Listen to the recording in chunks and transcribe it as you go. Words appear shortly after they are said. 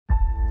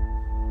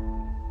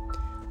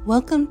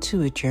Welcome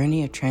to a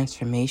journey of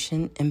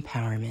transformation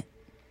empowerment.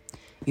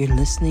 You're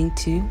listening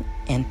to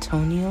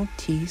Antonio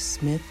T.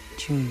 Smith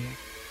Jr.,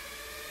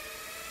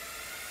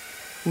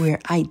 where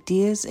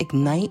ideas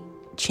ignite,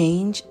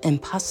 change,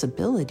 and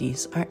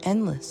possibilities are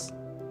endless.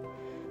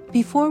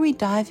 Before we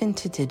dive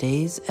into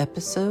today's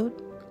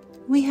episode,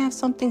 we have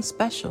something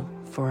special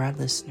for our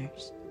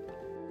listeners.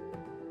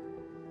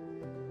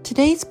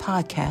 Today's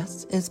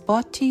podcast is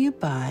brought to you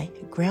by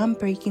a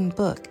groundbreaking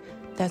book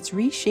that's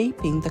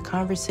reshaping the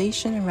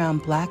conversation around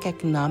Black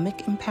economic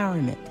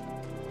empowerment.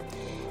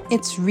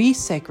 It's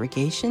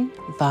Resegregation,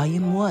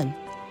 Volume 1,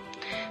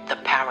 The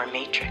Power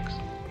Matrix,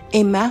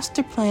 a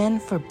master plan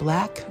for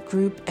Black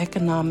group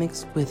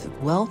economics with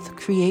wealth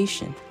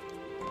creation,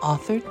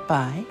 authored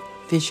by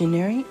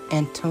visionary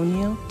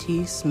Antonio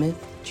T.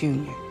 Smith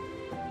Jr.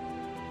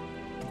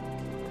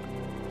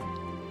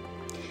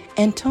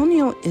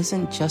 Antonio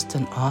isn't just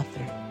an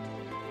author.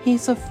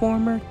 He's a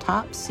former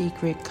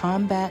top-secret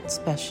combat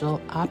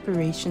special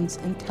operations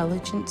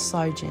intelligence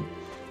sergeant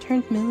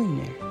turned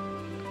millionaire.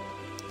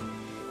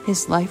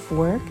 His life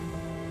work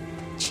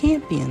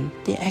championed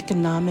the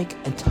economic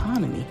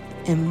autonomy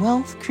and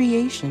wealth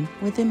creation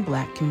within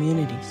Black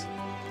communities.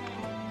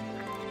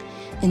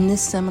 In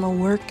this seminal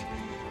work,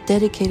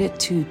 dedicated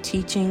to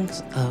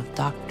teachings of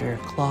Dr.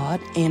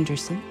 Claude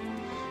Anderson,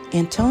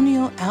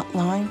 Antonio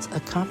outlines a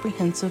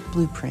comprehensive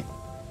blueprint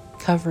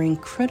covering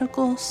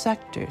critical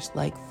sectors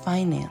like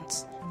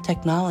finance,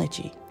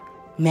 technology,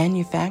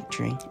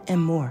 manufacturing,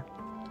 and more.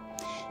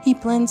 He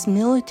blends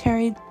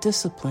military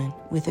discipline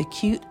with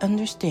acute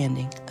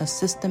understanding of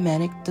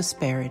systematic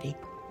disparity.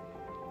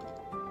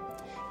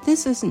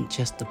 This isn't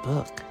just a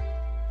book.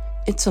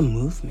 It's a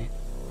movement,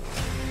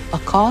 a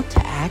call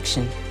to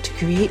action to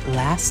create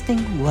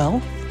lasting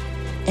wealth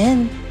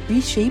and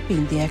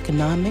reshaping the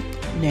economic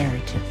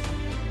narrative.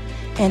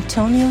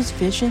 Antonio's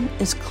vision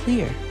is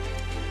clear.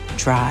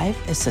 Drive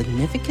a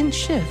significant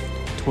shift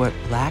toward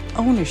Black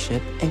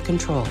ownership and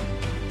control.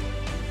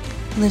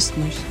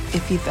 Listeners,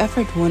 if you've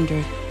ever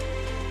wondered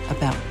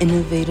about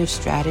innovative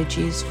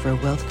strategies for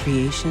wealth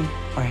creation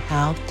or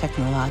how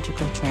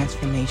technological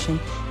transformation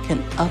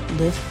can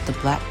uplift the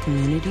Black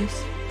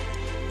communities,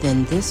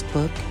 then this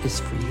book is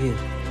for you.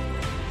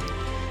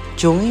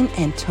 Join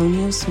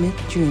Antonio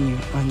Smith Jr.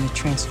 on the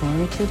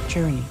transformative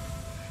journey.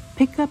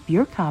 Pick up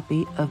your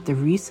copy of the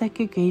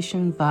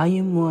Resegregation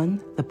Volume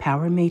 1, The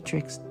Power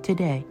Matrix,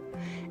 today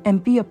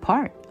and be a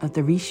part of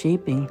the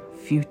reshaping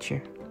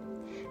future.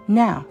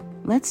 Now,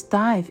 let's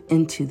dive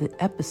into the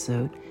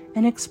episode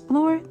and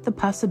explore the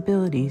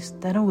possibilities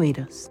that await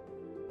us.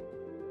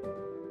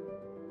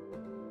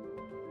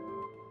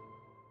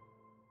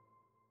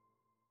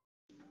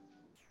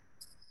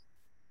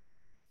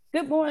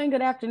 Good morning,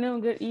 good afternoon,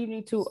 good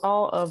evening to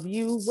all of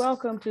you.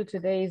 Welcome to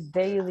today's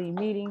daily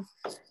meeting.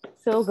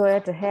 So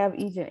glad to have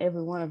each and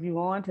every one of you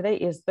on. Today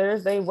is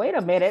Thursday. Wait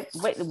a minute.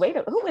 Wait.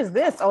 Who is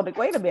this? Oh,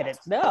 wait a minute.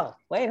 No,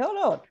 wait, hold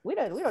on. We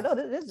don't know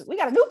this. We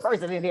got a new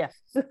person in here.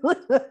 We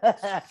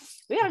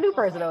got a new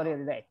person on here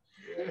today.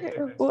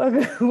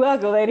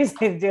 Welcome, ladies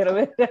and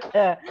gentlemen,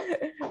 to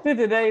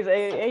today's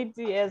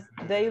ATS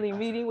daily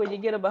meeting, where you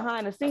get a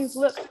behind-the-scenes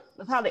look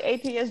of how the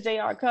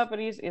ATSJR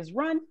companies is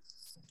run.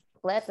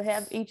 Glad to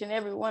have each and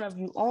every one of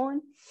you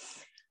on.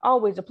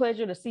 Always a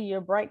pleasure to see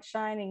your bright,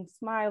 shining,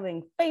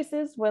 smiling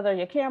faces, whether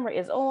your camera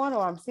is on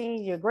or I'm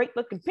seeing your great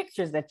looking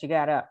pictures that you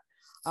got up.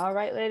 All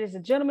right, ladies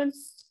and gentlemen,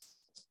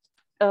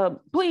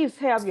 please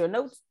have your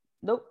notes,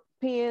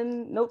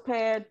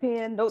 notepad,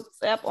 pen, notes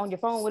app on your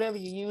phone, whatever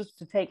you use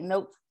to take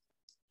notes.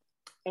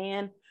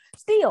 And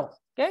steal,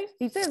 okay?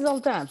 He says it all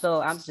the time, so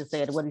I'm just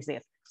saying what he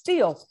says.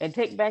 Steal and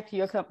take back to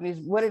your companies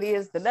what it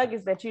is, the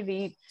nuggets that you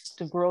need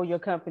to grow your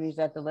companies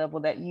at the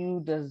level that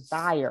you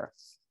desire.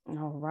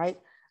 All right,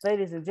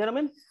 ladies and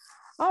gentlemen.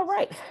 All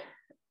right,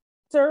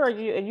 sir, are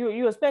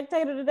you a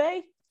spectator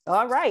today?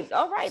 All right.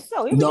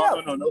 So here we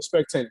go. No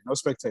spectator.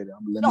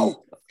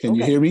 Can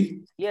you hear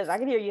me? Yes, I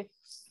can hear you.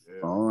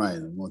 All right,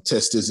 I'm gonna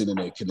test this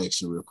internet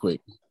connection real quick.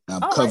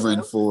 I'm all covering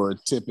right, for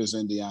Tippers,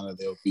 Indiana.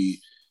 They'll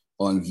be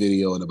on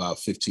video in about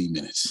 15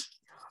 minutes.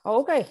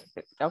 Okay,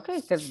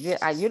 because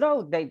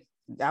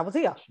I was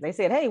here. They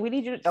said, "Hey, we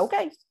need you."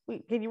 Can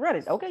you run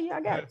it? Okay, yeah,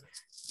 I got it.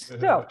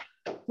 So,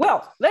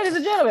 well, ladies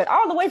and gentlemen,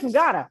 all the way from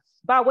Ghana,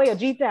 by way of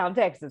G-Town,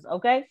 Texas.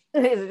 Okay, he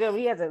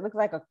has it looks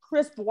like a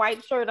crisp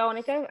white shirt on.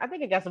 Okay, I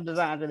think it got some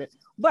designs in it,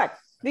 but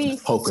the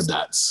polka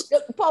dots.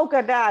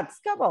 Polka dots.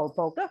 Come on,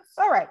 polka.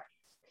 All right.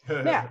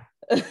 Now,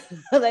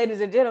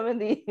 ladies and gentlemen,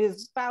 the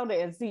founder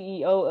and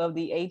CEO of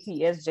the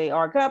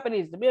ATSJR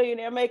companies, the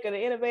millionaire maker,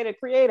 the innovative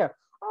creator,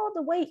 all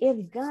the way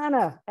in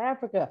Ghana,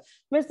 Africa,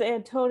 Mr.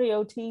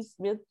 Antonio T.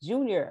 Smith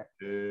Jr.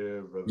 Yeah,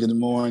 good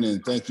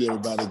morning. Thank you,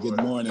 everybody. Good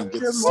morning.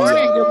 Good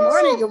morning.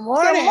 Great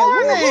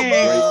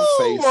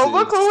faces. Well,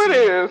 look who it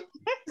is.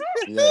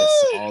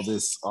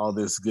 Yes, all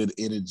this good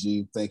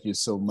energy. Thank you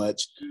so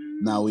much.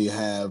 Now we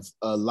have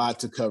a lot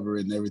to cover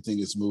and everything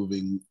is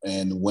moving.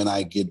 And when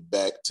I get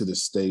back to the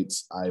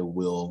States, I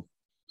will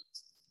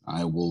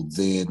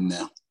then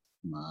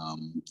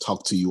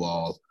talk to you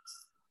all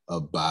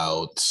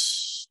about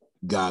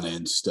Ghana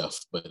and stuff,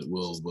 but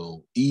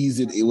we'll ease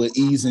it. It will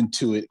ease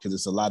into it because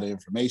it's a lot of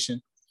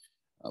information.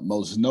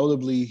 Most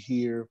notably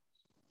here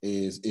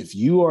is if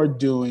you are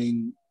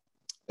doing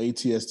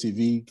ATS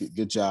TV,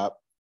 good job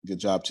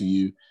to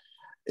you.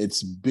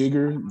 It's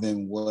bigger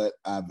than what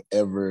I've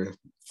ever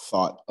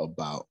thought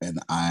about, and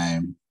I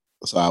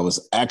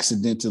was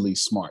accidentally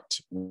smart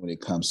when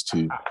it comes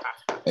to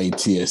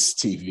ATS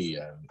TV.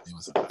 It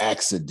was an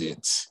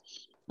accident.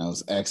 I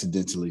was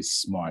accidentally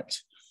smart.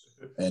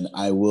 And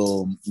I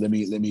will let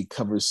me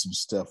cover some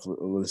stuff.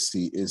 Let's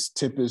see. Is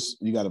Tempest?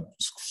 You got to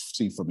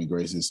see for me,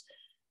 Grace.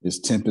 Is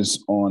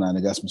Tempest on?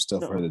 I got some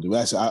stuff for her to do.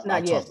 Actually,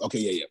 I'll talk. Okay,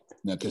 yeah.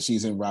 No, because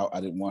she's en route.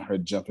 I didn't want her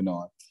jumping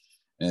on,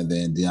 and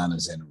then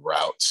Deanna's en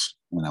route.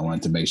 And I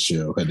wanted to make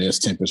sure. Okay, there's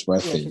Tempest right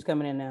there. She's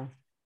coming in now.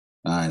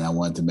 All right, I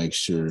wanted to make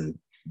sure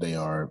they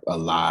are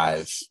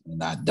alive and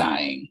not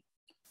dying.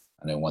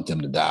 I didn't want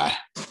them to die.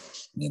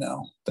 You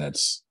know,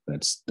 that's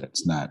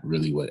not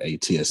really what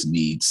ATS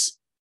needs.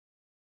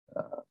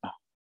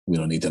 We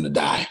don't need them to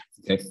die.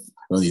 Okay,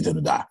 we don't need them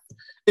to die.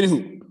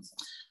 Anywho,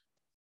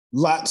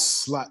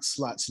 lots.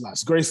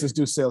 Grace, let's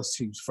do sales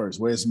teams first.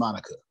 Where's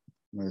Monica?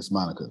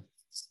 Monica's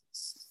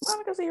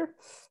here.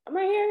 I'm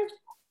right here.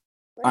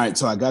 All right,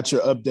 so I got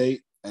your update,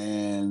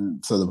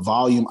 and so the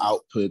volume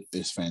output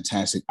is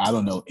fantastic. I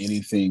don't know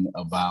anything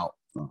about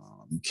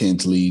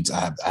Ken's leads.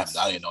 I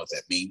don't even know what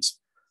that means.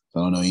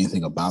 So I don't know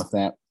anything about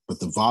that. But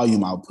the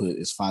volume output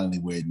is finally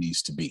where it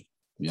needs to be.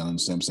 You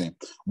understand what I'm saying?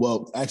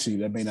 Well, actually,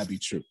 that may not be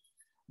true.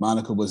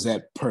 Monica, was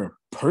that per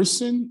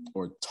person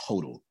or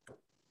total?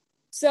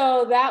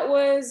 So that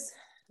was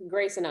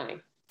Grace and I.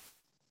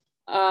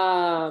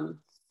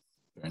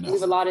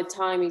 We've allotted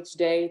time each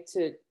day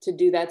to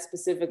do that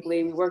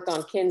specifically. We worked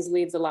on Ken's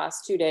leads the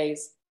last 2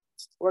 days,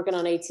 working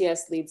on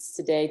ATS leads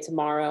today,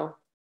 tomorrow.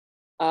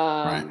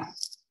 Right.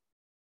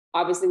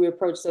 Obviously, we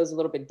approach those a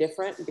little bit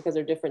different because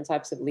they're different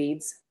types of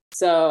leads.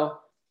 So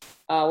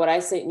what I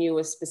sent you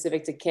was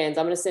specific to Ken's.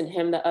 I'm going to send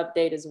him the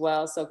update as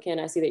well. So Ken,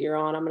 I see that you're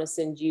on. I'm going to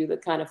send you the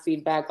kind of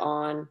feedback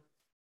on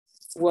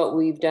what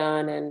we've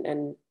done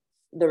and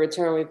the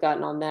return we've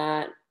gotten on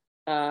that.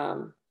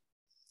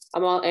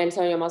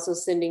 Antonio, I'm also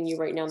sending you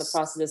right now in the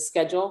process of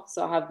schedule.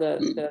 So I have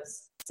the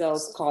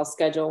sales call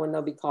schedule when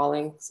they'll be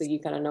calling. So you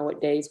kind of know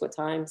what days, what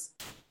times,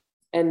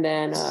 and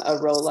then a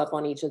roll up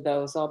on each of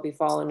those. I'll be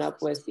following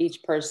up with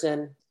each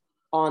person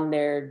on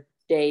their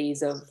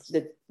days of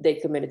that they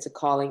committed to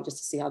calling just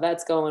to see how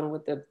that's going,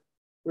 what the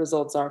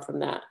results are from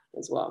that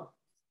as well.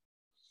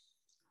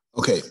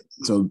 Okay,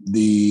 so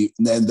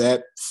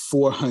that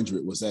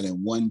 400, was that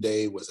in 1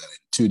 day? Was that in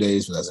 2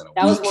 days? Was that in a week?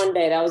 That was 1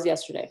 day. That was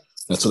yesterday.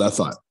 That's what I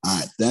thought. All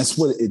right, that's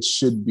what it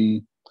should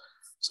be.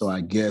 So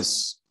I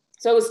guess.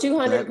 So it was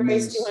 200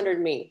 Grace,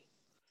 200 me.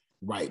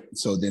 Right.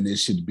 So then it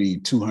should be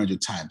 200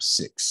 times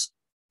 6.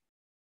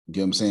 You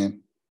get what I'm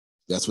saying?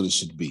 That's what it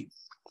should be.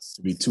 It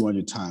should be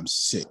 200 times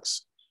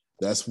 6.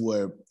 That's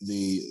where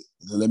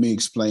let me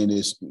explain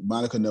this.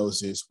 Monica knows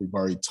this. We've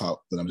already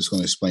talked, but I'm just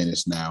going to explain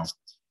this now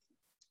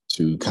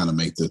to kind of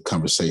make the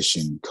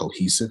conversation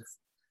cohesive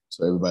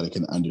so everybody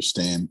can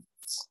understand.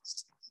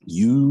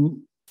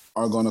 You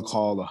are going to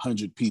call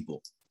 100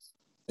 people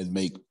and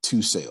make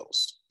 2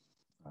 sales.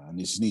 I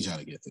just need y'all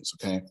to get this,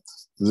 okay?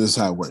 This is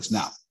how it works.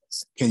 Now,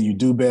 can you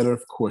do better?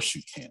 Of course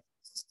you can.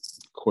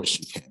 Of course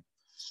you can.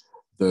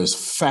 There's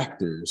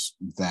factors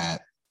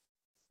that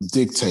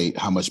dictate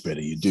how much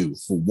better you do.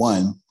 For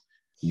one,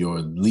 your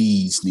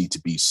leads need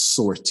to be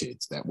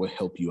sorted. That will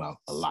help you out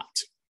a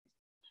lot.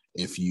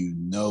 If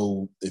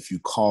you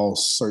call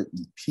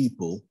certain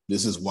people,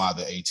 this is why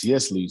the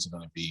ATS leads are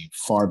going to be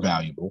far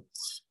valuable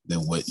than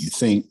what you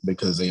think,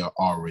 because they are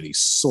already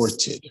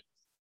sorted.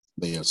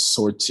 They are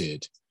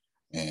sorted,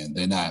 and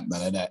they're not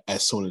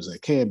as sorted as they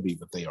can be,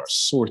 but they are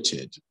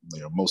sorted.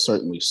 They are most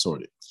certainly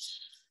sorted,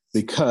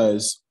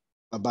 because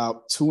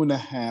about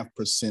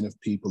 2.5%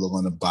 of people are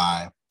going to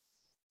buy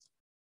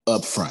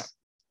upfront.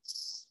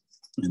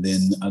 And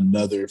then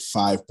another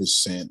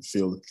 5%,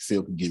 Phil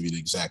can give you the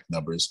exact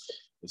numbers.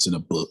 It's in a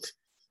book.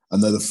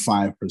 Another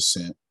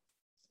 5%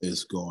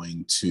 is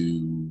going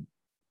to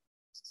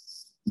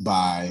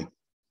buy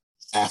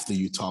after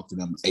you talk to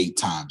them 8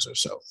 times or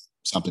so,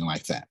 something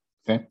like that,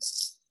 okay?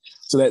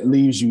 So that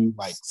leaves you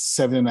like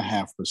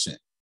 7.5%.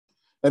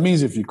 That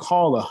means if you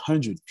call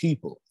 100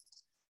 people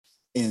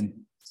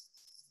in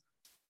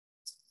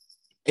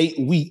 8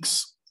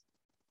 weeks,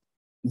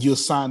 you'll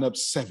sign up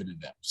 7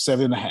 of them,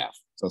 7.5.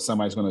 So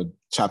somebody's going to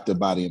chop their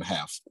body in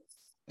half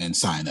and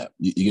sign up.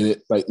 You get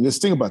it? Like, let's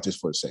think about this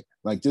for a second.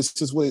 Like, this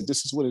is what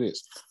it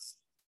is.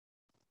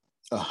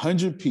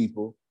 100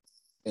 people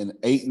in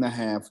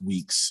 8.5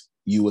 weeks,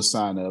 you will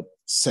sign up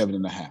 7.5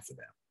 of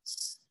them.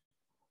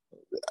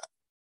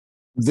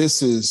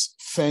 This is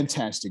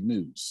fantastic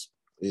news.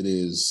 It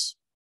is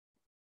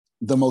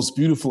the most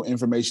beautiful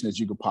information that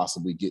you could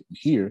possibly get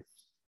here,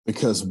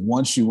 because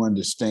once you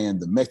understand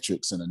the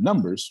metrics and the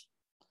numbers,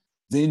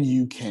 then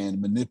you can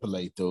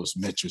manipulate those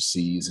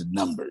matrices and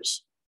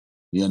numbers.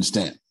 You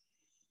understand?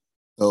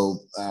 So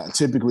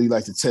typically,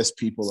 like to test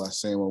people, I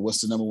say, well,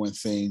 what's the number one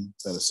thing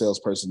that a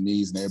salesperson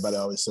needs? And everybody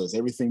always says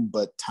everything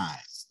but time.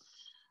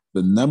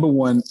 The number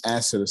one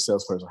asset a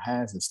salesperson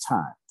has is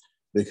time,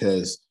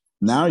 because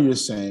now you're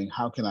saying,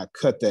 how can I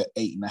cut that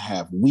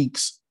 8.5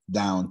 weeks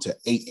down to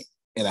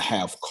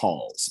 8.5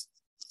 calls?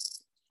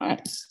 All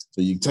right.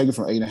 So you take it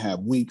from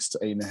 8.5 weeks to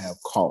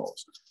 8.5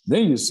 calls.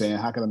 Then you're saying,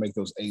 how can I make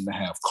those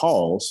 8.5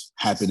 calls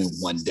happen in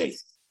one day?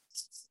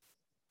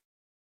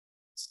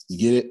 You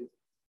get it?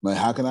 Like,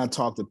 how can I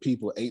talk to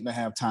people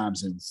 8.5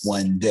 times in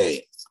one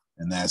day?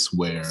 And that's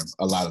where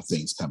a lot of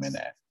things come in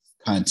at.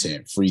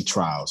 Content, free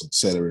trials, et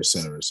cetera, et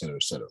cetera, et cetera,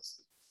 et cetera.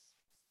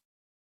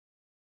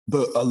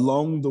 But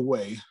along the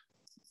way,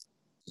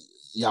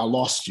 y'all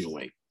lost your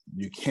way.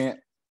 You can't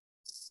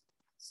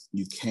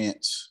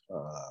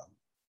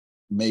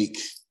make,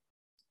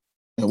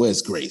 and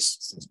where's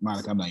Grace?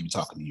 Monica, I'm not even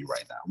talking to you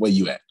right now. Where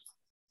you at?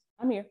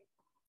 I'm here.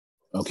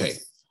 Okay.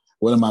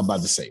 What am I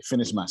about to say?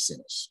 Finish my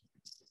sentence.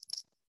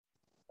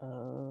 I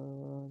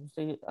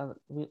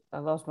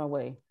lost my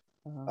way.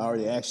 I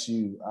already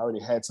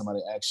had somebody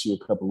ask you a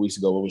couple of weeks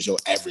ago, what was your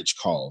average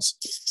calls?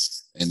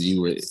 And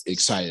you were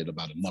excited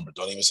about a number.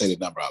 Don't even say the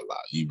number out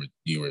loud. You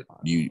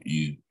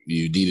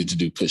needed to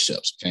do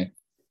push-ups, okay?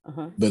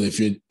 Uh-huh. But if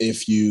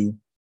you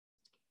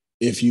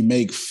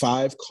make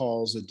 5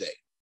 calls a day,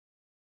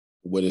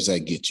 what does that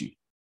get you?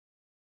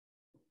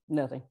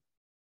 Nothing.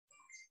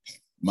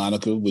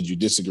 Monica, would you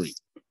disagree?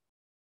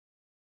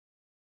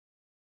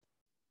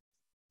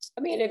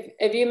 I mean,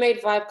 if you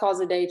made 5 calls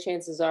a day,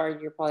 chances are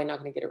you're probably not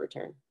going to get a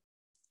return.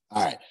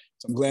 All right.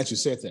 So I'm glad you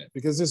said that,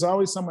 because there's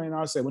always somebody in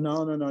our say, well,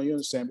 no, you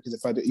understand, because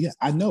if I do, yeah,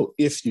 I know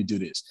if you do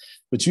this,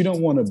 but you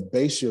don't want to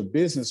base your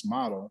business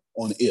model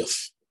on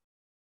if.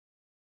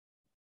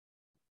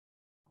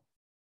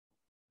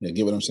 Yeah,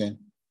 get what I'm saying?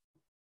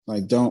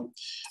 Like, don't.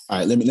 All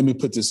right, let me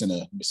put this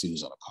let me see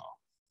who's on the call.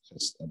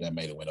 That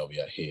made it went over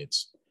your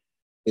heads.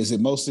 Is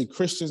it mostly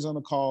Christians on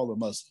the call or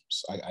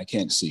Muslims? I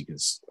can't see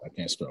because I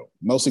can't scroll.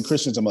 Mostly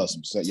Christians or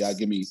Muslims. So y'all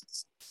give me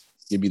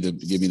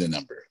the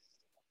number.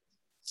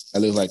 I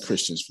look like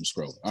Christians from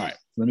scrolling. All right,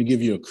 let me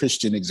give you a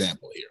Christian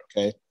example here,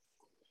 okay?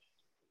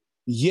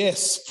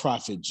 Yes,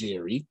 Prophet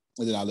Jerry,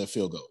 and then I'll let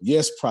Phil go.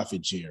 Yes,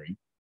 Prophet Jerry,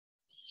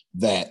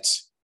 that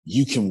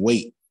you can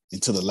wait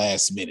until the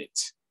last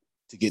minute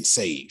to get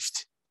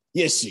saved.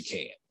 Yes, you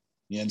can.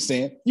 You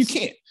understand? You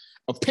can.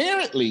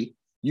 Apparently,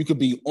 you could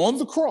be on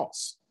the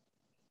cross,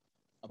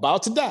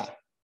 about to die,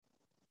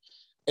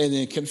 and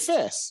then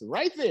confess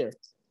right there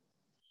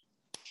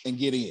and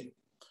get in.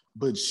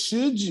 But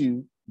should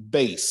you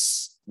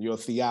base your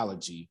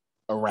theology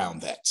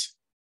around that?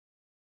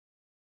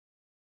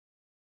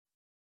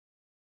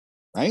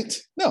 Right?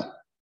 No.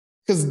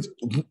 Because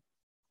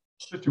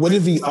what are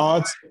the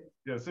odds?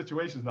 Yeah, the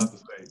situation's not the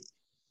same.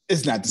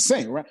 It's not the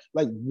same, right?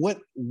 Like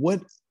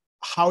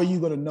how are you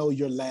going to know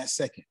your last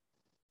second?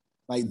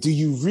 Like, do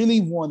you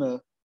really want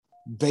to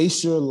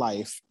base your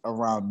life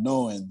around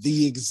knowing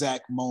the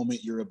exact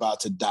moment you're about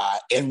to die,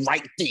 and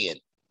right then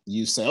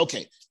you say,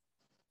 okay,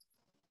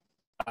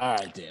 all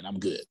right, then I'm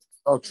good.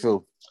 So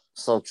true.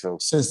 So true.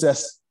 Since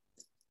that's,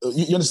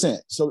 you understand?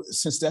 So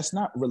since that's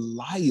not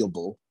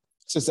reliable,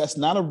 since that's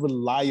not a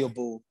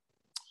reliable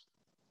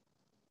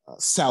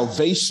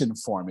salvation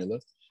formula,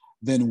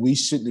 then we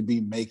shouldn't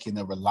be making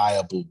a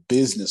reliable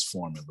business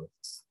formula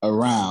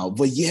around.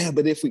 But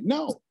if we,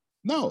 no,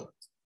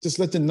 just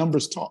let the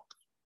numbers talk.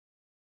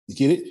 You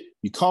get it?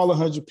 You call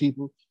 100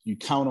 people, you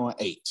count on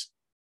 8.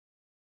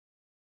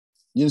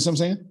 You know what I'm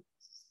saying?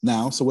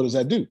 Now, so what does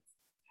that do?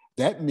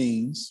 That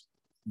means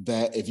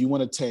that if you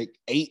want to take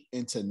 8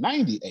 into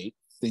 98,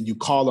 then you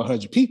call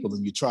 100 people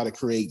and you try to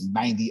create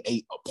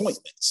 98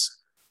 appointments.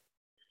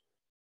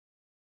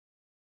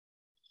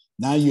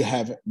 Now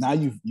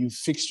you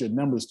fixed your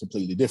numbers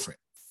completely different,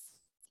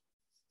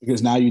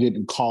 because now you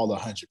didn't call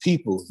 100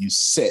 people, you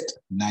set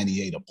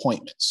 98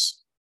 appointments.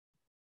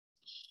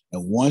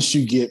 And once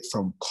you get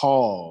from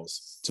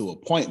calls to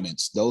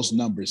appointments, those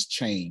numbers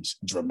change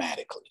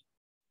dramatically.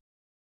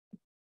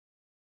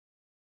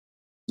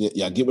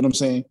 Y'all get what I'm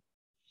saying?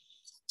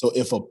 So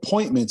if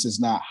appointments is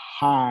not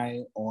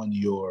high on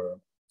your,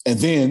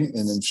 and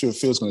I'm sure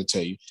Phil's going to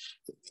tell you,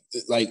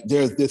 like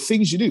there are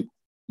things you do.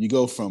 You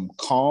go from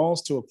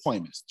calls to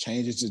appointments,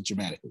 changes it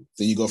dramatically.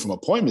 Then you go from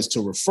appointments to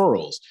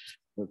referrals.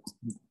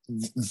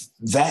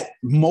 That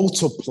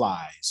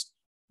multiplies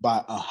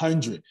by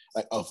 100.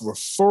 Like a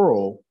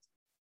referral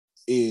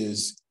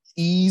is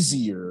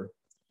easier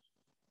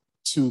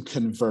to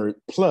convert,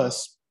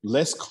 plus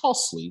less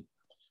costly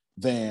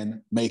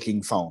than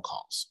making phone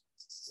calls.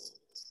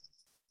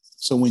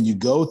 So when you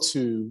go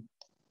to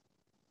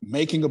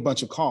making a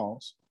bunch of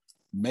calls,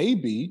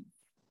 maybe,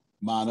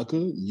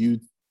 Monica, you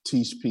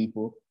teach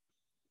people,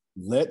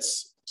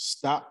 let's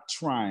stop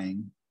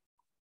trying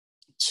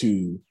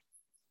to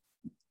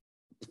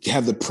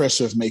have the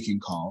pressure of making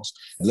calls,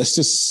 and let's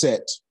just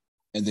set,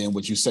 and then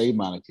what you say,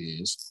 Monica,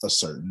 is a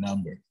certain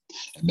number.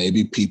 And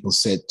maybe people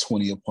set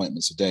 20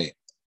 appointments a day,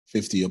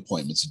 50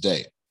 appointments a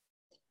day.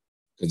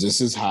 Because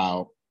this is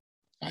how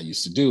I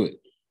used to do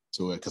it.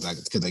 to it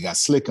because they got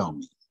slick on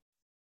me.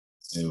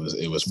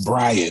 It was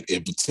Bryant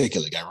in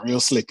particular got real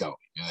slick on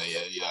me.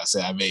 I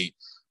said I made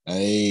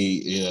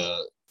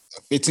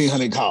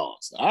 1,500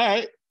 calls. All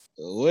right,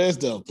 where's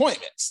the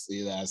appointments?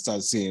 I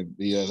started seeing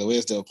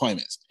where's the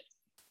appointments.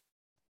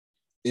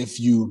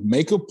 If you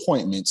make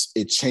appointments,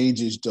 it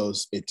changes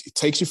those. It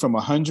takes you from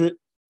 100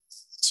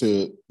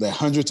 to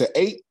 100 to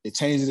 8. It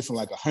changes it from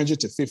like 100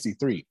 to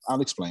 53.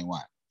 I'll explain why.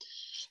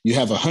 You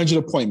have 100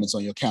 appointments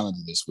on your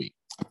calendar this week.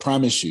 I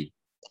promise you,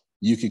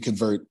 you can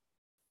convert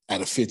at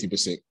a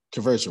 50%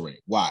 conversion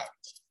rate. Why?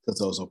 Because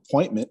those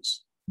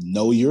appointments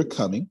know you're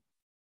coming.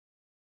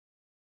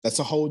 That's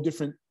a whole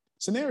different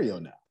scenario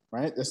now,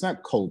 right? That's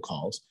not cold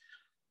calls.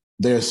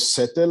 They're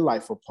set their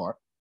life apart.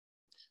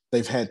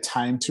 They've had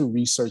time to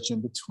research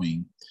in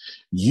between.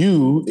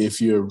 You,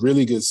 if you're a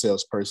really good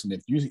salesperson,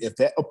 if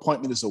that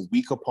appointment is a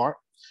week apart,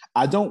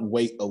 I don't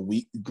wait a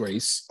week.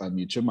 Grace,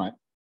 unmute your mic.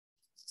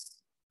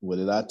 What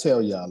did I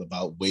tell y'all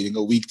about waiting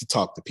a week to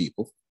talk to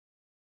people?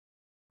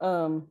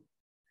 They're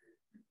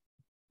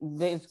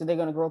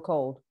going to grow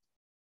cold.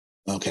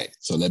 Okay,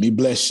 so let me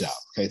bless y'all.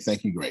 Okay,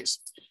 thank you, Grace.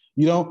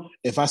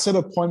 If I set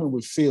an appointment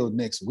with Phil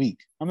next week,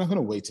 I'm not going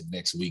to wait till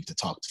next week to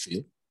talk to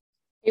Phil.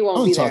 He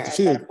won't be there at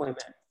that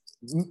appointment.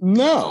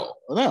 No.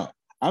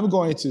 I'm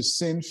going to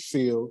send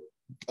Phil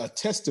a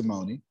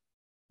testimony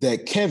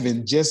that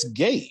Kevin just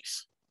gave.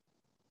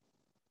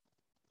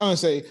 I'm going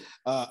to say,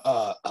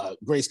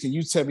 Grace, can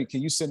you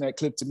send that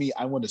clip to me?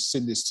 I want to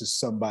send this to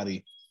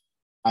somebody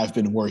I've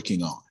been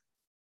working on.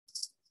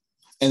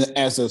 And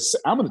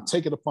I'm going to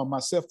take it upon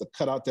myself to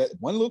cut out that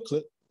one little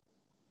clip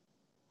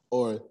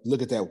or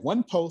look at that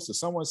one post of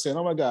someone saying,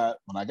 oh my God,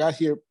 when I got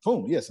here,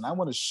 boom, yes. And I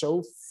want to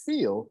show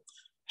Phil,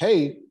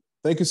 hey,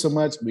 thank you so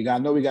much. I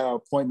know we got our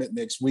appointment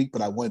next week,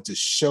 but I wanted to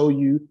show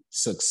you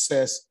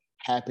success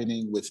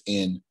happening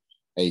within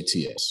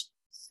ATS.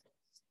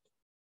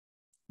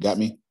 Got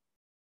me?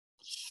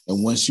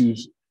 And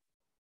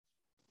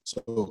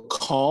so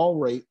call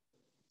rate,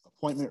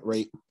 appointment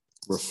rate,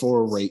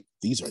 referral rate,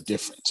 these are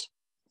different.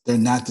 They're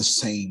not the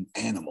same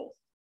animal.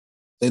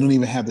 They don't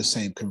even have the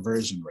same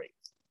conversion rate.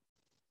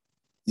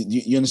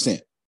 You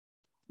understand?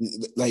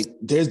 Like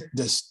there's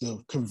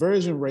the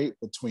conversion rate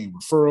between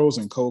referrals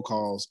and cold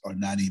calls are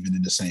not even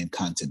in the same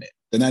continent.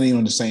 They're not even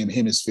on the same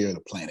hemisphere of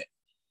the planet.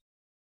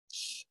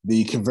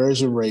 The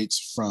conversion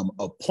rates from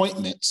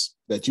appointments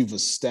that you've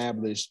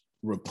established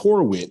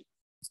rapport with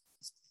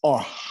are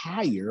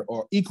higher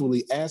or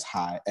equally as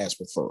high as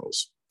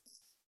referrals.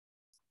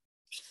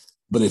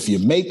 But if you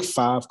make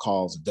 5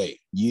 calls a day,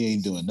 you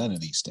ain't doing none of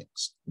these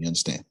things. You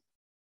understand?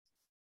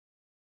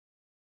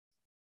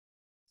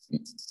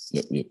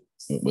 Yep.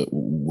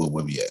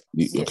 Where we at?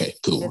 Okay,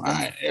 cool. All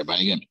right,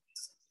 everybody get me.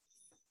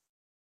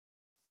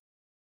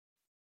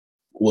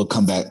 We'll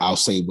come back. I'll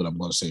say what I'm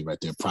going to say right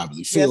there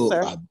privately. Phil,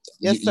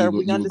 yes, sir.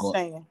 We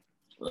understand.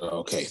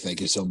 Okay, thank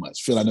you so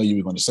much. Phil, I know you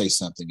were going to say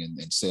something,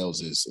 and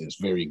sales is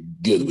very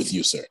good with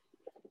you, sir.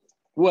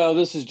 Well,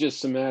 this is just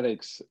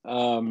semantics.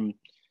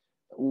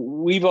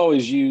 We've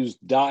always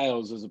used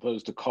dials as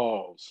opposed to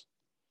calls.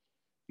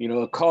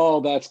 A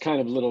call, that's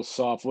kind of a little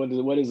soft.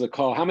 What is a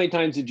call? How many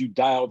times did you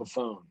dial the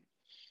phone?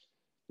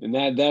 And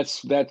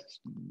that's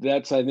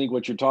I think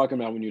what you're talking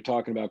about when you're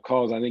talking about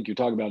calls. I think you're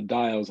talking about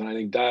dials, and I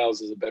think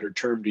dials is a better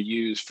term to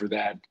use for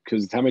that,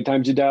 because how many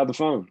times you dial the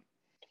phone?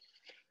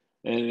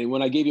 And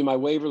when I gave you my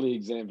Waverly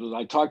example,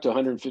 I talked to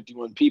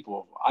 151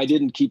 people. I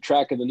didn't keep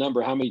track of the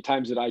number. How many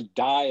times did I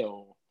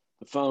dial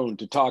the phone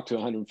to talk to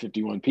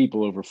 151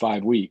 people over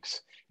 5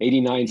 weeks?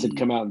 89 said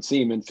come out and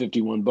see him, and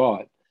 51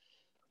 bought.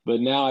 But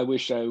now I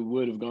wish I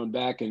would have gone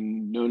back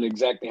and known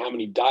exactly how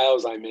many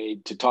dials I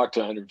made to talk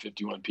to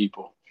 151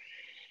 people.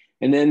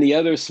 And then the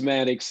other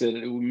semantics that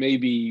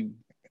maybe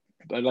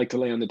I'd like to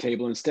lay on the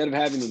table, instead of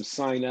having them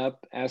sign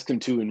up, ask them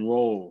to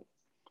enroll.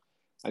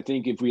 I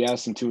think if we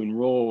ask them to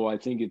enroll, I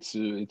think it's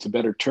a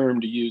better term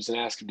to use than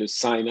ask them to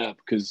sign up,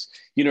 because,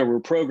 we're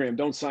programmed,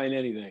 don't sign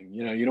anything.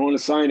 You don't want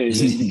to sign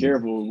anything. Be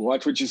careful,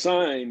 watch what you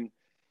sign.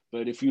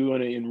 But if you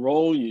want to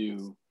enroll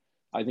you,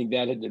 I think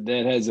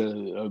that has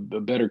a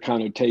better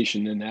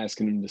connotation than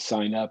asking them to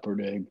sign up or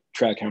to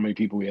track how many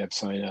people we have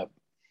sign up.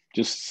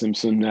 Just some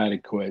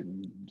semantic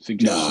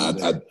suggestions.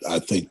 No, I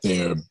think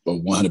they're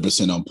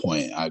 100% on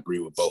point. I agree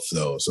with both of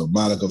those. So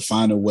Monica,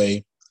 find a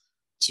way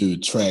to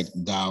track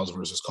dials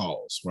versus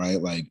calls, right?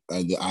 Like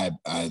I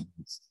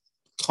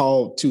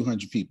called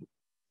 200 people,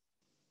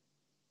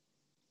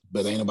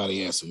 but ain't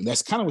nobody answering.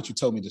 That's kind of what you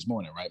told me this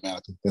morning, right,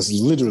 Monica? That's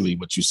literally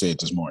what you said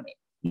this morning.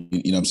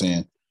 You know what I'm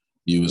saying?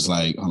 You was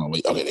like, hold on,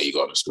 wait, okay, there you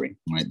go on the screen.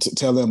 Right?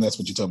 Tell them that's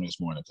what you told me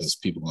this morning, because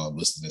people are going to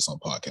listen to this on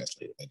podcast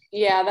later.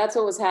 Yeah, that's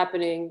what was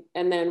happening.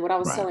 And then what I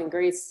was telling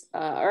Grace,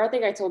 or I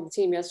think I told the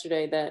team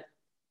yesterday, that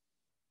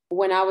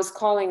when I was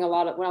doing a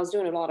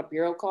lot of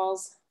bureau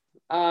calls,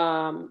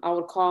 I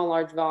would call in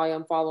large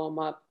volume, follow them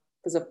up,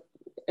 because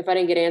if I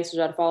didn't get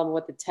answers, I'd follow them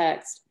with the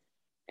text.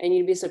 And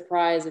you'd be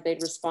surprised that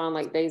they'd respond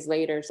like days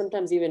later.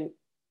 Sometimes even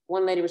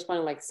one lady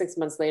responded like 6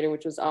 months later,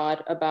 which was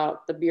odd,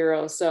 about the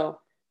bureau. So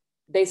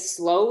they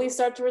slowly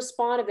start to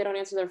respond if they don't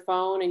answer their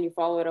phone and you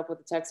follow it up with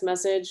a text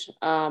message.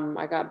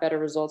 I got better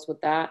results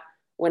with that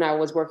when I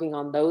was working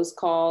on those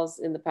calls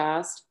in the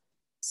past.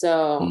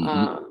 So,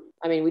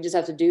 I mean, we just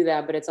have to do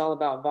that, but it's all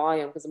about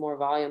volume, because the more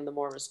volume, the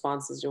more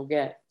responses you'll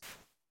get.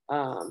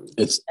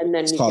 It's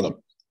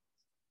called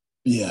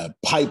a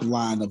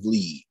pipeline of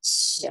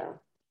leads.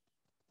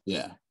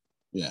 Yeah,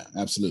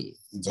 absolutely.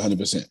 It's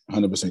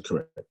 100%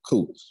 correct.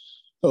 Cool.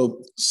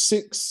 So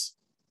 6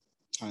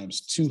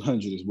 times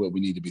 200 is what we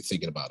need to be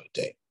thinking about a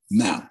day.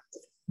 Now,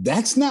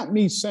 that's not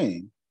me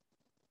saying,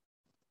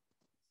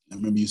 I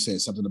remember you saying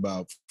something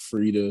about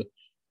Frida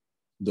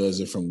does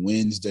it from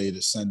Wednesday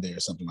to Sunday or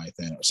something like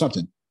that, or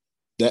something.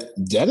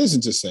 That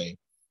isn't to say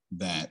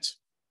that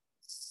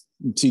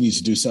T needs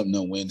to do something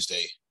on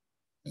Wednesday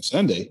and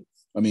Sunday.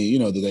 I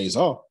mean, the days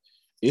off.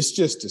 It's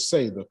just to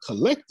say the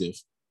collective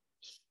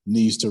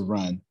needs to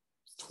run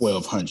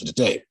 1,200 a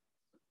day.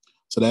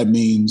 So that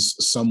means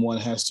someone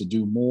has to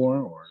do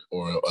more,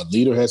 or a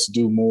leader has to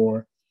do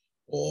more,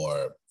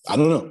 or I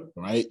don't know,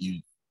 right?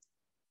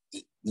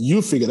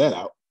 You figure that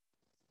out.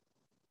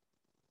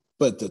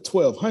 But the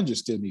 1,200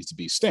 still needs to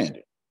be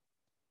standard,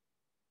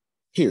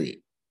 period.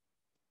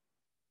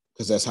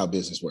 Because that's how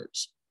business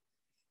works.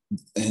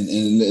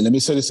 And let me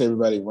say this to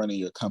everybody running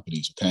your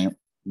companies, okay?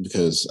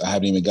 Because I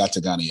haven't even got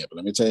to Ghana yet, but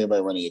let me tell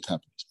everybody running your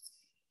companies.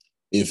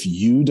 If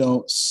you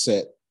don't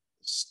set,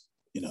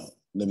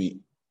 let me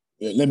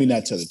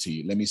not tell it to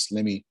you. Let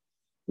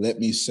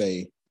me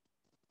say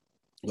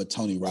what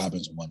Tony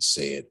Robbins once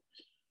said.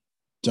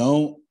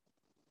 Don't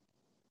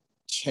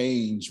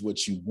change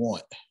what you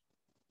want.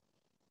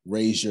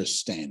 Raise your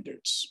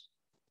standards.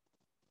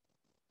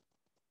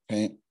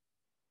 Okay?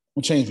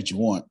 Don't change what you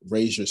want.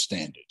 Raise your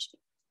standards.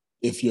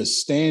 If your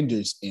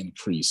standards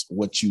increase,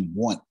 what you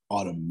want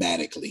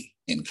automatically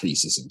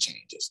increases and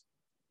changes.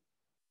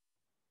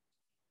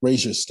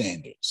 Raise your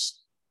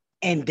standards.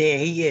 And there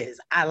he is.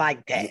 I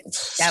like that.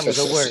 That was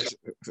a word.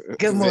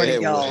 Good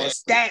morning, y'all.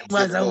 That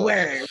was a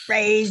word.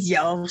 Raise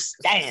your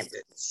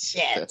standards.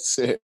 Yes. That's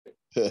it.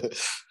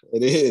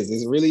 It is.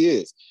 It really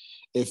is.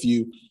 If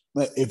you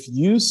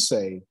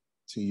say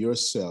to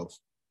yourself,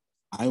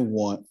 I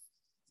want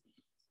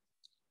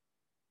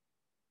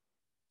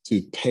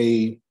to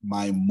pay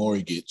my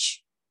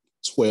mortgage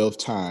 12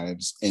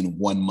 times in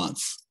 1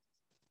 month.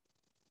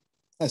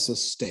 That's a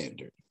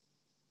standard.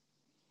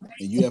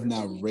 And you have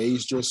now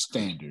raised your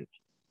standard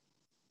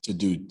to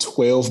do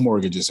 12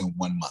 mortgages in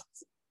 1 month.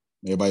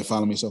 Everybody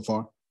follow me so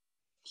far?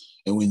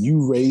 And when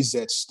you raise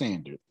that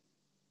standard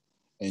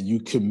and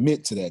you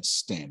commit to that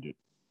standard,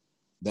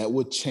 that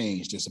will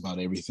change just about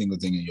every single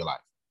thing in your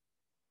life.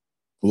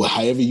 Well,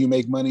 however you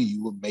make money,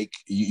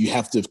 you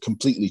have to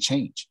completely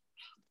change.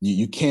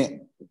 You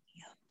can't,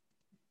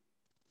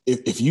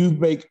 if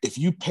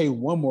you pay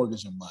 1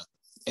 mortgage a month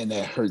and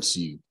that hurts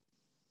you,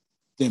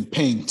 then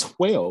paying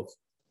 12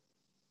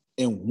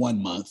 in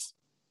 1 month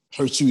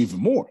hurts you even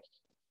more.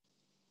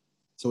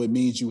 So it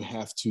means you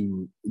have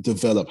to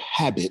develop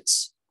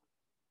habits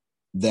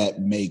that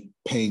make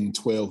paying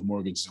 12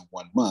 mortgages in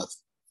 1 month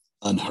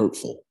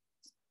unhurtful.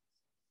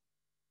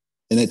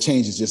 And that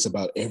changes just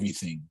about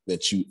everything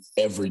that you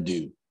ever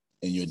do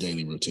in your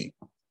daily routine.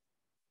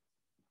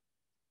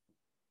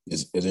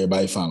 Is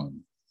everybody following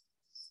me?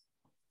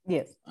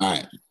 Yes. All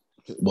right.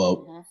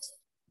 Well,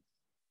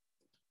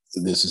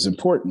 this is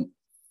important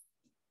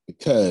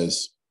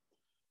because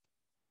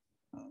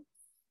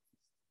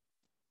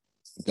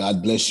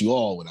God bless you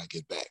all when I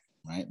get back,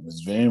 right?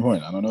 It's very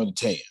important. I don't know what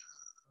to tell you.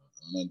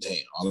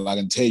 All I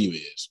can tell you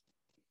is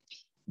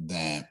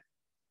that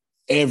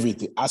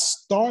everything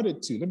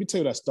let me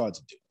tell you what I started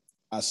to do.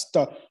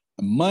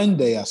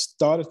 Monday, I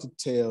started to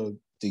tell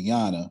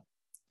Deanna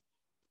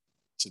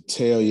to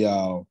tell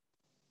y'all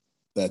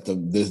that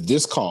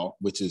this call,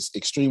 which is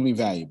extremely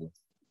valuable,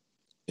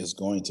 is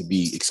going to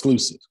be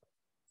exclusive.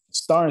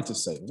 Starting to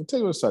say, let me tell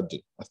you what I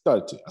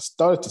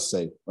started to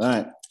say, all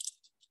right,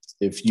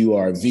 if you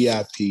are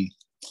VIP,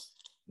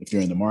 if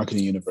you're in the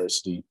marketing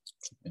university,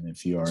 and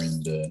if you are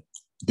in the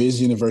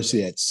business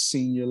university at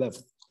senior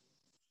level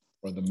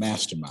or the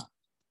mastermind,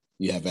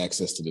 you have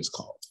access to this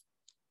call.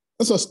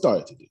 That's what I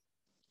started to do.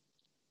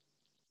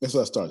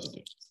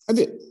 I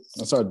did.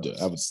 I started to do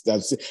it.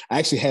 I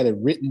actually had it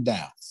written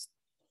down.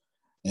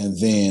 And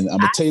then I'm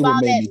going to tell you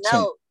what made me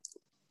change.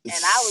 And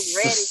I was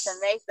ready to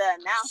make the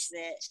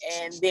announcement.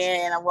 And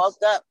then I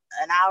woke up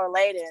an hour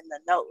later and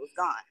the note was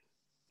gone.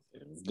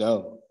 Let's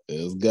go.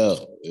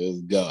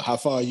 How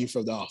far are you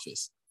from the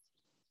office?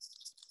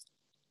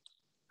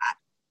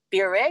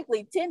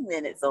 Theoretically, 10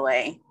 minutes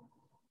away.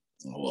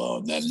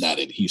 Well, not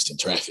in Houston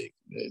traffic.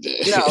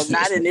 No,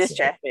 not in this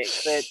traffic,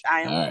 but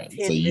I'm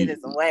 10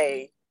 minutes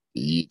away.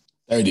 30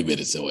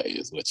 minutes away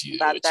is what you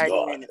About what 30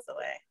 you minutes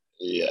away.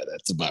 Yeah,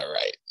 that's about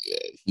right.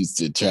 Yeah,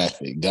 Houston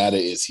traffic. Gotta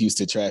is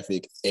Houston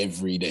traffic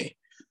every day,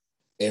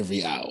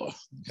 every hour.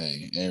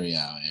 Okay, every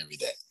hour, every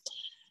day.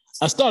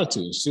 I started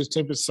to. It's just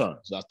 10%. So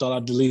I thought I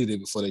deleted it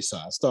before they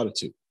saw. I started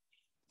to.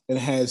 It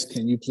has.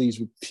 Can you please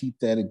repeat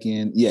that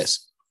again?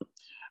 Yes.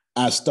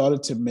 I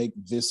started to make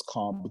this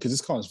call because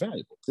this call is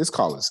valuable. This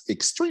call is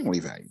extremely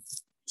valuable,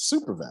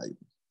 super valuable.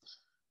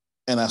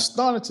 And I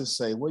started to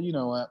say, well, you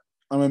know what?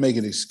 I'm going to make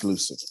it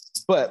exclusive.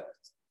 But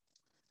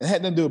it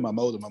had nothing to do with my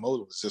motive. My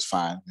motive was just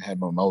fine. I had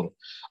my motive.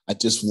 I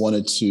just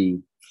wanted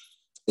to,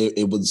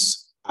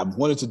 I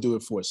wanted to do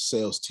it for a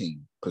sales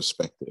team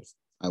perspective.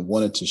 I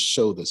wanted to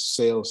show the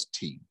sales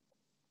team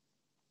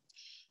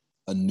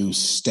a new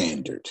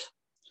standard.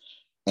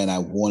 And I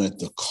wanted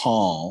the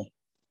call,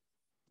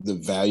 the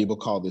valuable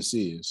call this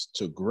is,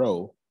 to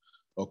grow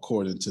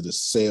according to the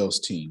sales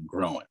team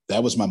growing.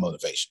 That was my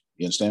motivation.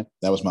 You understand?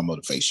 That was my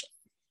motivation.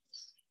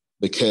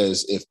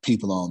 Because if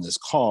people are on this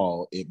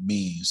call, it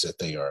means that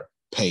they are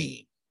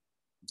paying.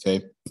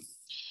 Okay.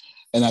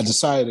 And I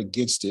decided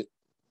against it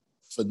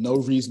for no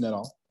reason at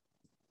all.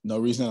 No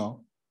reason at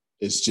all.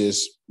 It's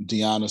just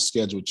Deanna's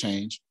schedule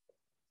change.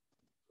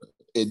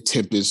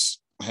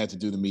 Tempest had to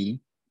do the meeting.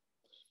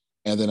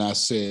 And then I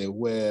said,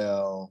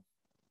 well,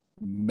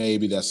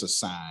 maybe that's a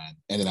sign.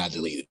 And then I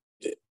deleted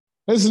it.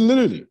 That's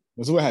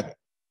what happened.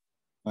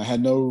 I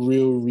had no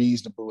real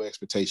reasonable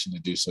expectation to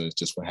do so. It's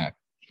just what happened.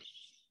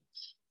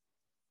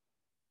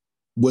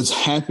 What's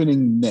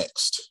happening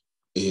next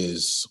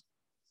is,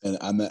 and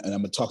I'm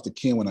going to talk to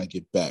Ken when I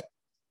get back.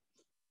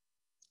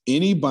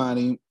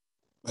 Anybody,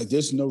 like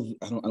there's no,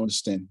 I don't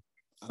understand.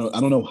 I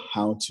don't know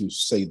how to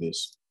say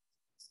this,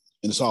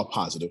 and it's all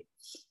positive,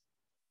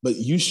 but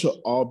you should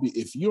all be,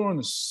 if you're on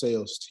a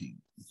sales team,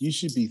 you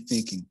should be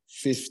thinking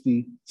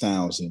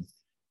 $50,000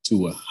 to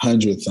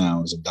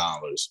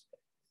 $100,000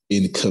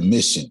 in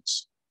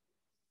commissions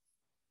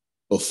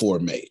before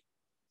May.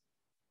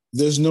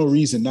 There's no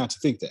reason not to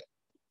think that.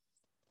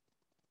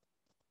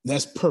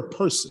 That's per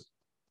person.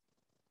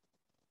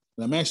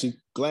 And I'm actually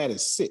glad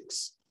it's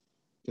 6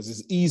 because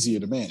it's easier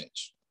to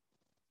manage.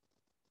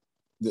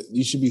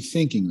 You should be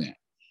thinking that.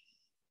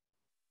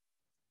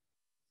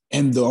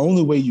 And the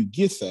only way you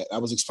get that, I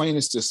was explaining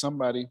this to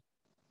somebody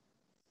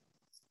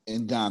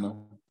in Ghana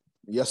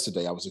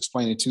yesterday. I was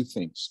explaining 2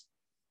 things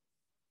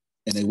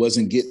and they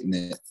wasn't getting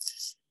it.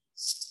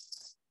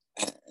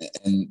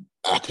 And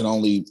I can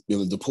only,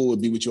 the pool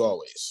would be with you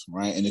always,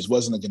 right? And this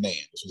wasn't a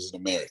Ghanaian, this was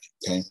an American,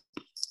 okay?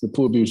 The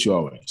pool will be with you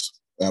always.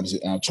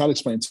 I'll try to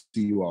explain to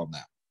you all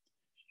now.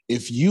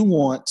 If you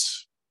want,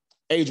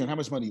 Adrian, how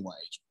much money do you want,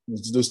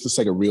 Adrian? Let's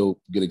take a real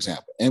good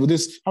example. And with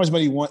this, how much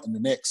money do you want in the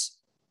next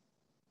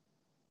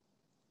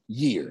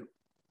year?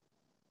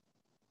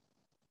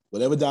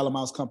 Whatever dollar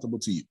amount is comfortable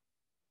to you.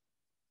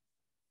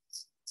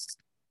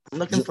 I'm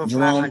looking for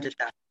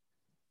 500,000.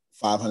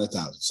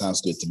 500,000.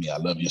 Sounds good to me. I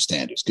love your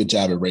standards. Good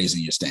job at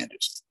raising your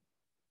standards.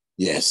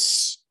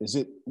 Yes.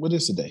 What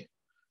is today?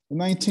 The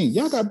 19th.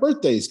 Y'all got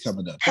birthdays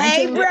coming up.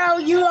 Hey, bro,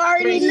 you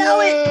already know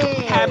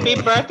it. Happy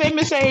birthday,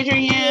 Miss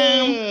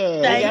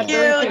Adrian. Thank you.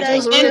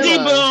 And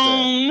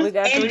D-Boone.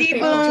 And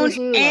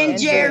D-Boone. And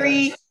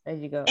Jerry. There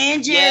you go.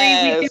 And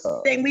Jerry.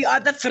 We are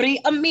the 3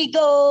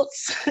 amigos.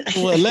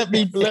 Well, let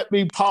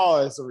me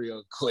pause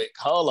real quick.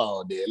 Hold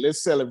on there.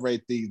 Let's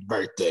celebrate these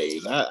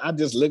birthdays. I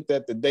just looked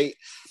at the date.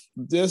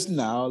 Just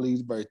now, all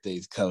these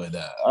birthdays coming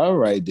up. All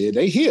right, dude.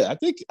 They here. I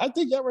think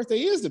your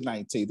birthday is the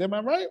 19th. Am I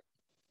right?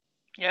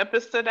 Yep,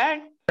 it's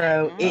today.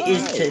 Bro, it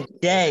is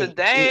today.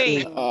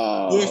 Today.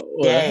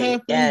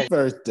 Happy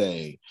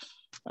birthday.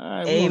 All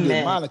right, we're going to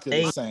get Monica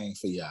to sing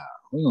for y'all.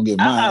 We're going to get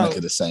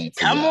Monica to sing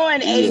for y'all. Come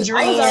on, Adrian.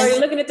 I was already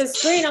looking at the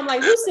screen. I'm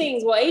like, who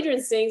sings? Well,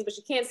 Adrian sings, but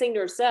she can't sing to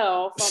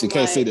herself. She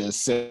can't sing to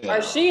herself.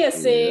 Arshia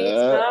sings,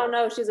 but I don't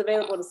know if she's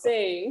available to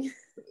sing.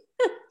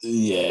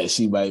 Yeah,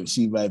 she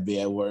might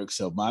be at work.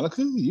 So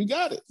Monica, you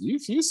got it. You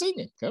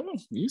singing. Come on,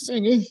 you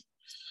singing.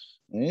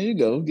 There you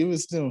go. Give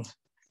us some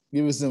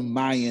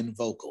Mayan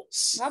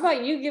vocals. How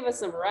about you give us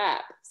some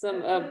rap,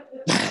 some a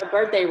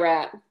birthday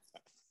rap?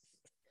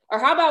 Or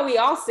how about we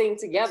all sing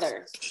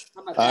together?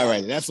 All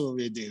right, that's what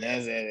we do. How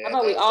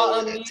about we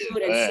all unmute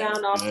and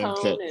sound off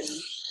tone?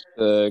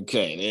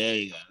 Okay, there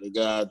you go. We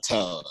got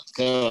tone.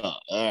 Come on.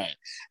 All right.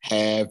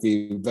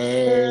 Happy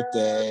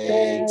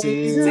birthday to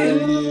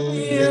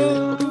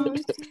you.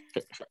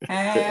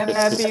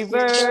 Happy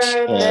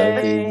birthday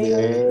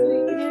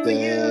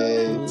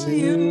to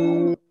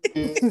you.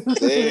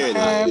 There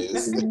it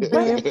is.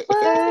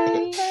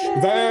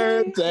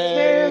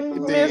 Birthday,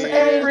 Miss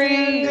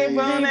Adrian.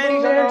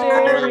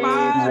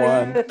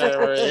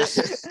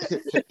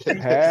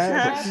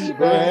 Happy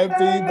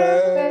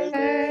birthday,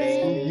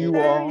 you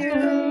all.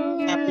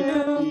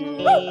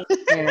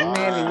 And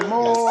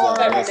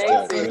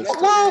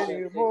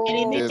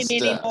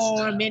many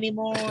more. Many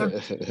more.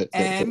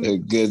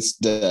 And good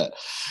stuff.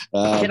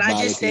 Can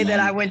I just say that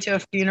I went to a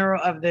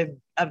funeral of the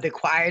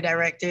choir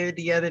director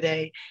the other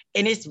day,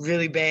 and it's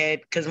really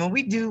bad because when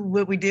we do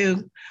what we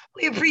do,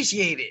 we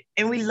appreciate it,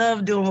 and we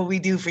love doing what we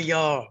do for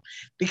y'all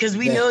because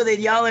we know that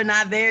y'all are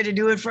not there to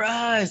do it for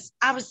us.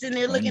 I was sitting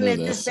there looking at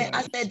this thing.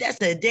 I said,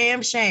 "That's a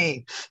damn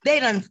shame. They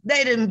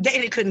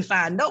couldn't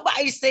find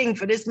nobody to sing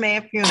for this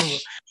man's funeral."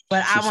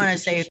 But I want to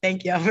say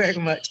thank y'all very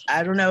much.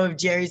 I don't know if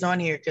Jerry's on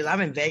here because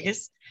I'm in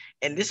Vegas.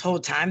 And this whole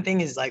time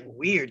thing is like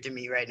weird to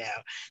me right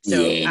now.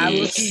 So I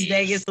will see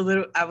Vegas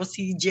I will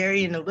see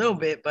Jerry in a little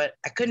bit, but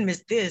I couldn't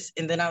miss this.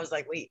 And then I was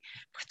like, wait,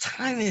 what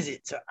time is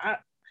it? So I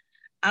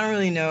don't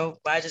really know,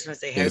 but I just want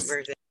to say happy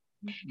birthday.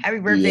 Happy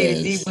birthday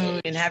to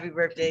D-Boon and happy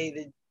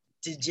birthday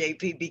to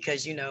JP,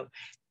 because, you know,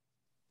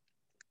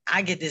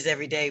 I get this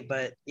every day,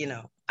 but, you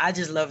know, I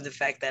just love the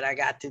fact that I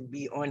got to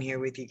be on here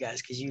with you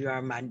guys, because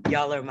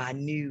y'all are my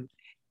new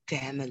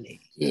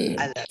family.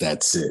 Yeah,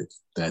 that's it.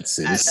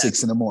 It's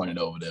 6 a.m. over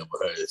there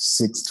with her.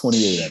 It's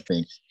 6:28, I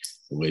think,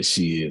 where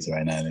she is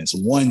right now. And it's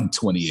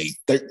 1:28,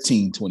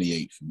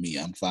 13:28 for me.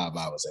 I'm 5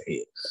 hours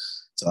ahead.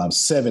 So I'm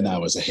 7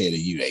 hours ahead of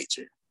you,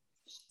 Adrian.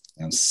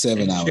 I'm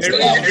 7 hours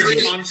ahead.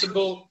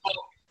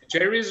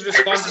 Jerry is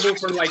responsible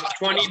for like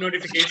 20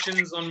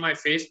 notifications on my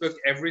Facebook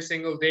every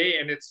single day,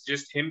 and it's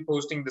just him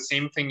posting the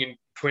same thing in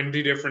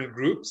 20 different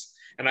groups,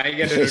 and I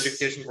get a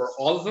notification for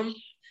all of them.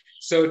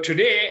 So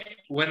today,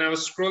 when I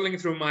was scrolling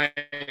through my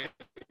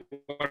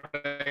what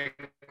I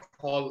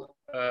call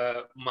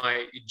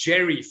my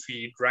Jerry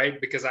feed, right?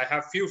 Because I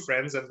have few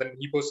friends, and then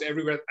he posts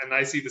everywhere, and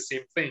I see the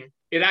same thing.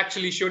 It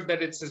actually showed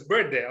that it's his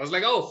birthday. I was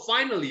like, oh,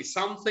 finally,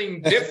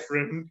 something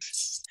different.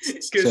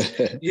 Because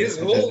his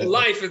whole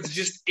life is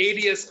just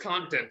ADS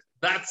content.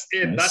 That's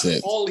it.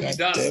 That's all he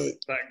does.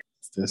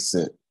 That's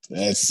it.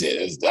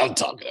 That's I'm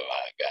talking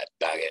about. God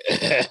dang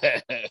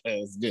it.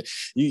 That's good.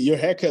 Your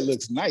haircut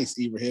looks nice,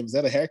 Ibrahim. Is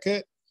that a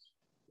haircut?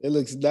 It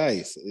looks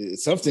nice.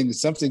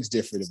 Something's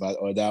different about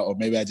or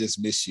maybe I just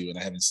miss you and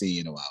I haven't seen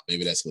you in a while.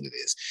 Maybe that's what it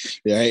is.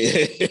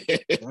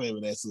 Right? Maybe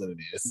that's what it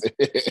is.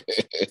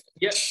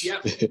 Yep.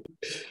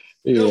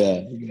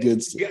 Yeah,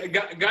 good.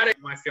 Got it.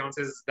 My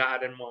fiance's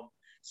dad and mom.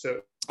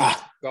 So okay.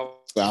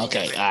 All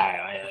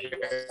right.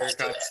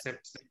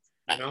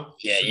 You know?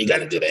 Yeah, you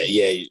gotta do that.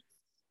 Yeah,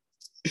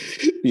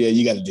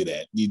 you gotta do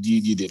that. You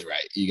did it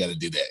right. You gotta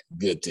do that.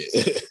 Good.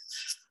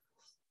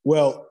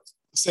 Well,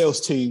 sales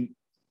team,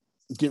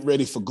 get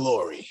ready for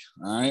glory.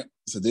 All right.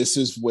 So this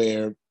is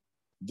and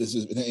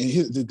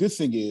the good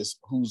thing is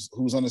who's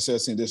on the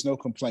sales team. There's no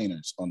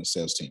complainers on the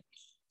sales team.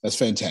 That's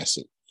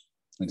fantastic.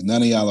 Like,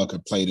 none of y'all are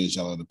complainers.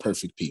 Y'all are the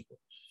perfect people.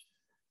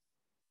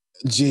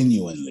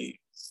 Genuinely,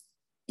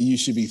 you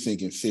should be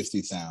thinking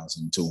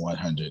 $50,000 to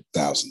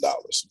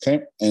 $100,000. Okay.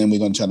 And then we're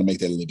going to try to make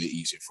that a little bit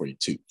easier for you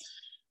too.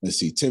 Let's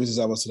see. Tibbs is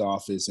almost to the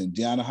office, and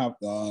Deanna,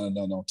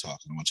 don't talk.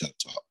 I don't want y'all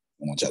to talk.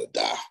 I want y'all to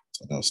die.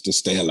 So just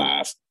stay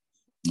alive.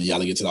 Y'all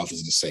will get to the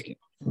office in a second.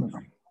 I'm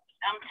turning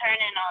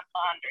on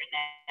laundry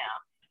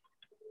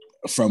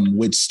now. From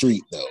which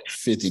street though?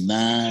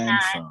 59.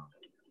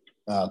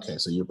 Okay,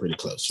 so you're pretty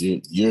close.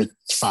 You're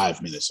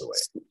 5 minutes away.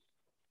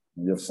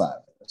 You're 5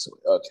 minutes away.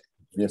 Okay,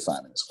 you're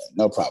 5 minutes away.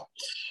 No problem.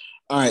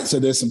 All right, so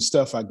there's some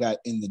stuff I got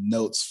in the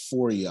notes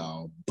for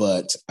y'all,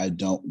 but I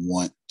don't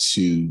want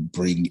to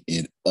bring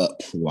it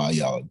up while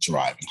y'all are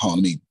driving. Hold on,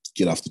 let me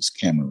get off this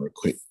camera real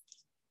quick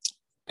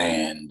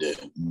and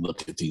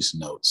look at these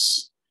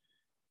notes.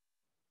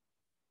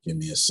 Give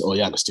me y'all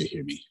can still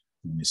hear me.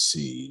 Let me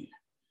see.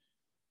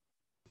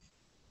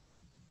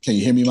 Can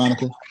you hear me,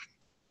 Monica?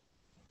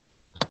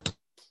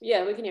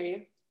 Yeah, we can hear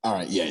you. All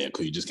right, yeah,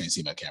 cool. You just can't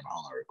see my camera.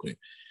 Hold on real quick.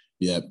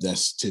 Yeah,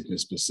 that's Tippin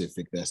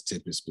specific. That's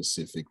Tippin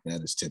specific.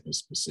 That is Tippin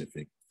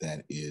specific.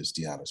 That is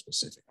Deanna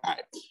specific. All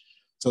right.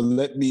 So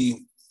let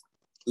me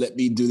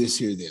do this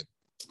here then,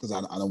 because I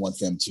don't want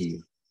them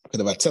to. Because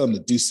if I tell them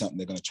to do something,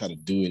 they're going to try to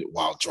do it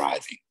while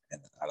driving,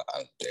 and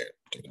they're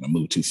going to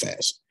move too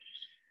fast.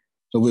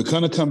 So we're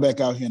going to come back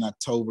out here in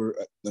October.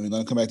 We're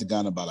going to come back to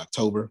Ghana about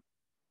October.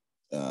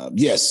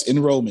 Yes,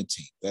 enrollment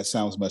team. That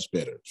sounds much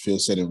better. Phil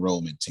said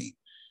enrollment team.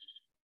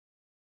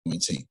 We're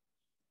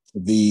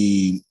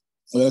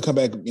going to come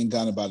back in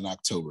Ghana about in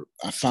October.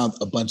 I found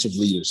a bunch of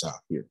leaders out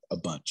here, a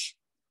bunch,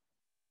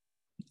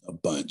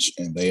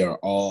 and they are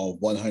all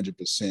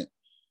 100%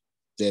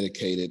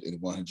 dedicated and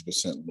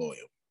 100% loyal,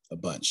 a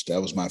bunch.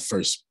 That was my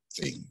first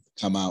thing.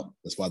 Come out.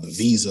 That's why the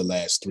visa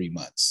lasts 3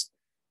 months.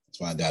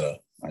 That's why I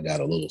got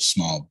a little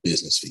small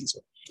business visa.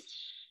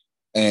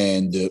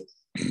 And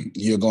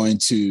you're going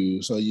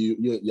to, so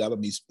y'all will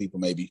meet some people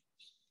maybe,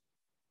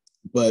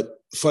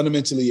 but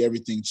fundamentally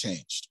everything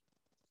changed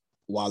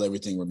while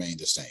everything remained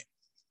the same.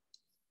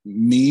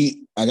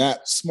 I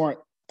got smart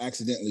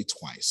accidentally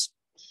twice.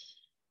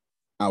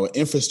 Our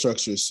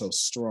infrastructure is so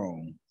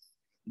strong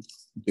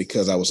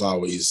because I was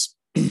always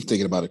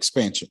thinking about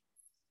expansion.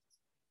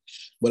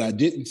 What I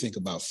didn't think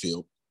about,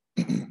 Phil,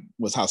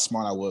 was how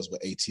smart I was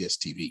with ATS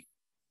TV.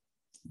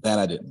 That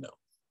I didn't know.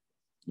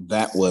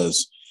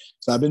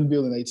 So I've been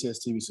building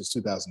ATS TV since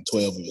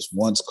 2012. It was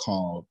once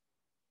called,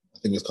 I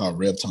think it was called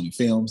Rev Tony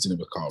Films, and it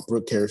was called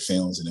Brooke Carey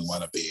Films, and then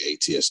wound up being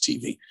ATS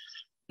TV.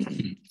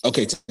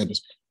 Okay,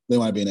 Tempest, they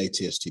want to be an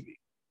ATS TV.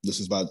 This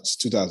is about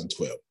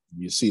 2012. I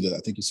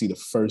think you see the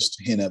first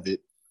hint of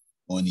it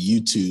on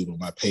YouTube on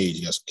my page.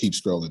 You guys keep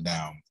scrolling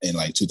down in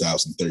like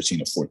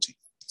 2013 or 14.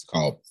 It's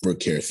called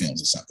Brooke Carey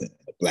Films or something,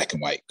 a black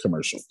and white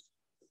commercial.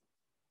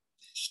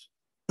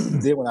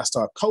 Then when I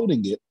started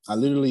coding it, I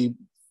literally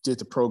did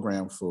the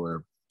program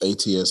for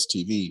ATS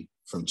TV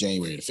from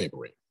January to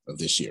February of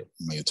this year.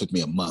 I mean, it took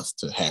me a month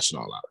to hash it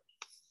all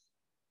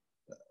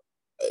out.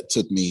 It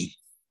took me,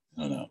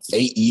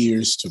 8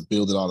 years to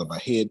build it all in my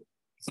head,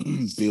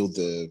 build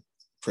the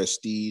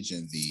prestige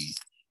and the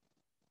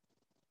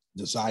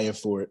desire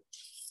for it,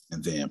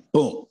 and then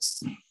boom,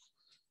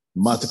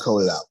 month to call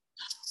it out.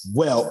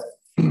 Well,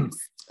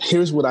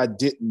 here's what I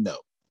didn't know.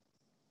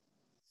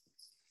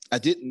 I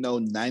didn't know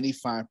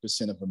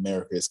 95% of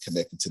America is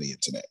connected to the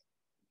internet.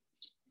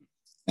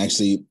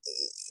 Actually,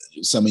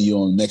 some of you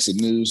on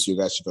Mexican News,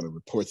 you're actually going to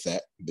report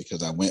that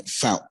because I went and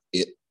found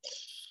it.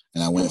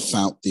 And I went and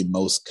found the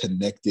most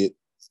connected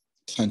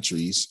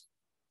countries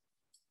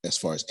as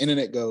far as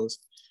internet goes.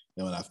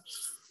 And when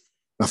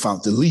I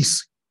found the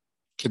least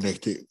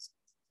connected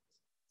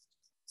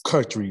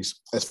countries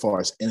as far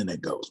as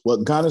internet goes.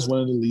 Well, Ghana is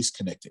one of the least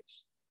connected.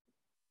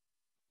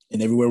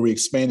 And everywhere we're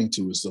expanding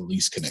to is the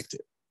least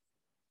connected.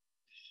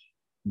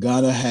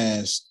 Ghana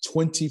has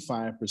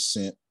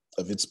 25%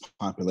 of its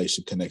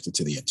population connected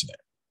to the internet.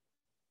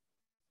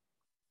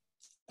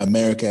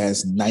 America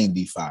has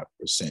 95%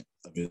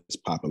 of its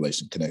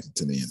population connected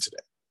to the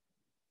internet.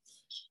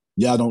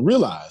 Y'all don't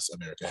realize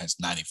America has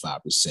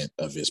 95%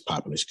 of its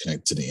population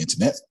connected to the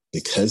internet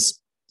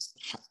because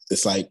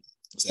it's like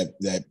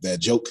that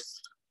joke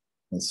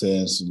that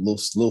says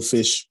little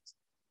fish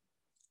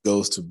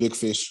goes to big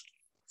fish,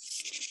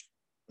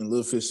 and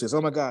little fish says,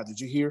 "Oh my God, did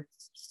you hear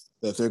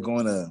that they're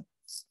going to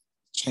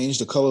change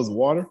the color of the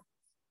water?"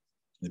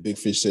 And the big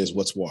fish says,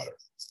 "What's water?"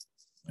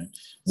 Right?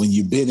 When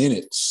you've been in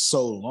it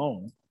so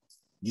long,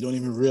 you don't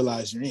even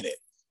realize you're in it.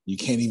 You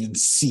can't even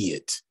see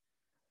it.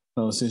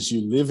 So since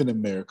you live in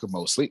America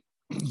mostly,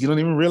 you don't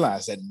even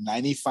realize that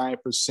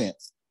 95%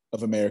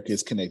 of America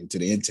is connected to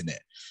the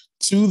internet,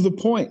 to the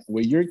point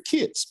where your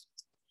kids,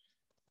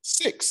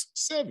 6,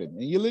 7,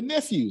 and your little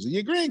nephews and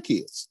your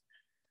grandkids,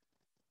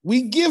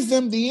 we give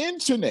them the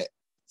internet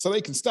so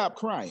they can stop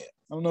crying.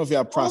 I don't know if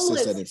y'all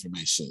process that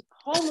information.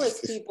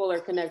 Homeless people are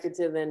connected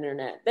to the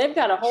internet. They've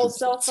got a whole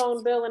cell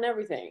phone bill and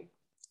everything.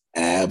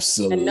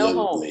 Absolutely. And no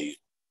home.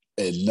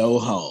 And no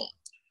home.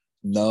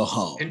 No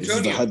home.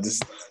 Antonio,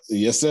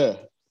 yes, sir.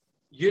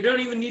 You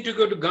don't even need to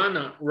go to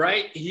Ghana.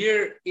 Right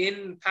here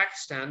in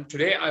Pakistan,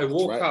 today I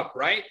woke up,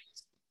 right?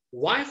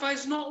 Wi-Fi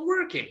is not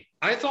working.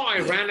 I thought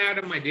I ran out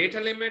of my data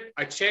limit.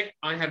 I checked,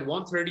 I had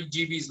 130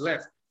 GBs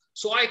left.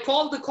 So I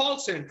called the call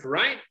center,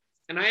 right?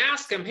 And I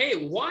asked them,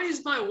 hey, why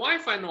is my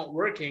Wi-Fi not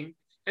working?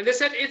 And they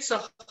said, it's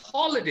a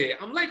holiday.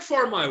 I'm like,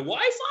 for my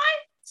Wi-Fi?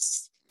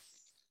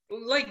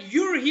 Like,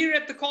 you're here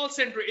at the call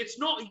center. It's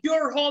not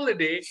your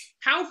holiday.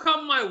 How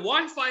come my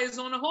Wi-Fi is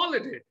on a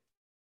holiday?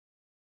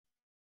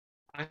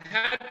 I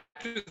had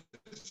to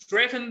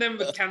threaten them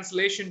with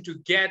cancellation to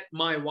get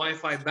my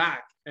Wi-Fi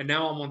back. And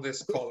now I'm on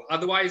this call.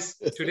 Otherwise,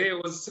 today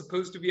was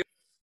supposed to be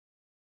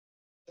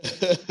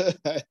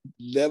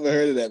Never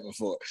heard of that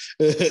before.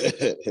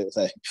 It's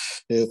like,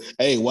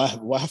 hey,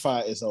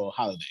 Wi-Fi is on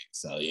holiday,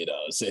 so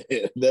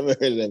never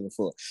heard of that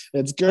before.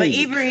 That's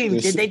crazy. But Ibrahim,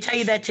 did they tell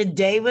you that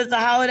today was a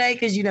holiday?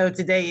 Because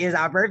today is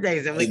our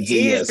birthday, so it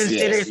is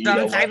considered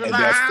some type of a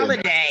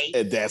holiday.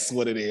 And that's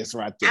what it is,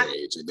 right there,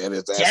 Adrian. That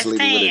is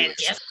absolutely what it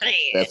is.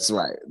 That's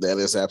right. That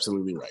is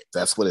absolutely right.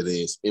 That's what it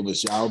is. It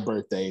was y'all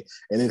birthday,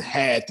 and it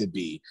had to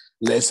be.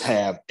 Let's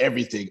have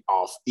everything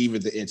off,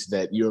 even the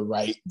internet. You're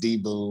right,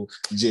 D-Boo,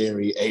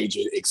 Jerry,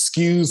 Adrian.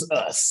 Excuse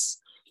us,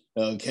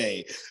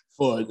 okay,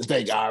 for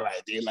all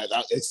right, dude. Like,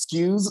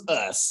 excuse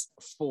us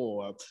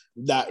for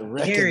not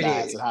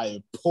recognizing how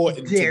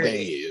important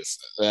today is.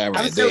 Right,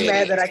 I'm so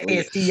mad that I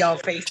can't see y'all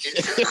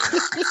faces.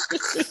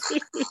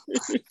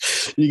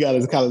 You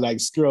gotta kind of like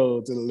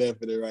scroll to the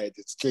left and the right.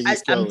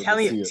 I'm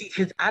telling you,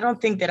 because I don't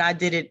think that I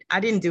did it. I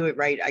didn't do it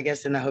right, I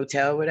guess, in the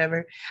hotel or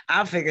whatever.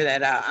 I'll figure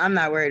that out. I'm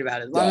not worried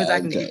about it. As long as I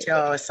can get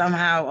y'all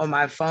somehow on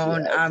my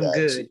phone, I'm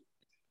good.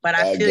 But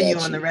I feel you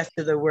on the rest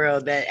of the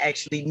world that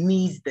actually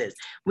needs this.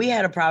 We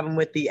had a problem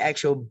with the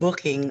actual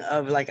booking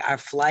of like our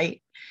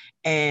flight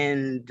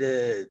and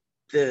the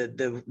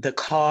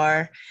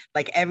car.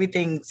 Like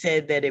everything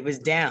said that it was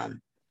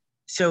down.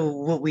 So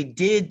what we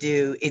did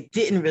do, it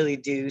didn't really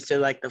do. So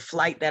like the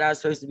flight that I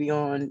was supposed to be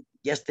on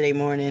yesterday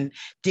morning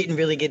didn't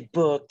really get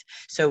booked.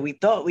 So we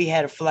thought we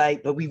had a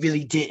flight, but we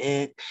really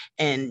didn't.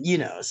 And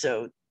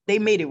so they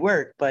made it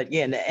work. But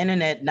yeah, the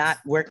internet not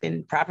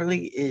working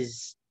properly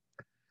is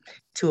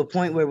to a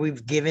point where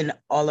we've given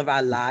all of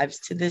our lives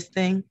to this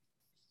thing.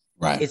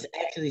 Right. It's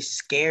actually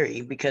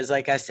scary because,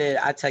 like I said,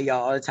 I tell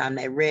y'all all the time,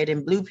 that red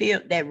and blue pill,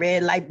 that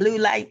red light, blue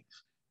light,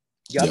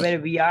 y'all better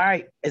be all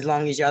right as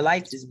long as your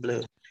lights is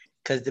blue.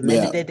 Because the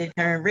minute that they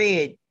turn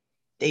red,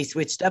 they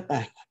switched up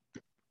on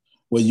you.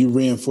 Well, you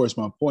reinforce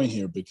my point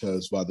here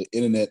because while the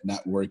internet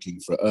not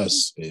working for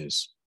us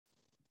is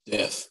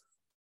death,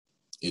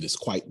 it is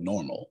quite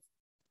normal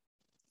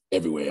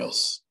everywhere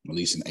else, at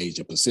least in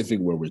Asia Pacific,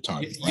 where we're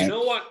talking. You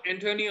know what,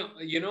 Antonio?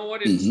 You know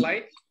what it's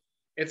like?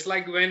 It's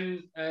like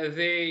when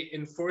they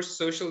enforced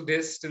social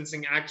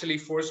distancing, actually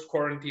forced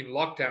quarantine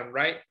lockdown,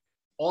 right?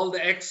 All the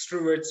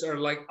extroverts are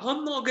like,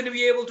 I'm not going to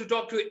be able to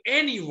talk to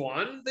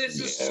anyone. This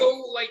is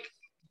so like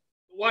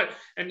what?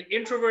 And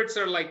introverts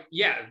are like,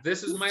 yeah,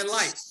 this is my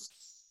life.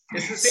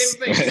 It's the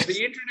same thing. If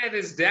the internet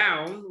is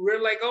down,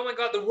 we're like, oh my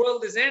God, the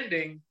world is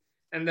ending.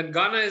 And then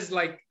Ghana is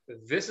like,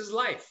 this is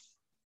life.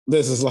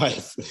 This is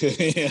life.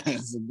 Yeah,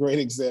 it's a great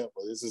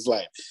example. This is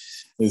life.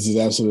 This is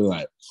absolutely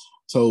life.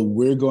 So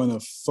we're going to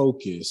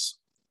focus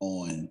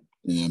on,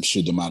 and I'm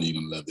sure Damata, you're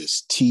going to love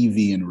this,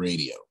 TV and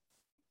radio.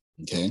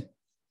 Okay?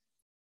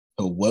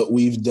 So what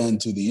we've done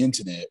to the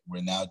internet,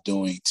 we're now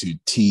doing to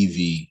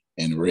TV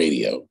and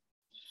radio.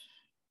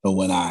 But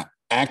when I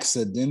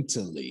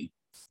accidentally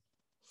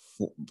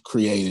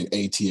created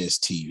ATS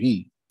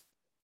TV,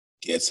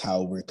 guess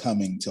how we're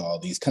coming to all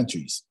these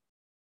countries?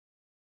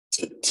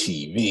 To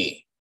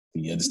TV.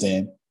 Do you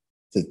understand?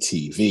 To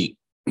TV.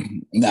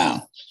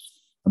 Now,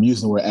 I'm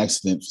using the word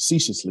accident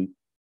facetiously.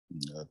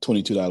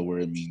 $22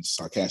 word means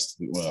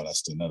sarcastically. Well,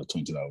 that's another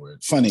 $22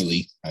 word.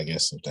 Funnily, I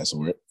guess, if that's a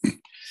word.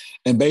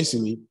 And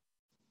basically,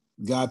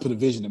 God put a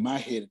vision in my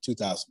head in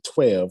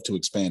 2012 to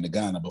expand to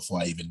Ghana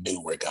before I even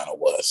knew where Ghana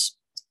was.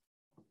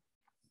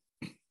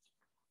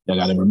 I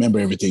got to remember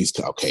everything's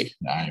okay.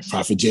 All right,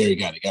 Prophet Jerry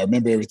got it. Got to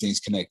remember everything's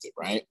connected,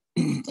 right?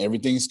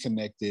 Everything's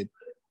connected.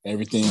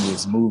 Everything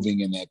is moving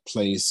in that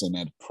place and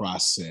that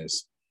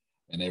process,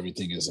 and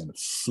everything is in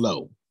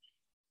flow.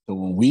 So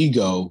when we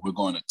go, we're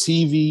going to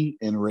TV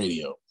and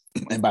radio.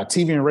 And by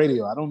TV and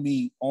radio, I don't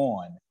mean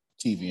on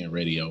TV and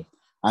radio.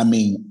 I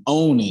mean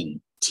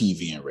owning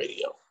TV and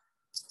radio.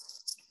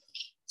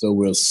 So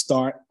we'll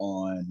start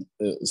on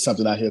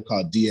something out here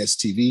called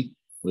DSTV,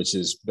 which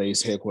is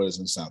base headquarters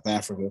in South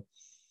Africa.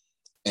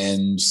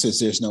 And since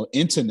there's no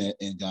internet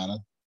in Ghana,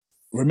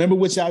 remember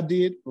what y'all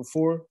did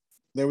before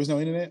there was no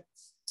internet?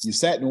 You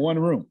sat in one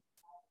room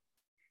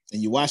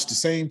and you watched the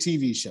same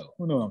TV show.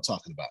 You know what I'm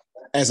talking about?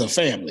 As a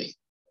family.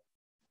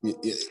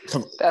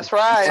 That's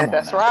right.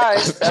 That's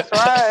right. That's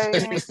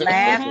right. We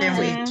laughed and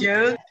we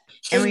joked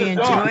and we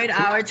enjoyed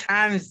our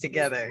times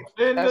together.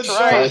 That's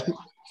right.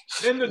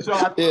 In the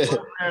dark. Yeah.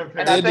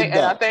 And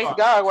I thank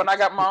God when I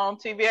got my own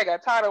TV, I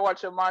got tired of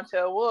watching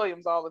Montel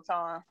Williams all the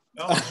time.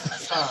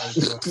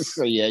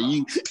 So yeah,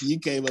 you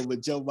came up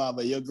with your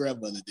mama, your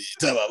grandmother did.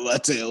 Talk about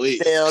Montel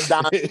Williams.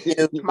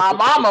 My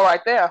mama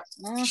right there.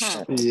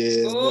 Mm-hmm.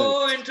 Yeah.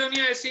 Oh,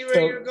 Antonia, I see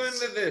where you're going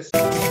with this.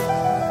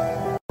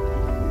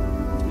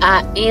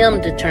 I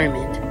am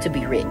determined to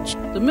be rich.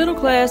 The middle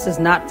class is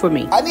not for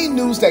me. I need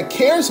news that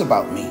cares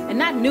about me. And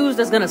not news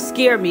that's going to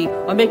scare me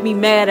or make me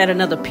mad at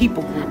another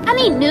people group. I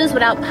need news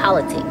without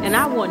politics. And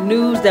I want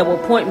news that will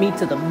point me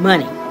to the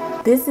money.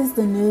 This is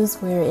the news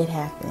where it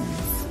happens.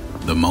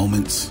 The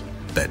moments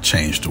that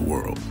change the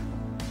world.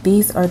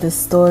 These are the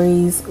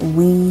stories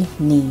we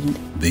need.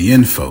 The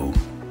info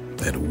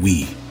that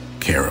we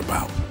care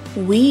about.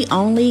 We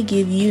only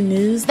give you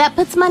news that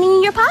puts money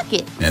in your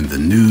pocket. And the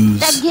news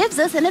that gives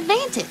us an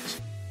advantage.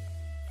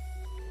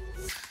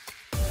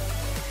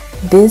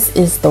 This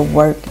is the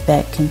work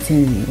that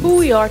continues. Who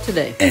we are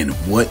today. And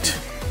what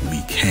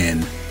we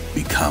can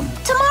become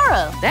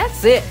tomorrow.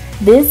 That's it.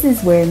 This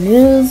is where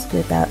news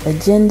without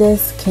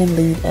agendas can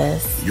lead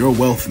us. Your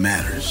wealth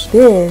matters.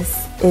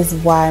 This is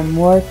why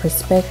more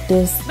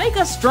perspectives make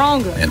us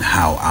stronger. And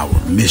how our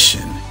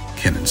mission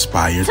can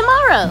inspire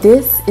tomorrow.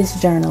 This is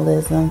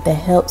journalism that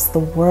helps the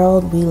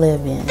world we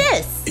live in.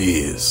 This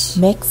is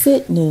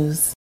Mexit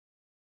News.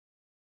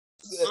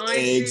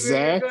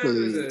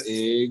 Exactly.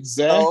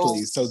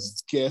 So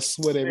guess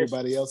what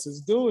everybody else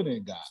is doing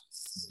in Ghana?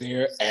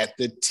 They're at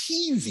the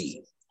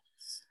TV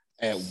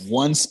at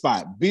one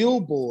spot.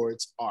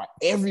 Billboards are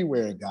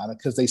everywhere in Ghana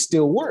because they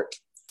still work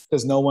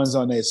because no one's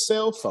on their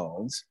cell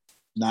phones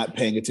not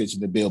paying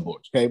attention to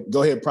billboards. Okay,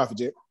 go ahead, Prophet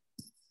Jerry.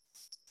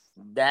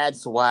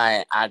 That's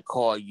why I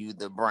call you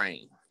the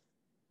brain.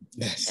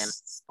 Yes. And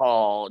I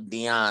call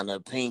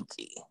Deanna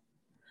Pinky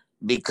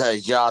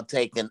because y'all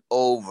taking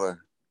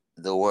over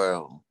the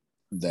world.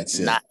 That's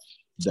it.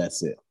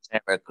 That's it.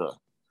 America.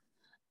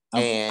 Go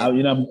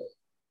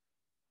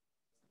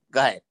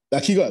ahead.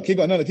 Keep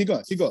going. No, keep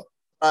going.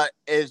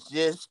 It's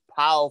just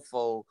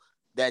powerful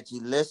that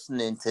you're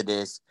listening to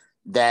this,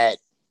 that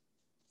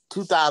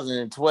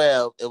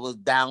 2012, it was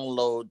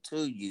downloaded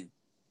to you.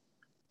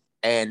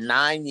 And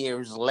 9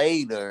 years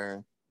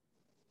later,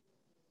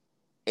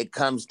 it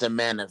comes to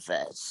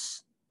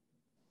manifest.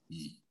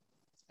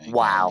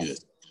 Wow.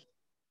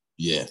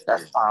 Yeah.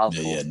 That's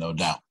powerful. Yeah, no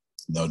doubt.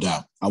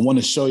 I want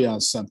to show y'all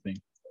something.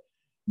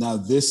 Now,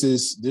 this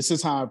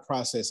is how I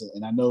process it.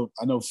 And I know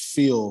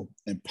Phil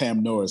and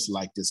Pam Norris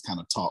like this kind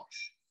of talk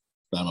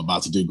that I'm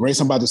about to do. Grace,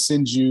 I'm about to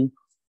send you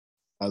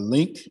a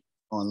link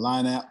on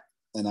Line App,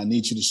 and I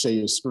need you to share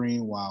your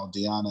screen while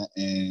Deanna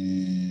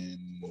and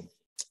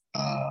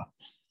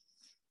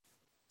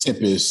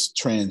Tempest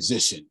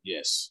transition.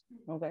 Yes.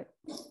 Okay.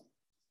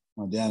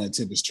 Deanna and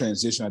Tempest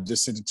transition. I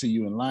just sent it to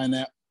you in Line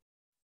App.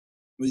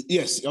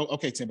 Yes.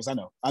 Okay, Tempest. I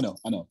know.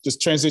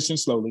 Just transition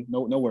slowly.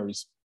 No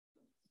worries.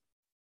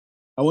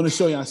 I want to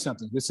show y'all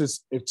something.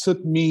 It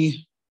took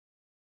me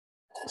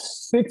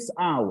 6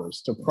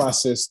 hours to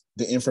process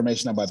the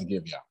information I'm about to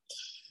give y'all.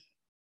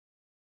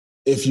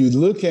 If you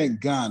look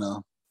at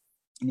Ghana,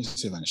 Let me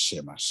see if I can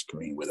share my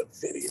screen with a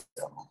video.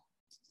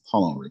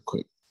 Hold on real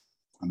quick.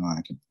 I know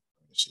I can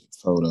see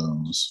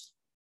photos.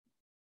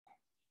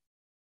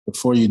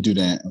 Before you do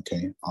that,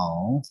 okay,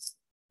 all.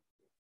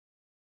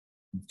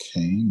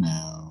 Okay,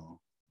 now,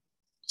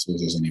 see if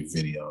there's any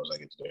videos I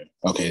get to do.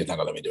 Okay, it's not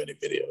gonna let me do any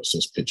videos,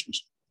 just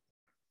pictures.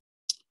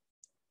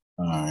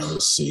 All right,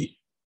 let's see.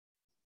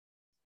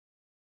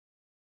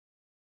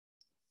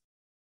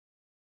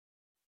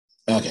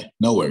 Okay,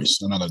 no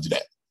worries. I'm not gonna do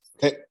that.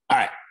 Okay, all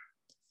right.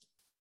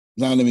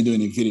 It's not gonna let me do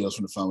any videos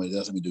from the phone, but it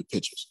does let me do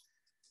pictures.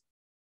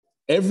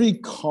 Every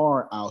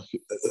car out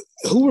here,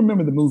 who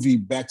remember the movie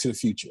Back to the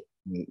Future?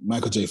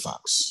 Michael J.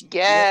 Fox.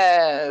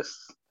 Yes.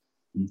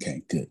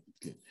 Okay, good.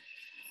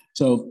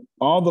 So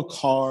all the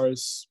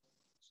cars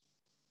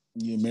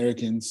the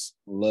Americans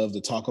love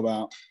to talk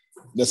about,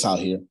 that's out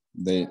here.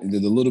 They're the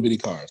little bitty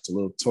cars, the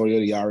little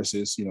Toyota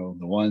Yaris's,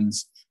 the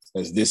ones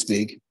that's this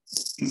big.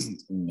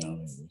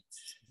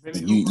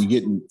 You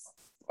getting,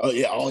 but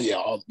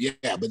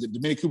the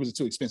Mini Coopers are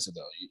too expensive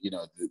though.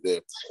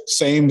 The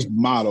same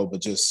model,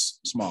 but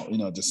just small.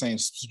 The same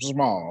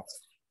small,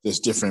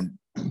 just different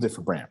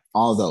brand.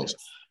 All of those,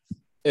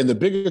 and the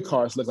bigger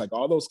cars look like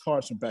all those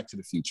cars from Back to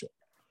the Future.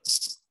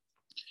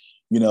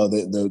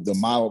 The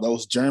model,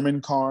 those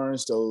German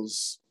cars,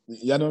 those,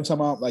 y'all know what I'm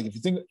talking about? Like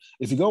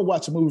if you go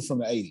watch a movie from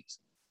the 80s,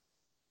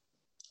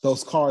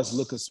 those cars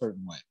look a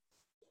certain way.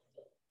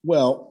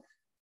 Well,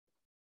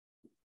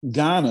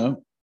 Ghana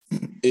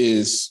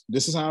this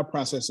is how I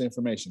process the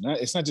information.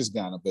 It's not just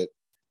Ghana,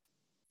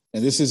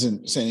 and this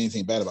isn't saying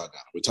anything bad about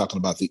Ghana. We're talking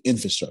about the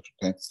infrastructure,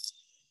 okay?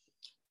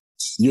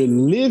 You're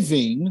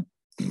living,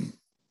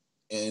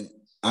 and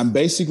I'm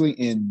basically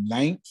in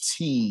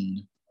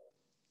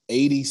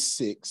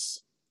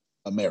 1986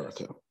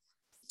 America. I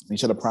need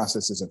you to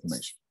process this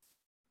information.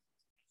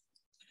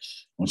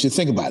 I want you to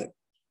think about it.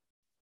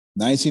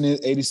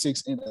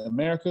 1986 in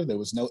America, there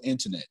was no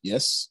internet.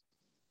 Yes?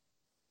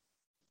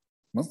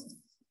 Well,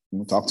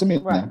 talk to me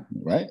now,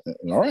 right?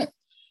 All right.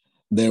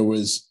 There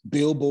was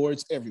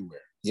billboards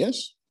everywhere.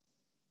 Yes?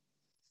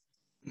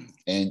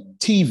 And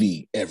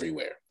TV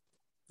everywhere.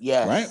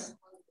 Yes. Right?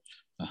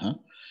 Uh-huh.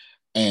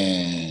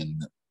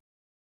 And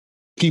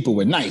people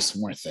were nice,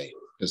 weren't they?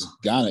 Because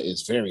Ghana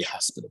is very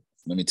hospitable.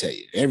 Let me tell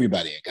you,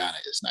 everybody in Ghana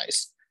is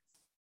nice.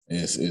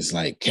 It's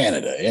like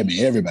Canada. I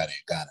mean, everybody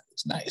in Ghana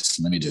is nice.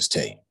 Let me just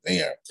tell you,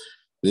 they are.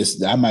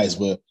 I might as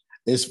well.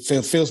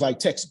 It feels like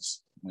Texas.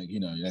 Like,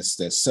 that's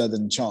that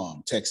Southern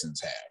charm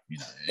Texans have.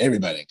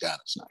 Everybody in Ghana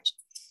is nice.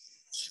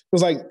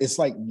 It's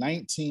like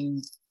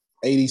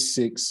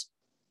 1986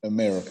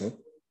 America,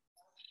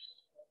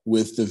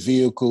 with the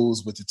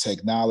vehicles, with the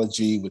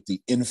technology, with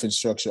the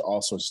infrastructure,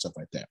 all sorts of stuff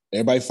like that.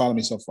 Everybody follow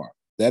me so far?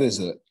 That is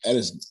an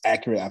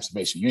accurate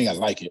observation. You ain't gotta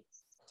like it,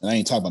 and I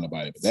ain't talking about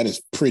nobody, but that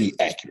is pretty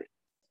accurate.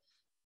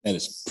 That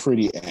is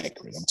pretty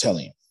accurate, I'm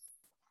telling you.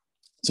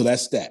 So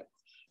that's that.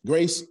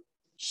 Grace,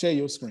 share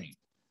your screen.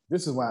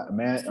 This is why,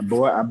 man,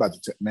 boy, I'm about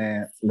to,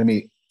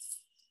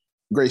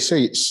 Grace, share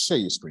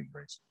your screen,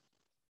 Grace.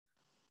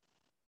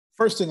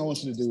 First thing I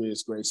want you to do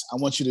is, Grace, I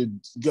want you to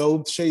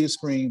go share your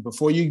screen.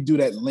 Before you do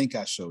that link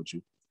I showed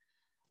you,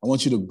 I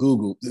want you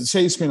to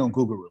share your screen on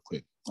Google real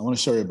quick. I want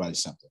to show everybody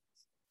something.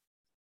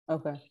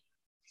 Okay.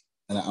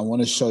 And I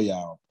want to show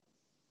y'all,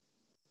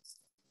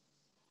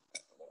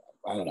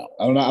 I don't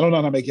know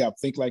how to make y'all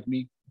think like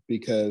me,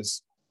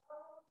 because,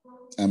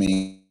 so I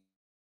don't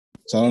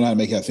know how to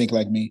make y'all think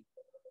like me.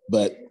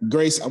 But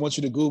Grace, I want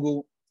you to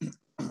Google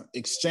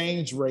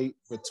exchange rate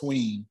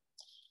between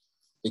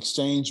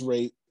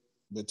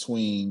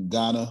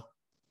Ghana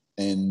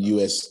and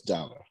US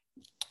dollar.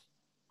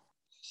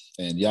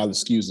 And y'all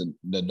excuse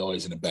the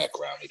noise in the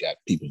background. We got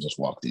people just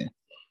walked in.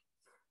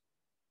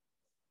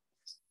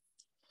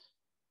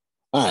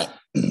 All right,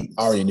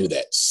 I already knew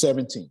that.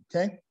 17,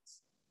 okay?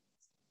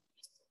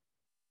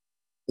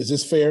 Is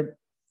this fair?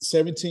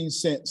 17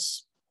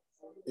 cents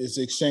is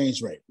the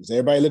exchange rate. Is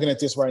everybody looking at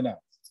this right now?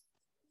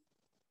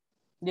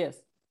 Yes.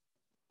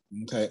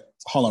 Okay,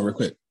 hold on real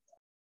quick.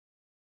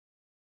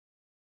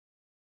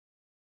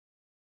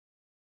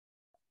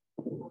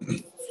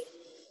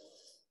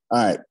 All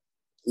right,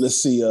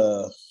 let's see.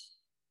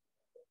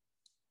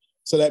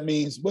 So that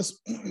means what's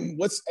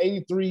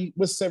 83?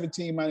 What's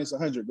 17 minus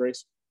 100,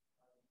 Grace?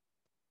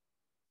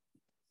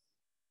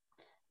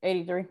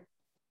 83.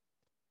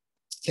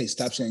 Okay,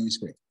 stop sharing your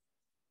screen.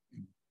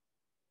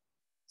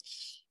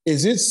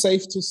 Is it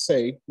safe to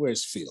say,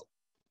 where's Phil?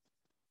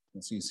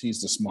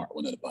 He's the smart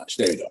one of the bunch.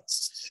 There you go.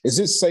 Is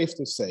it safe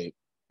to say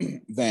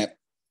that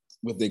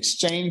with the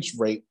exchange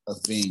rate of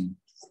being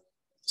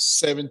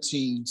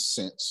 17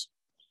 cents,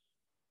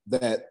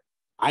 that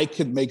I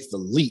could make the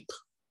leap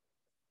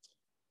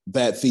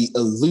that the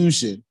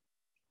illusion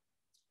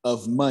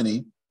of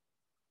money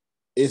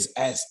is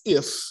as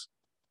if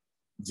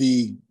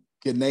the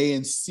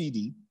Ghanaian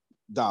cedi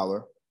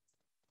dollar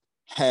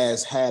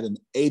has had an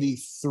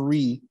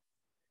 83%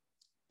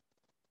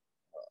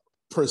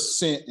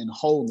 in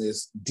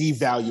wholeness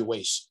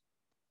devaluation?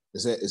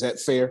 Is that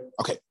fair?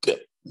 Okay, good.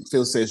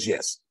 Phil says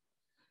yes.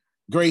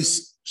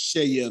 Grace,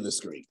 share your other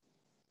screen.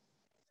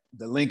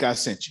 the link I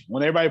sent you. I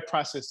want everybody to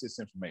process this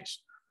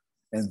information.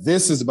 And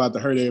this is about to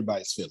hurt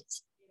everybody's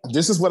feelings.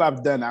 This is what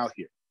I've done out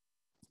here.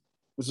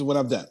 This is what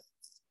I've done.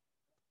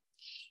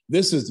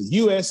 This is the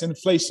U.S.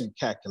 inflation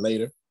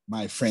calculator,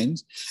 my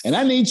friends. And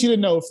I need you to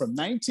know from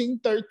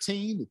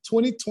 1913 to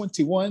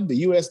 2021, the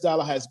U.S.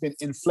 dollar has been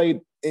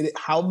inflated.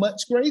 How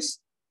much, Grace?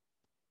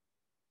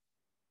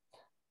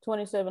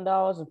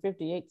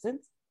 $27.58.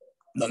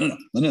 No.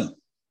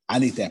 I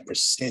need that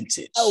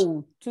percentage.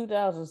 Oh,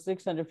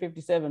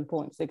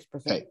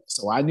 2,657.6%. Okay,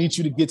 so I need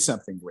you to get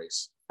something,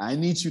 Grace. I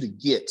need you to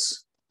get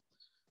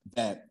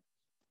that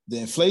the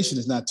inflation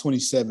is not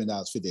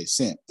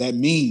 $27.58. That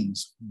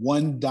means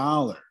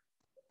 $1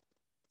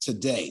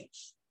 today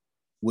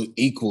would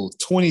equal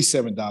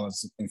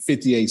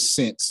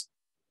 $27.58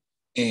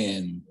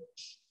 in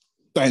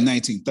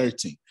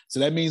 1913.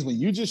 So that means when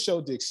you just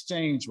showed the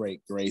exchange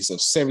rate, Grace,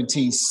 of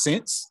 17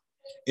 cents,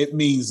 it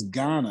means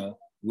Ghana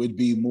would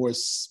be more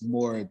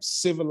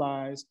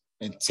civilized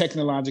and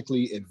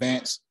technologically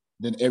advanced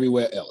than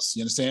everywhere else.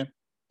 You understand?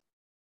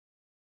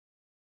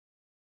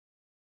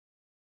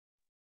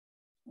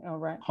 All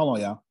right. Hold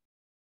on, y'all.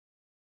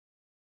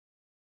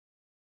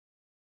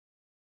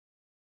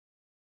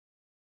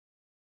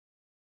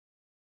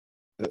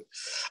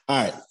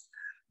 All right.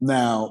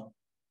 Now,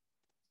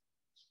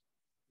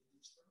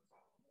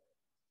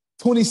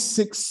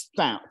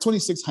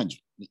 2,600.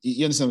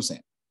 You understand what I'm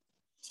saying?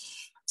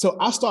 So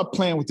I start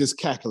playing with this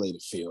calculator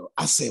field.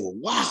 I say, well,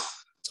 wow,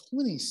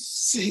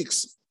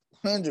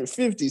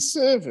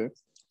 2,657.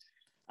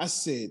 I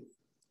said,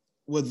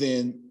 well,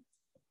 then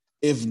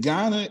if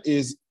Ghana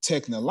is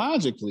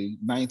technologically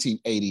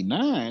 1989,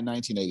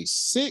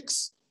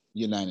 1986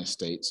 United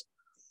States,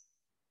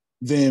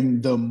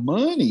 then the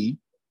money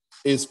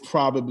is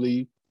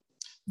probably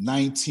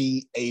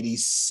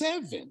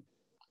 1987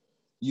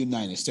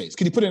 United States.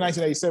 Can you put it in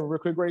 1987 real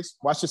quick, Grace?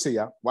 Watch this here,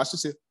 y'all. Watch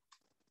this here.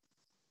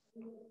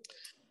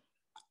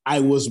 I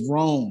was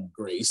wrong,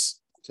 Grace,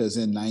 because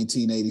in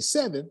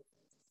 1987,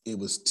 it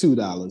was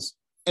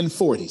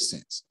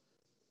 $2.40.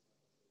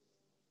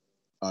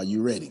 Are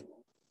you ready?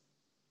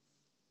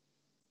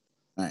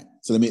 All right.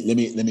 So let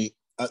me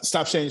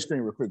stop sharing your screen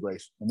real quick,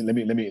 Grace. Let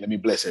me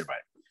bless everybody.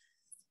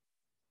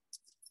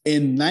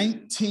 In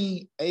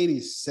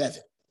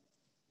 1987,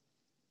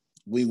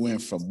 we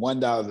went from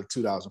 $1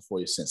 to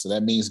 $2.40. So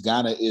that means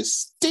Ghana is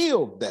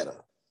still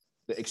better,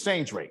 the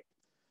exchange rate,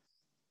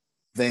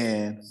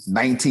 than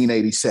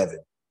 1987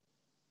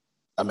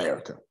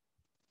 America.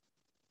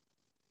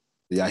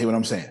 Y'all hear what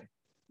I'm saying?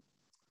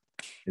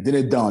 And then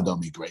it dawned on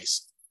me,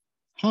 Grace.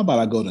 How about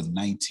I go to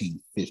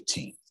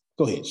 1915?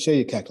 Go ahead, share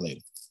your calculator.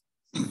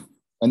 I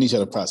need you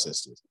to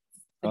process this.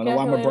 I don't know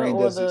why my brain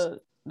does this.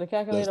 The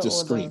calculator the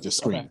screen, or the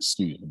screen, okay.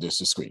 Excuse me, there's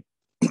the screen.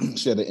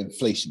 Share the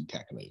inflation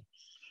calculator.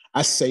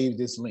 I saved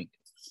this link.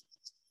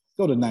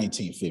 Go to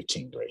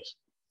 1915, Grace.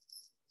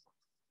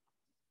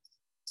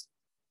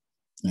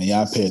 Now,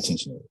 y'all pay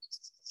attention to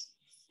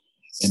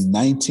this. In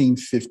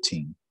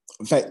 1915,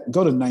 in fact,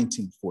 go to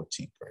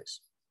 1914,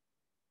 Grace.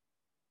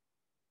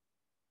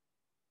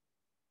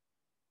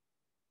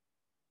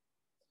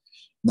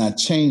 Now,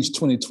 change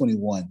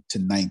 2021 to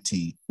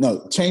 19.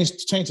 No, change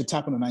the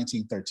top of the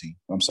 1913.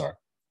 I'm sorry.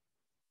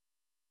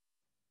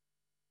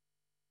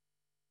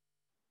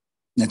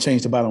 Now,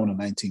 change the bottom on the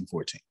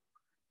 1914.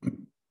 I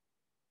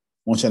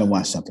want you to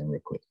watch something real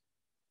quick.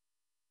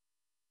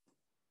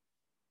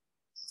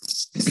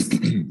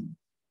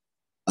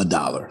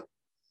 $1.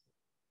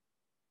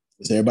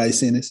 Is everybody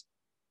seeing this?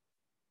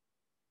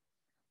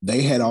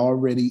 They had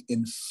already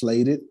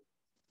inflated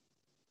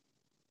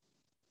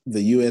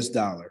the US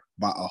dollar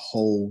by a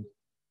whole.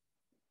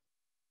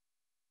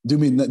 Do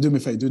me a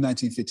favor, do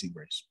 1915,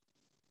 Grace.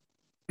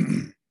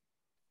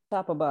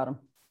 Top or bottom?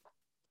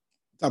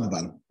 Top or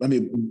bottom. I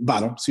mean,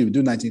 bottom. Excuse me, do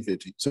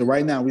 1915. So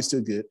right now, we're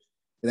still good.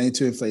 It ain't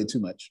too inflated too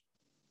much.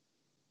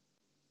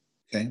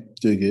 Okay,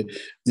 still good.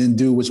 Then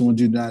do what you want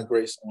to do now,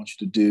 Grace. I want you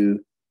to do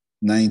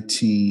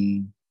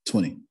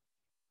 1920.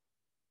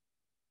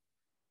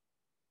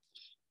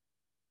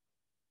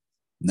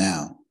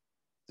 Now,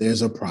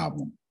 there's a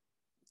problem.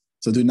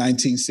 So do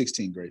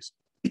 1916, Grace.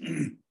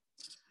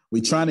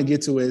 We're trying to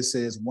get to where it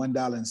says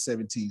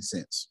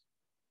 $1.17.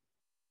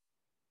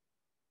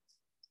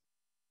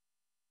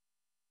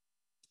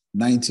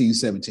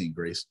 1917,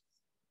 Grace.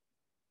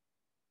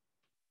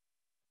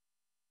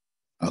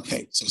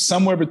 Okay, so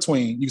somewhere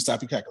between, you can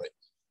stop your calculator.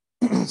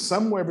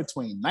 Somewhere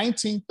between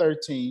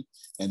 1913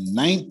 and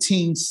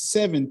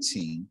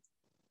 1917,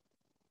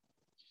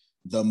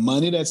 the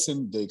money that's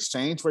in the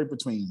exchange rate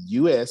between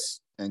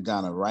US and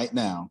Ghana right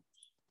now,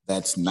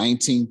 that's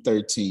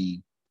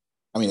 1913.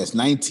 I mean, that's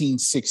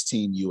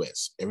 1916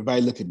 US.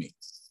 Everybody look at me.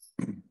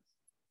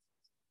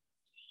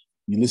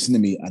 You listen to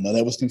me. I know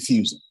that was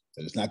confusing,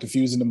 but it's not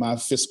confusing to my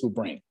fiscal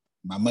brain,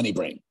 my money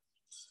brain.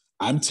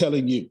 I'm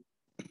telling you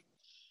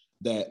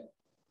that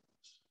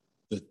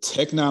the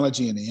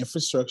technology and the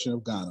infrastructure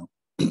of Ghana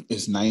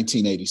is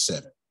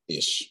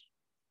 1987-ish.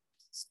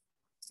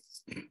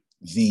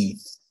 The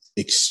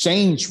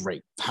exchange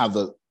rate,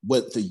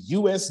 what the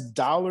US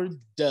dollar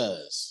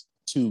does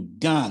to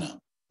Ghana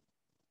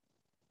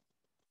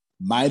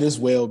might as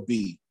well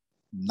be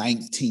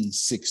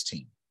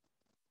 1916.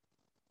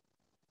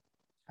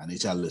 I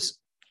need y'all to listen.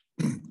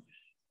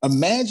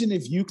 Imagine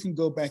if you can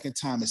go back in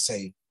time and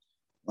say,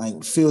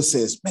 like Phil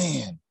says,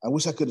 man, I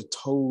wish I could have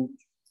told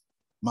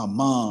my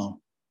mom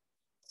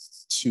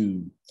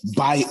to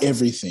buy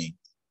everything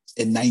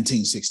in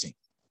 1916.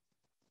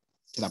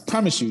 And I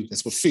promise you,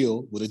 that's what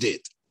Phil would have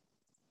did.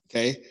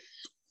 Okay?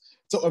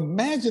 So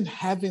imagine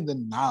having the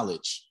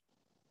knowledge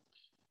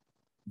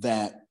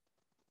that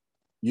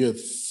you're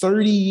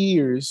 30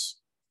 years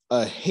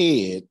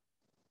ahead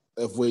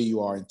of where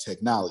you are in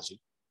technology.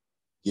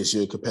 Gives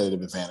you a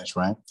competitive advantage,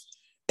 right?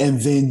 And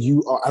then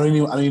you are, I don't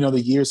even know the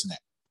years in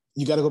that.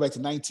 You got to go back to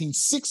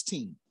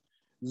 1916.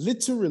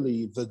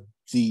 Literally, the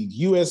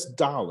US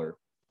dollar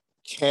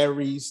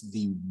carries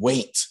the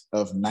weight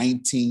of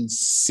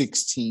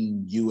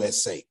 1916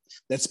 USA.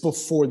 That's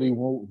before the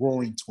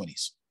Roaring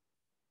 20s.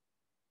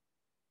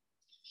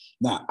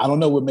 Now, I don't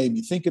know what made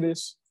me think of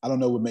this. I don't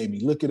know what made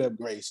me look it up,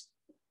 Grace.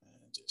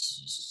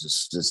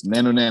 Just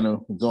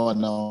nano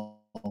going on,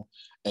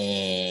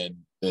 and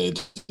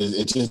it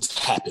just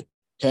happened,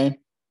 okay?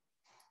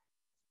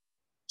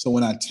 So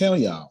when I tell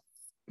y'all,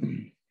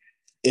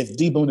 if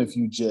D-Boon, if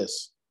you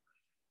just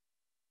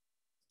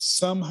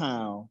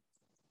somehow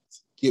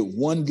get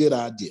one good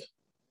idea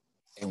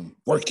and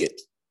work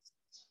it,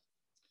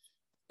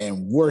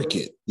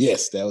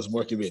 yes, that was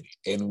working with it,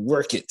 and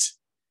work it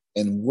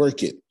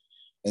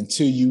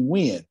until you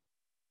win,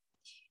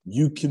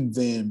 you can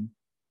then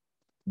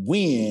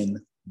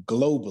win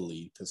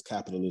globally because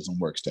capitalism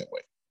works that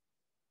way.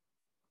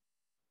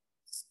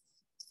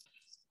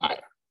 All right,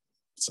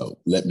 so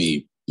let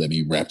me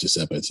wrap this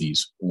up as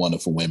these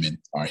wonderful women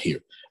are here.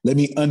 Let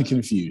me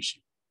unconfuse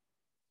you.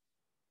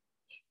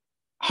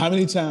 How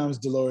many times,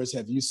 Dolores,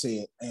 have you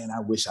said, man, I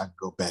wish I could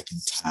go back in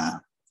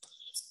time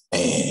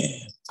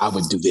and I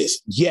would do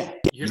this? Yeah.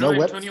 You know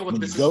what? Antonio, what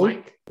this is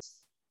like?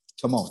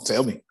 Come on,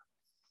 tell me.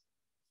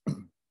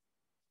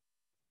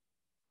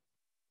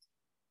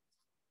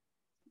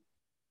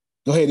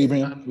 Go ahead,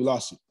 Ibrahim. We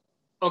lost you.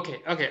 Okay.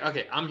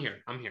 I'm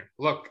here.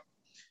 Look,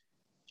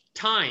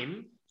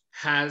 time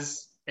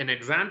has an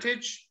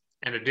advantage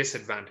and a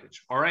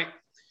disadvantage. All right.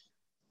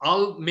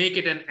 I'll make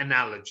it an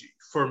analogy.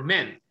 For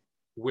men,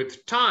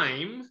 with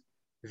time,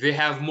 they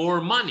have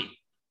more money,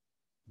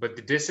 but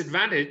the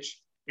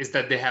disadvantage is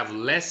that they have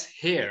less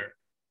hair.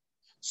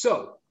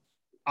 So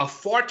a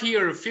 40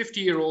 or a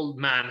 50-year-old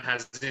man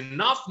has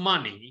enough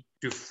money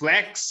to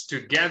flex, to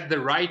get the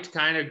right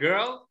kind of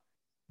girl,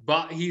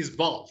 but he's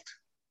bald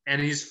and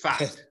he's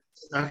fat.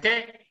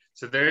 Okay.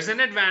 So there's an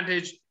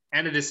advantage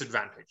and a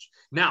disadvantage.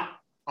 Now,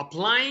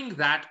 applying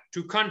that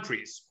to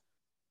countries,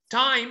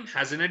 time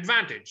has an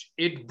advantage.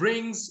 It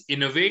brings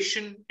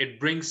innovation, it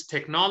brings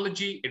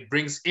technology, it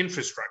brings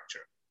infrastructure,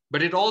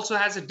 but it also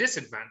has a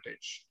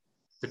disadvantage.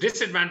 The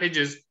disadvantage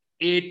is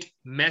it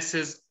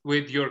messes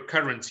with your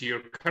currency.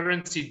 Your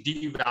currency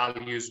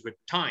devalues with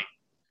time.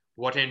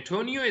 What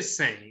Antonio is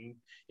saying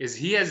is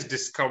he has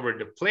discovered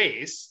a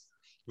place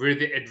where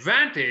the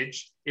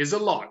advantage is a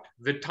lot.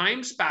 The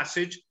time's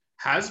passage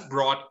has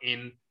brought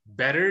in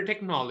better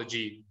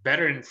technology,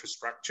 better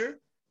infrastructure,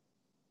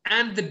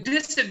 and the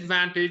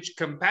disadvantage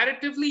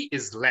comparatively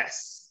is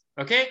less,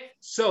 okay?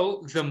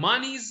 So the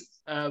money's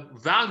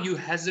value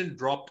hasn't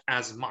dropped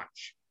as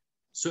much.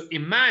 So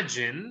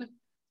imagine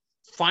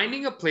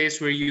finding a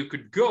place where you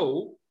could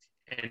go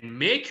and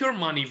make your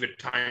money with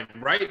time,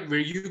 right? Where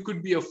you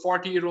could be a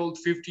 40-year-old,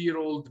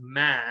 50-year-old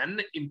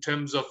man in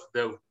terms of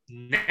the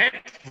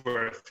net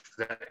worth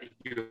that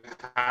you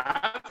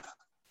have,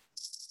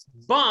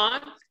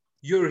 but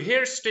your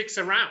hair sticks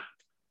around.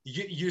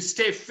 You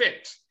stay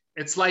fit.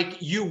 It's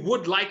like you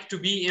would like to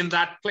be in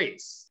that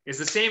place. It's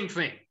the same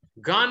thing.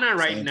 Ghana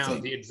right now,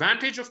 the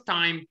advantage of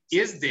time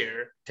is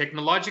there,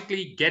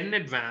 technologically getting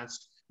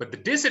advanced, but the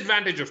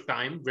disadvantage of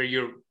time where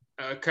your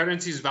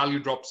currency's value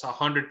drops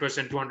 100%,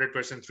 200%,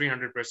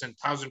 300%,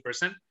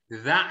 1000%,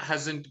 that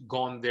hasn't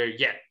gone there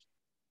yet.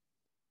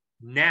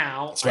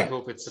 Now, I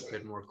hope it's a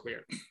bit more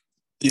clear.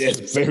 Yeah,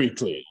 it's very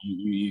clear.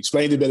 You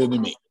explained it better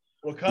than me.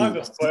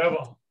 Wakanda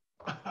forever.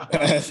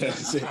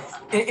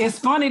 It's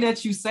funny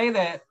that you say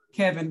that,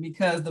 Kevin,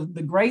 because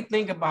the great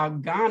thing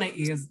about Ghana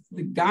is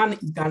the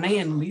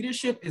Ghanaian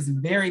leadership is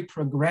very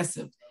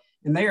progressive,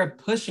 and they are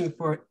pushing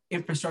for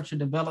infrastructure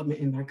development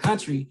in their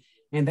country.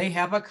 And they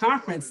have a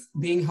conference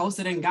being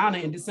hosted in Ghana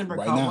in December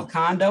called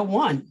Wakanda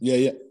One.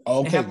 Yeah.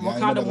 Okay. They have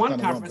Wakanda One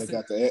conference. They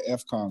got the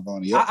FCON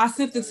going. Yep. I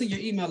sent it to your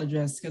email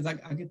address because I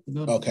get the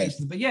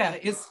notifications. Okay. But yeah,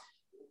 it's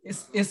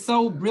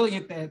so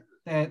brilliant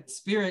that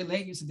Spirit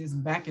led you to this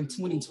back in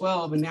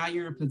 2012, and now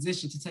you're in a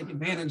position to take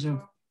advantage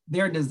of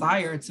their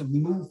desire to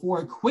move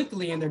forward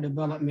quickly in their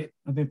development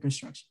of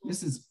infrastructure.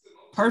 This is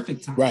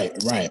perfect time.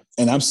 Right.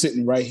 And I'm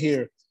sitting right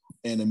here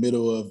in the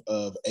middle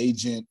of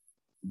Agent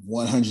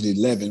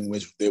 111,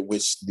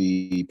 which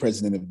the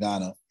president of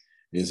Ghana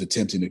is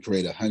attempting to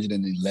create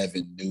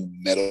 111 new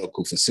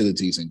medical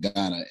facilities in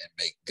Ghana and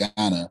make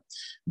Ghana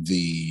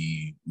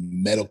the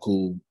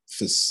medical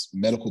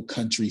medical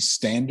country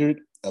standard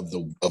of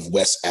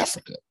West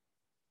Africa.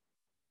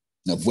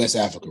 Of West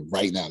Africa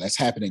right now. That's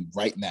happening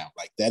right now.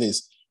 Like that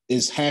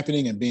is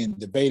happening and being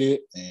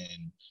debated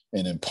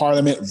and in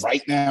Parliament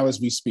right now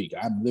as we speak.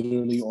 I'm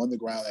literally on the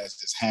ground as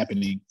it's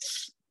happening.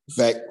 In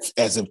fact,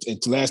 as of in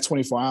the last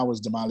 24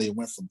 hours, Damali, it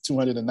went from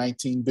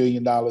 $219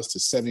 billion to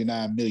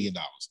 $79 million.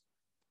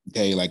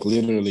 Okay, like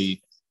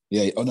literally,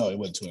 yeah. Oh no, it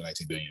wasn't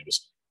 219 billion.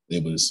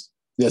 It was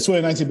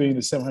 219 billion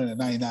to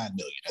 799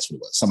 million. That's what it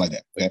was, something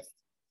like that. Okay,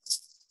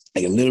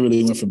 like it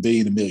literally went from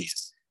billion to million,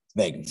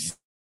 like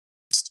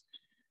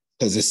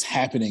because it's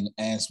happening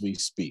as we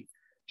speak.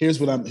 Here's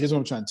what I'm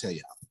trying to tell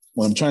you.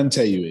 What I'm trying to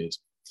tell you is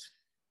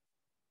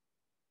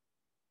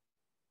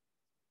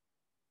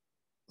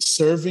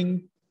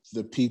serving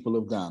the people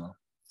of Ghana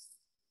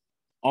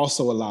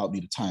also allowed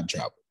me to time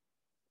travel.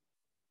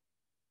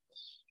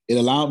 It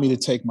allowed me to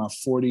take my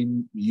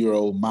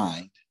 40-year-old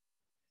mind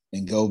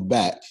and go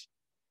back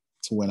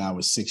to when I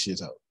was 6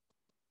 years old.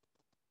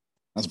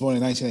 I was born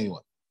in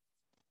 1981.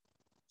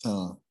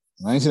 So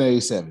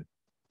 1987.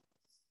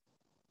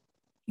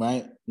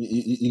 Right?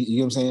 You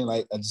know what I'm saying?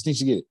 Like, I just think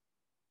you get it.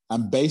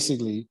 I'm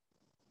basically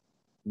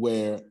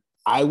where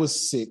I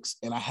was 6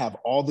 and I have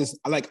all this,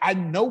 like, I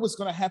know what's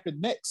going to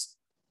happen next.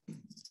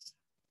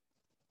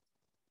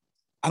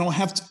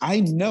 I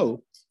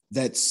know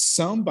that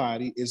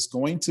somebody is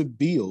going to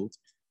build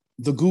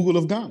the Google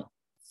of Ghana.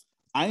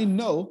 I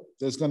know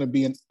there's going to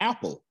be an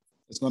Apple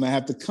that's going to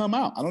have to come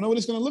out. I don't know what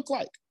it's going to look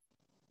like.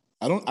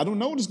 I don't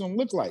know what it's going to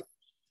look like.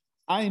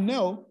 I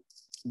know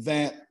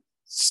that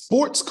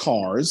sports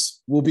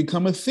cars will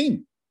become a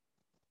thing.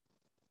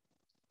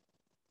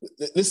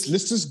 Let's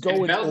just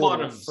go in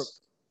order.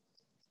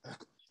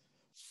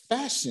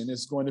 Fashion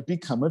is going to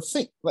become a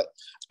thing. Like,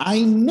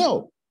 I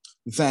know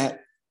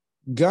that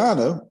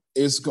Ghana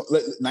is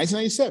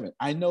 1997.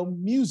 I know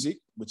music,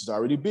 which is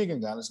already big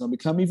in Ghana, is going to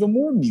become even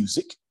more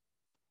music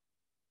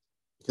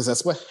because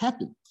that's what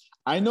happened.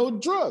 I know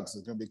drugs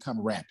are going to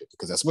become rampant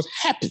because that's what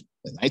happened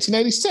in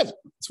 1987.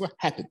 That's what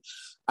happened.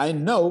 I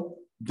know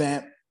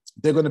that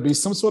there's going to be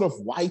some sort of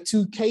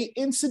Y2K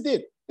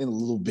incident in a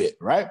little bit,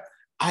 right?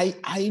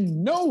 I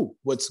know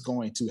what's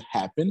going to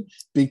happen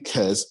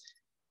because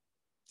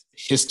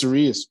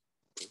history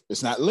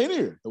it's not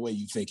linear the way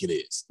you think it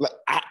is. Like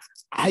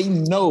I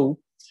know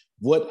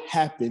what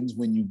happens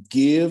when you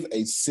give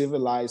a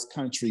civilized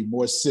country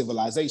more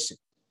civilization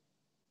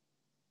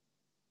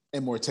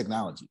and more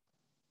technology.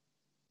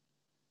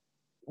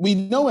 We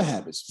know what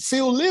happens.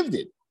 Phil lived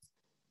it.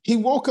 He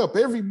woke up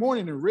every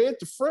morning and read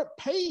the front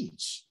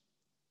page.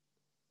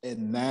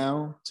 And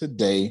now,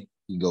 today,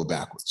 you go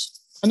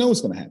backwards. I know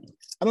what's going to happen.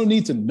 I don't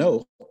need to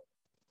know.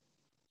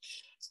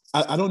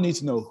 I don't need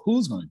to know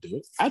who's going to do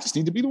it. I just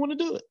need to be the one to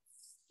do it.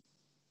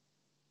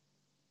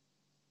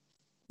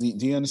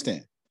 Do you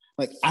understand?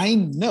 Like, I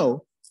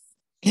know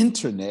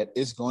internet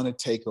is going to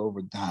take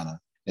over Ghana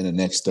in the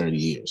next 30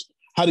 years.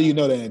 How do you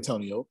know that,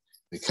 Antonio?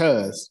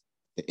 Because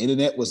the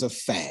internet was a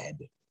fad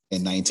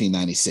in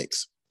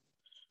 1996.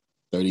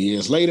 30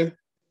 years later,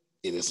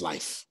 it is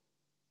life.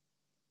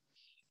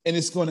 And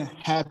it's going to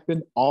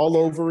happen all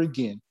over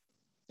again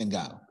in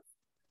Ghana.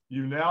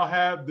 You now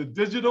have the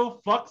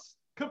digital flux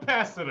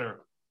capacitor.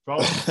 There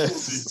you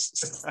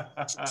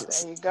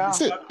go.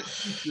 That's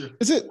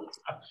it.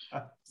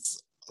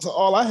 So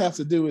all I have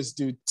to do is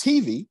do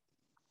TV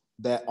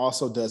that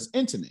also does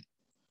internet.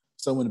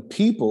 So when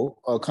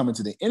people are coming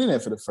to the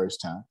internet for the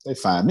first time, they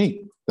find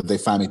me, but they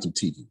find me through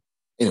TV.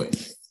 Anyway,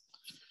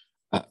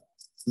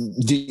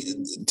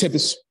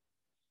 Tempest,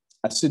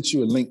 I sent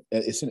you a link.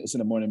 It's in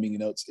the morning meeting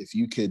notes. If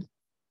you could,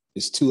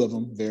 it's 2 of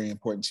them, very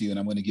important to you. And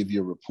I'm going to give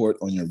you a report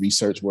on your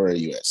research. Where are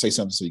you at? Say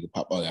something so you can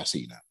pop. Oh, I see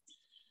you now.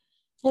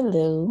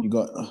 Hello. You're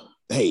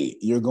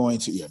going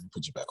to, let me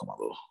put you back on my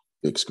little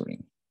big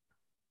screen.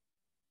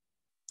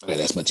 Okay,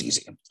 that's much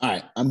easier. All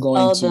right, I'm going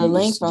to. Oh, the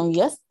link from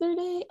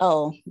yesterday?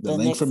 Oh, the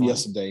link from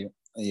yesterday.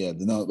 Yeah,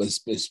 no, it's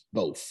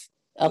both.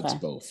 Okay. It's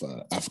both.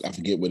 I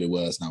forget what it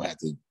was. Now I have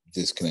to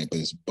disconnect, but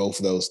it's both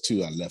of those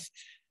 2. I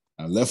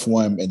left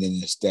one, and then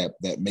it's that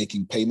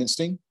making payments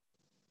thing.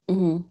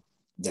 Mm-hmm.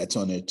 That's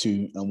on there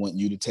too. I want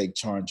you to take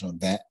charge on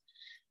that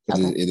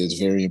because it is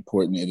very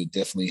important. It'll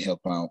definitely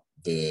help out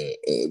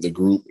the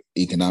group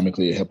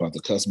economically. It'll help out the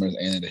customers,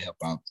 and it'll help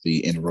out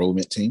the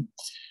enrollment team.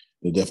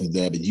 It'll definitely do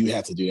that, but you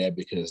have to do that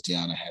because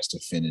Deanna has to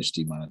finish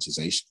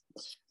demonetization.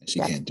 And she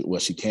can't do,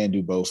 she can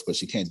do both, but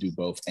she can't do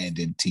both and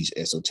then teach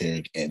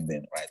esoteric and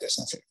then, right? That's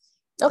not fair.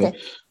 Okay.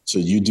 So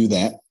you do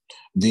that.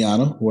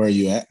 Deanna, where are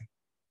you at?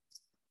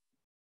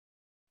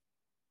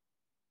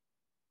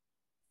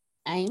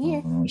 I'm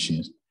here. Oh, she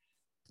is.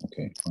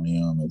 Okay. I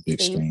am on the big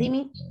Can screen. you see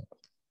me?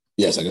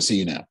 Yes, I can see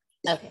you now.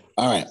 Okay.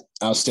 All right.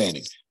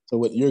 Outstanding. So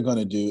what you're going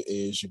to do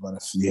is you're going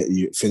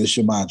to finish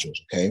your modules,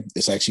 okay?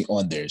 It's actually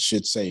on there. It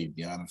should say,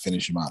 Deanna,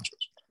 finish your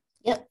modules.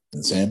 Yep.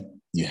 Understand?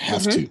 You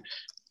have to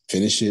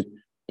finish it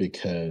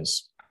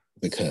because,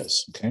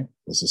 okay?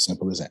 It's as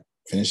simple as that.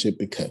 Finish it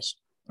because,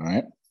 all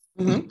right?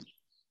 Mm-hmm.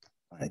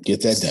 All right,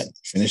 get that done.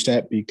 Finish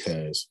that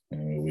because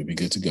we'll be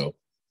good to go.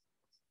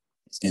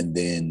 And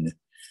then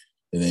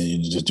and then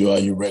you just do all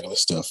your regular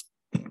stuff.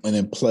 And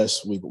then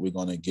plus we're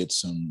gonna get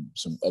some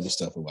other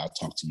stuff. I'll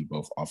talk to you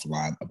both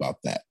offline about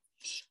that.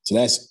 So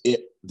that's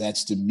it.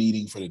 That's the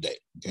meeting for the day.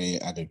 Okay,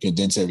 I can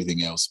condense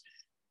everything else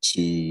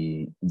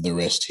to the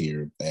rest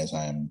here as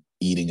I'm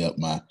eating up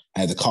I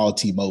had to call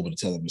T-Mobile to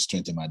tell them to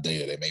strengthen my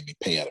data. They made me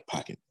pay out of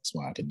pocket. That's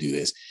why I could do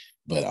this.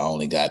 But I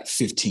only got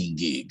 15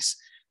 gigs,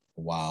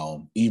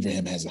 while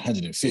Ibrahim has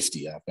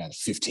 150. I've got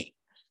 15.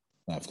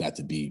 I've got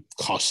to be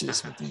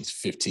cautious with these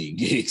 15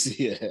 gigs.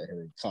 Yeah,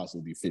 it costs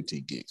me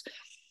 15 gigs.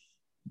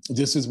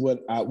 This is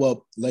what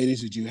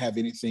ladies, did you have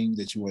anything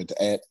that you wanted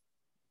to add?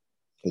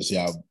 Because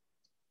y'all.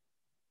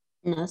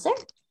 No, sir.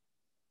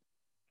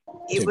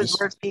 It was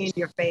worth seeing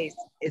your face.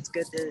 It's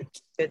good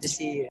to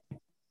see you.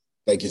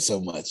 Thank you so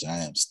much. I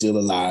am still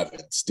alive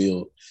and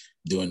still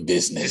doing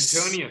business.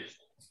 Antonio,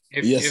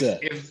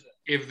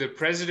 if the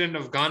president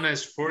of Ghana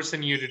is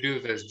forcing you to do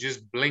this,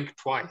 just blink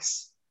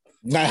twice.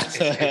 if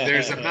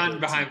there's a man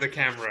behind the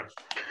camera.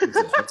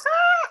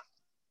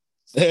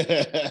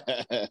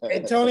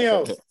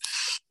 Antonio.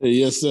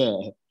 Yes, sir.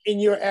 In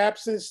your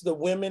absence, the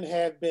women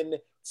have been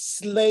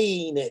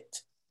slaying it.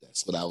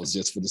 That's what I was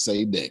just for to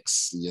say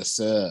next. Yes,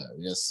 sir.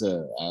 Yes,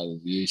 sir.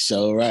 You're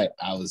sure right.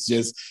 I was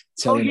just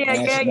telling you.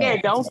 Yeah.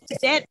 Don't say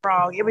that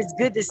wrong. It was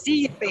good to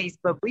see your face,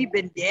 but they've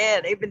been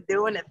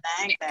doing the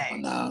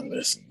thing. Nah,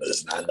 listen.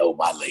 I know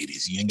my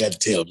ladies. You ain't got to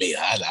tell me.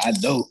 I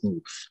know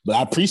who, but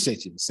I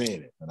appreciate you for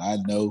saying it. But I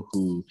know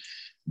who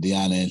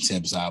Deanna and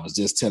Temps. I was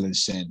just telling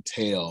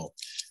Chantel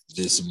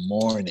this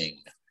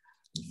morning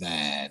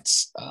that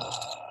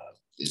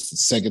it's the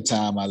second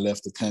time I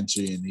left the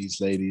country and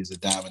these ladies are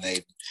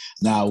dominating.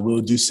 Now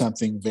we'll do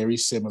something very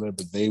similar,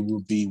 but they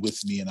will be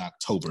with me in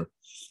October.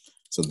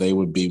 So they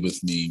would be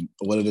with me.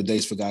 What are the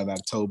dates for God in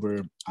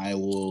October? I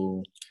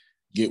will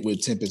get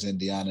with Tempest and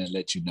Deanna and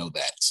let you know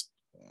that.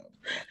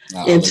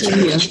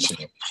 Antonio.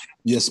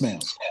 Yes, ma'am.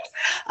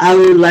 I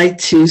would like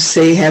to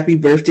say happy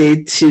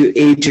birthday to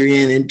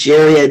Adrian and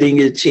Jerry. I didn't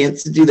get a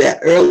chance to do that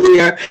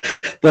earlier,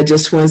 but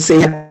just want to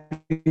say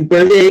happy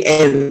birthday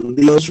and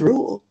Leo's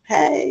Rule.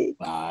 Hey.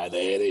 There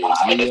it is.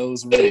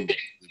 Leo's Rule.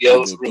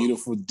 The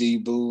beautiful D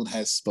Boone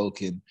has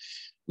spoken.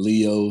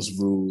 Leo's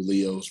Rule.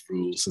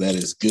 So that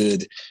is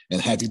good.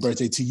 And happy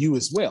birthday to you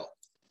as well,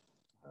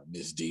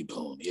 Miss D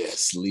Boone.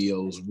 Yes,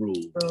 Leo's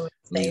Rule.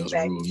 Leo's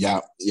Rule.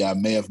 Y'all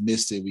may have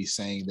missed it. We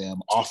sang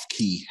them off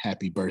key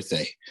happy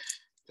birthday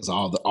because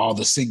all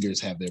the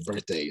singers have their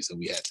birthdays, so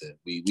we had to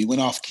we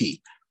went off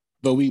key,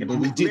 but we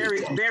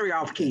did very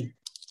off key.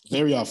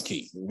 Very off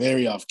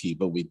key,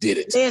 but we did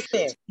it.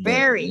 Listen,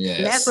 very. Yes.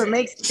 And that's what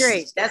makes it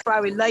great. That's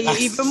why we love you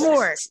even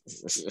more.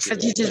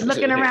 Because you're just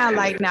looking around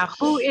like, now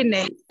who in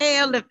the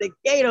hell left the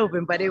gate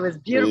open? But it was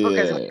beautiful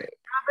because it was a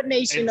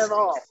combination of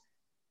all.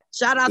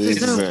 Shout out to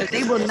Zoom because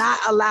they will not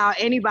allow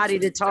anybody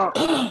to talk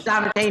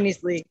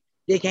simultaneously.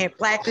 They can't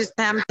practice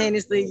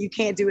simultaneously. You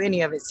can't do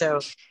any of it. So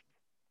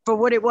for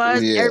what it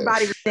was,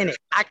 everybody was in it.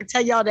 I can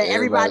tell y'all that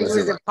everybody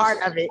was a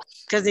part of it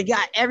because it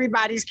got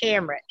everybody's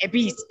camera, a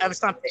piece of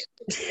something.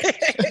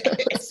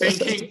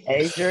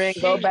 Adrian,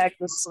 go back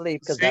to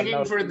sleep.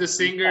 Singing for the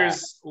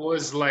singers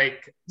was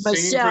like.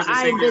 Michelle,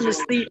 I ain't been to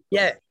sleep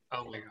yet.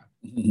 Oh my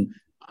God.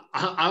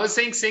 I was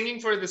saying singing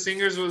for the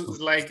singers was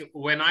like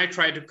when I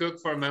try to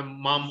cook for my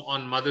mom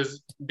on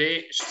Mother's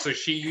Day. So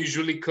she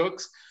usually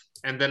cooks.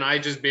 And then I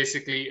just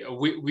basically,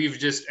 we've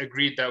just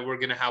agreed that we're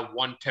going to have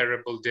one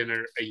terrible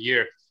dinner a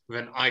year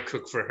when I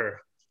cook for her.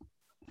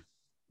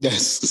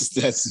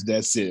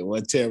 That's it.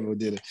 One terrible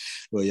dinner.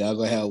 Well, y'all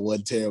going to have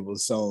one terrible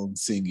song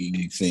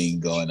singing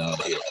thing going on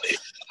here.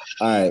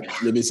 All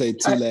right. Let me say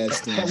two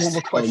last things. One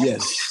more question.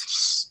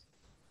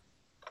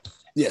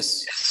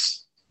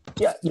 Yes.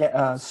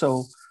 Yeah.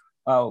 So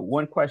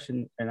one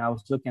question, and I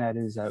was looking at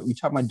is, we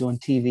talking about doing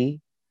TV.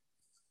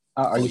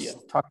 Are you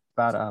talking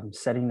about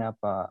setting up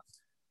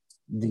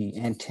the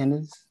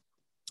antennas,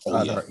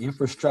 the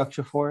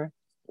infrastructure for it,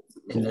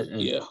 and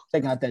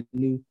checking out that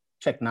new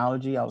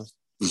technology? I was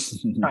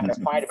trying to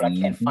find it, but I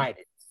can't find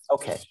it.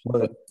 Okay.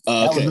 So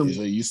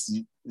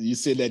you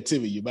said that to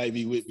me. You might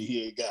be with me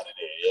here in Ghana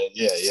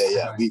there.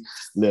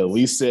 Yeah.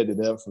 We set it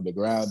up from the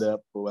ground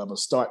up. Well, I'm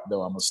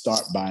gonna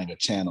start buying a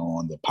channel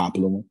on the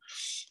popular one,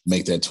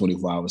 make that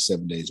 24 hours,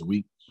 7 days a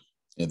week.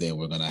 And then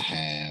we're gonna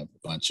have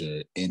a bunch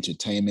of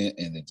entertainment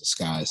and then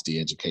disguise the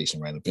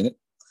education right up in it.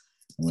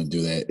 I'm gonna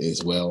do that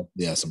as well.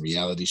 There are some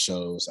reality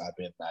shows. I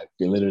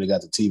literally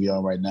got the TV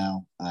on right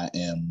now. I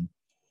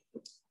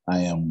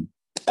am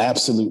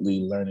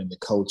absolutely learning the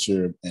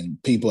culture, and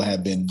people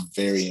have been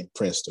very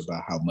impressed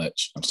about how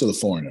much. I'm still a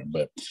foreigner,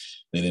 but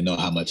they didn't know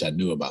how much I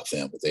knew about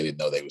them, but they didn't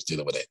know they was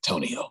dealing with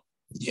Antonio.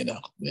 They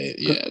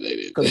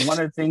did. Because one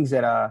of the things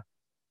that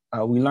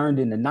we learned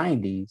in the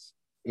 90s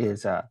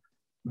is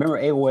remember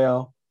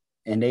AOL,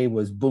 and they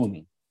was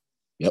booming.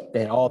 Yep. They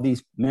had all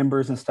these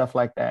members and stuff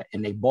like that,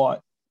 and they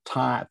bought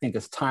I think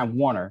it's Time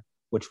Warner,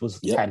 which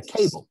had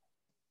cable.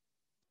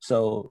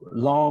 So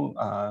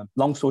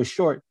long story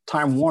short,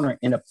 Time Warner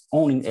ended up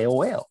owning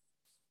AOL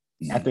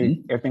after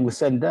everything was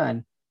said and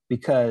done,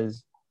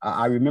 because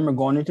I remember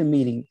going into a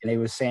meeting and they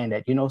were saying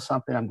that, you know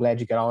something, I'm glad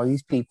you got all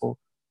these people,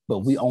 but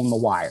we own the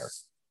wire.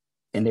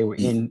 And they were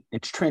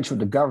entrenched with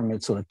the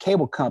government. So the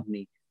cable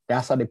company,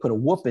 that's how they put a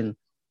whooping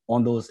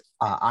on those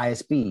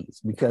ISPs,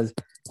 because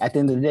at the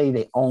end of the day,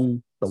 they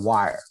own the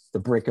wire, the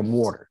brick and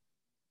mortar,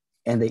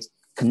 and they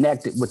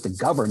connected with the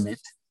government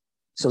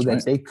so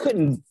that they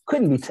couldn't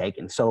be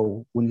taken.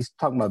 So when he's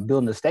talking about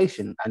building a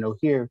station, I know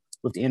here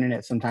with the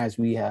internet, sometimes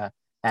we have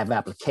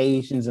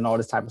applications and all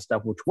this type of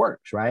stuff, which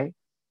works, right?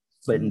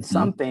 But in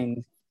some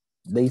things,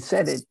 they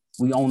said it,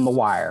 we own the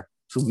wire,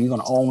 so we're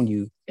going to own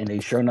you. And they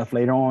sure enough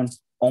later on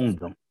owned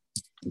them.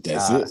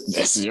 That's it.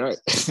 That's right.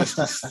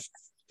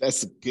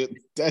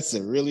 That's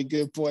a really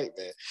good point,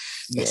 man.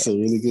 That's a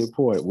really good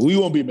point. We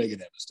won't be making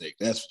that mistake.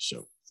 That's for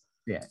sure.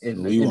 Yeah.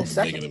 We won't be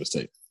making a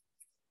mistake.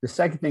 The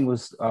second thing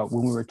was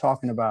when we were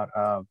talking about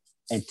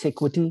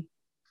antiquity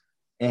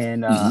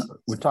and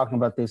we're talking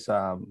about this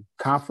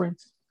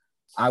conference,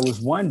 I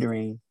was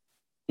wondering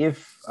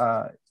if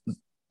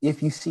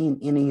you've seen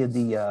any of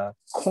the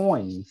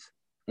coins,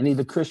 any of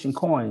the Christian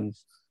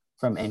coins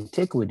from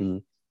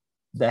antiquity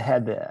that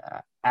had the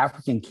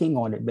African king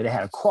on it, but it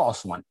had a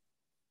cross on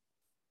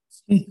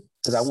it.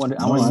 Because I want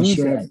to use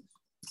that.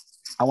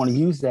 I want to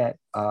use that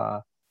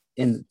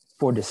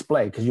for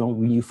display, because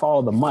when you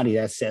follow the money,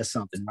 that says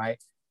something, right?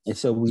 And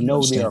so we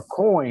know there are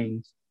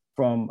coins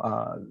from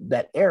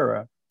that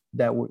era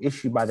that were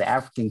issued by the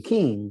African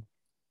king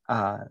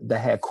that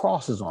had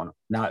crosses on them.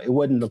 Now, it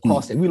wasn't the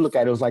cross that we look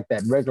at; it was like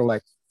that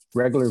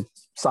regular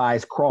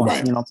size cross.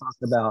 Right. You know, I'm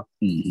talking about.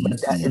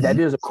 But that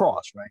is a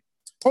cross, right?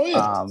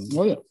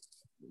 Oh yeah.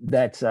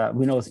 That's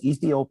we know it's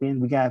Ethiopian.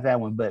 We got that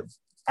one, but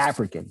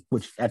African,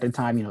 which at the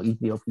time,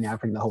 Ethiopian,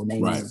 African, the whole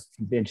name of the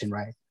convention,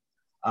 right?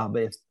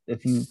 But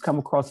if you come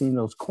across any of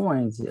those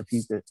coins, if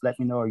you could let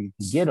me know or you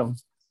can get them,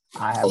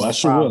 I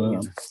sure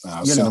will.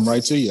 I'll send them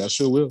right to you. I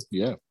sure will.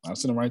 Yeah, I'll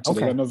send them right to you.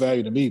 They got no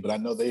value to me, but I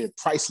know they're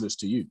priceless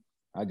to you.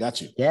 I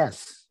got you.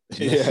 Yes.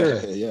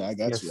 Yeah, I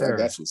got you. Sir. I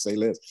got you. Say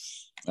less.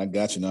 I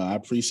got you. No, I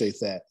appreciate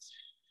that.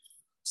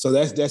 So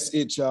that's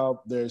it,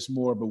 y'all. There's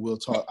more, but we'll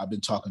talk. I've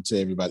been talking to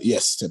everybody.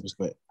 Yes, Tempest,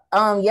 go ahead.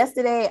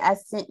 Yesterday I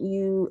sent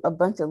you a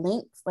bunch of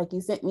links. Like,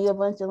 you sent me a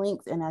bunch of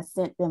links and I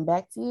sent them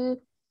back to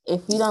you.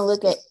 If you don't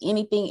look at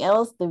anything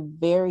else, the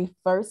very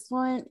first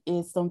one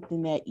is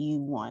something that you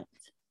want.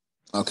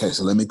 Okay,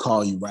 so let me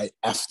call you right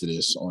after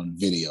this on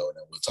video, and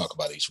then we'll talk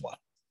about each one.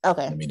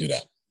 Okay. Let me do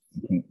that.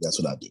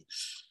 That's what I do.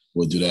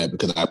 We'll do that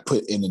because I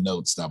put in the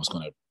notes that I was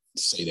going to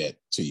say that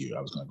to you.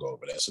 I was going to go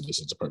over that. So this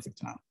is the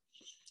perfect time.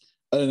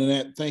 Other than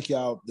that, thank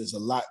y'all. There's a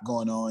lot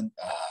going on.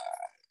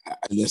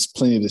 There's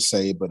plenty to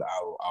say, but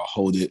I'll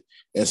hold it.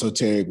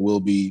 Esoteric will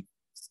be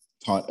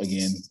taught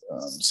again.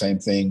 Same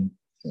thing.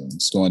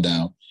 It's going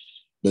down.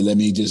 But let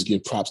me just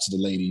give props to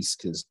the ladies,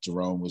 because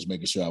Jerome was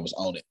making sure I was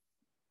on it.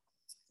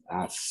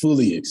 I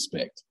fully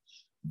expect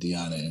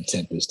Deanna and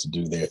Tempest to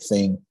do their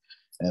thing,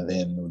 and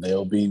then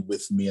they'll be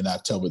with me in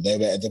October.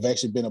 They've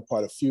actually been a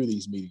part of a few of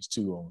these meetings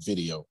too on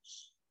video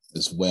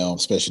as well,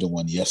 especially the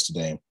one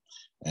yesterday,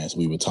 as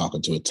we were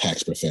talking to a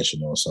tax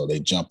professional. So they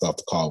jumped off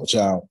the call with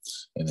y'all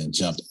and then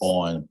jumped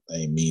on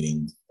a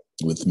meeting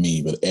with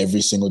me. But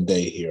every single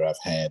day here, I've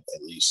had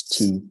at least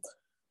 2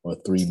 or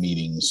 3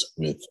 meetings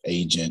with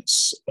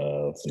agents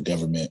of the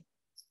government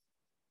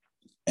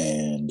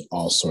and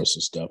all sorts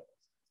of stuff.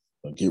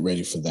 So get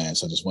ready for that.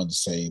 So I just wanted to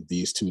say,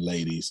 these 2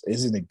 ladies,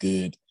 isn't it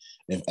good?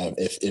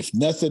 If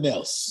nothing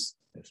else,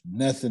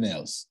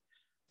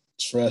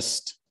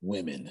 trust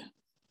women.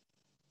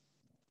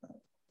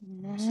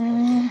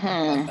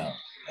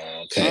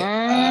 Okay. All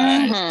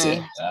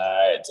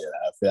right.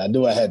 I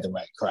knew I had the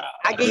right crowd.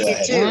 I'll give you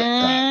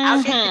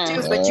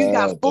 2, but you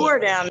got 4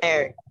 down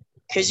there,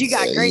 because you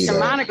got Grace and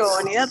Monica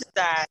on the other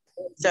side.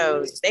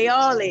 So they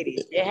all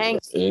ladies. They hang.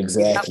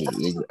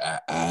 Exactly.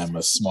 I'm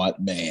a smart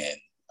man.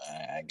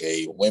 I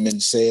gave women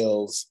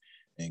sales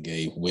and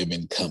gave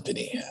women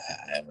company.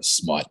 I am a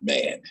smart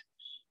man.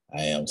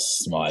 I am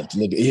smart.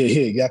 Look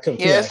here, y'all come.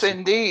 Yes,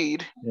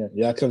 indeed. Yeah,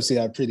 y'all come see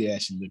how pretty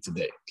Ashley looked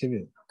today. Come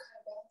here.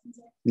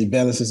 You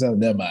balances out.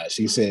 Never mind.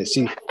 She said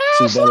she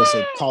balanced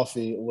her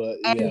coffee. Well,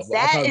 and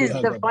that is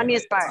the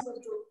funniest part.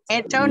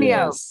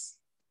 Antonio. Yes.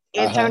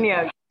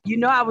 Antonio,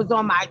 I was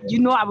on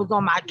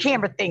my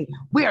camera thing.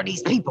 Where are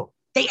these people?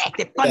 They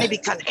acted funny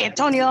because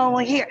Antonio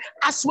wasn't here.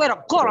 I swear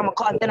to God, I'm gonna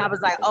call. Then I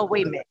was like, oh,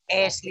 wait a minute.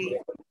 Ashley,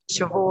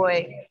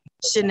 Chavoy,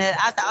 Chanel.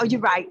 I said, oh,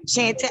 you're right.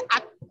 Chantel.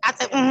 I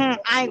said, I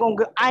ain't gonna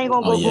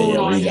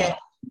go on that.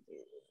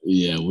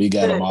 Yeah, we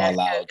got them all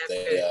out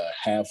there.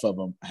 Half of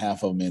them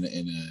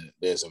in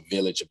there's a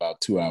village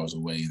about 2 hours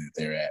away that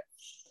they're at.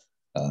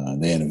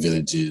 They're in the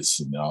villages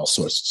and all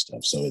sorts of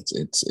stuff. So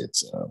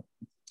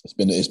it's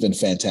been a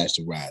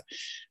fantastic ride.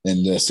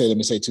 And let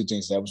me say 2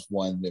 things. That was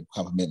one, they're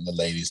complimenting the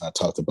ladies. And I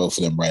talked to both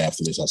of them right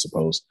after this, I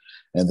suppose.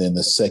 And then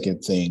the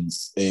second thing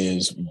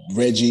is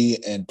Reggie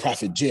and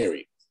Prophet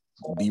Jerry.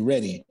 Be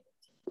ready,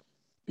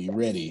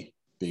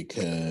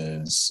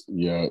 because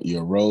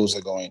your roles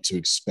are going to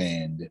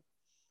expand.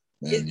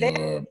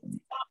 And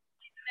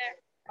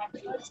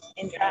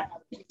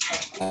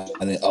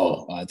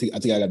I think I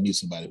got to mute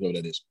somebody, whoever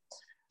that is.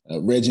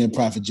 Reggie and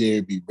Prophet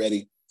Jerry, be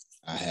ready.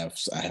 I have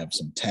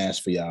some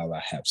tasks for y'all.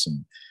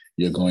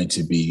 You're going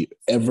to be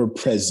ever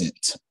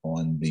present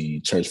on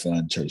the Church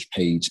Fund Church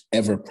page,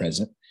 ever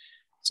present.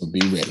 So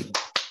be ready.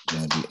 You're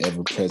going to be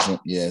ever present,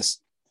 yes.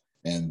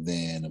 And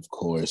then, of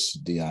course,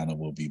 Deanna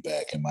will be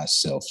back and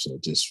myself. So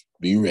just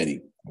be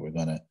ready. We're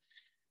gonna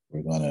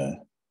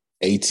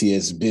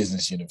ATS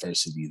Business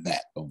University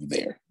that over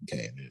there.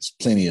 Okay, there's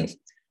plenty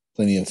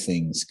of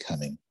things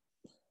coming,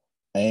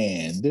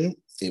 and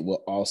it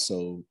will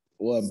also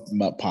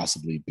might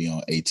possibly be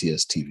on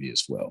ATS TV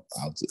as well.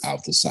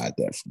 I'll decide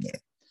that from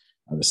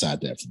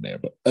there.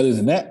 But other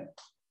than that,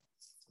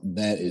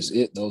 that is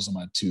it. Those are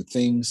my two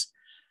things.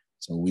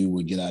 So we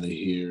will get out of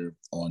here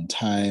on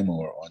time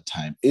or on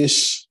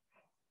time-ish.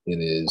 It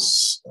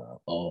is,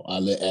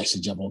 I'll let Ashley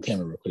jump on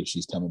camera real quick.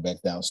 She's coming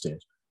back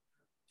downstairs.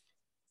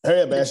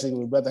 Hurry up, Ashley.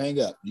 We're about to hang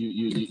up.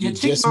 You just made it. Your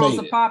cheekbones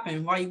are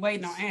popping while you're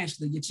waiting on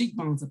Ashley. Your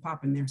cheekbones are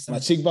popping there. So. My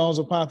cheekbones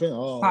are popping?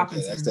 Oh, popping,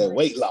 okay. That's that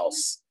weight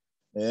loss.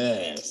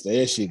 Yes,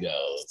 there she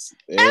goes.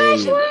 There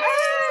you go.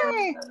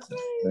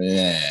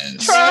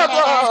 Yes.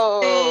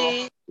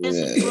 Trouble.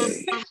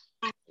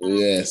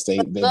 Yes,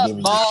 they're giving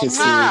you kisses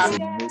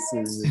and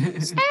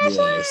misses.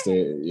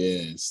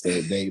 Yes,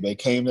 they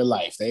came to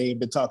life. They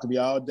ain't been talking to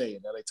you all day,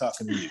 and now they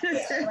talking to you.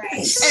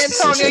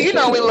 Antonio, you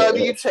know we love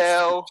you,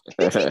 too.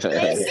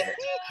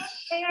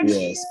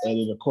 Yes, and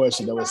then of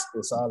course,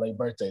 it's all their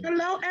birthday.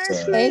 Hello,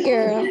 Ashley. Hey,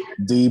 girl.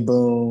 D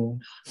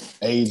Boom,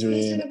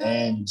 Adrian,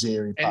 and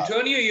Jerry.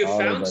 Antonio, you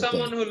found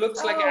someone who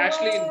looks like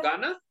Ashley in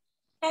Ghana?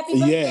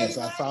 Yes,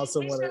 I found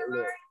someone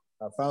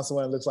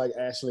that looks like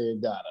Ashley in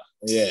Ghana.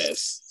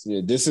 Yes.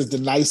 Yeah, this is the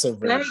nicer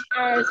version.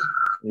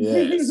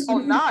 Yes. Oh,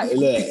 nice.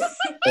 Look,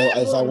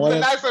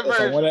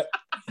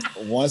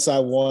 once I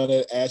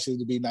wanted Ashley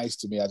to be nice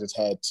to me, I just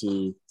had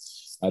to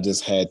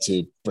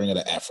bring her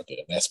to Africa.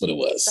 That's what it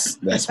was.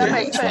 That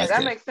makes sense.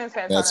 That makes sense.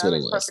 That's what it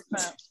was.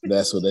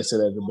 That's what they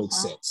said. That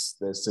makes sense.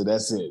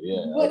 That's it.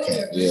 Yeah.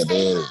 Okay. Yeah.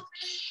 There it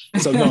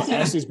is. So no,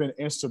 Ashley's been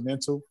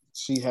instrumental.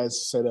 She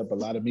has set up a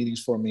lot of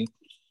meetings for me.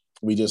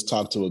 We just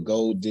talked to a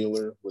gold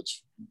dealer,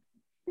 which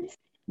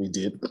we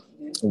did.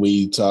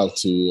 We talked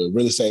to a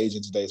real estate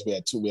agent today. So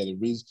we had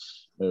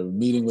a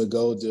meeting with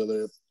gold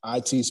dealer,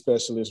 IT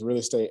specialist, real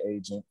estate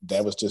agent.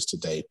 That was just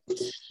today.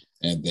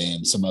 And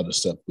then some other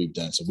stuff we've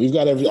done. So we've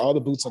got all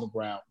the boots on the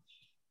ground.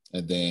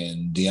 And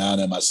then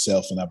Deanna,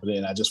 myself, and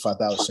I just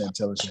found out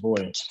Chantel and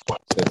Savoy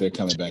that they're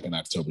coming back in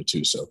October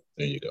too. So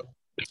there you go.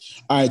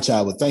 All right,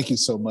 child. Well, thank you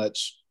so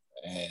much.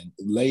 And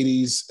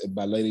ladies,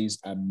 by ladies,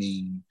 I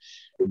mean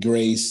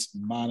Grace,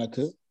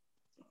 Monica,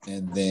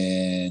 and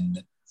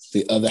then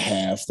the other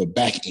half, the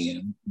back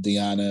end,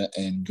 Deanna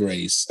and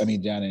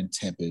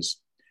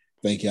Tempest.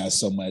 Thank y'all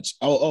so much.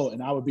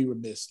 And I would be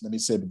remiss, let me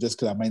say, but just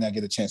because I may not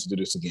get a chance to do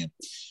this again.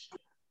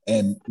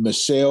 And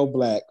Michelle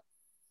Black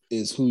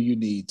is who you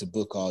need to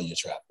book all your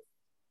travel.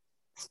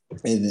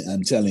 And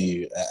I'm telling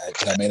you,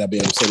 I may not be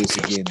able to say this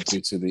again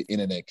due to the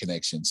internet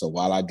connection. So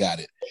while I got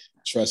it,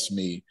 trust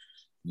me,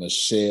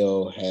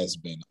 Michelle has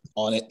been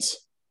on it.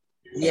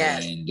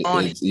 Yes,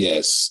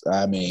 yes.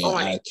 I mean,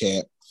 I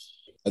can't,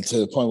 to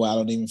the point where I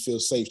don't even feel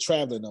safe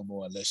traveling no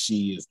more unless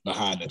she is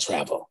behind the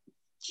travel.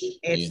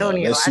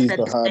 Antonio, I said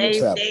the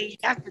same thing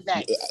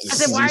yesterday. I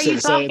said, why are you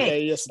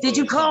talking? Did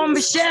you call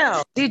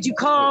Michelle?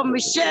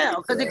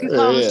 Because if you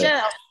call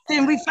Michelle,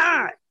 then we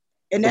fine.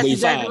 And that's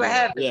exactly what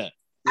happened. Yeah.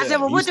 I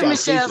said, well, what did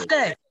Michelle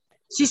say?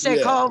 She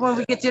said, call when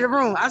we get to the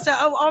room. I said,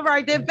 oh, all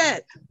right, then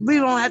bet. We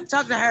don't have to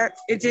talk to her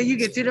until you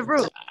get to the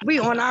room. We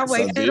on our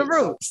way to the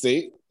room.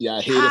 See?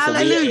 Yeah,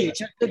 hallelujah.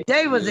 The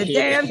day was a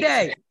damn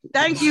day.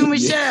 Thank you,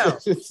 Michelle.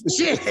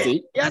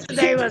 Shit.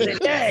 Yesterday was a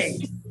day.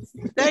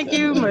 Thank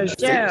you,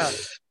 Michelle.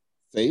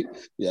 See?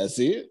 Yeah,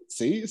 see it?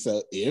 See?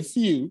 So if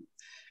you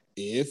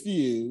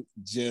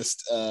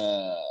just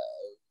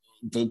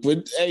book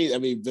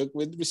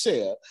with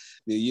Michelle,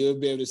 then you'll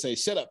be able to say,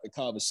 shut up and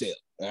call Michelle.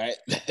 All right.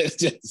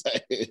 Just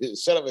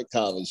shut up and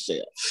call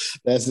Michelle.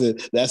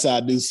 That's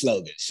our new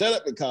slogan. Shut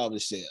up and call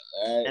Michelle.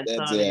 All right.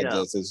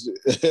 That's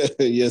it.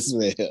 Yes,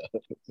 ma'am.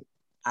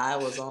 I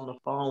was on the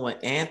phone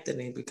with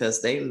Anthony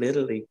because they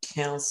literally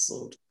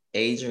canceled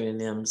Adrian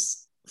and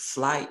them's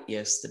flight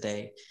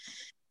yesterday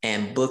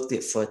and booked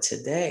it for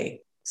today.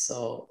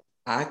 So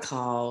I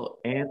called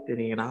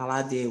Anthony and all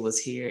I did was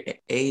hear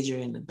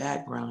Adrian in the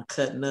background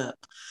cutting up.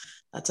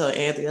 I told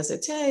Anthony, I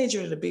said, tell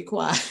Adrian to be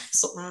quiet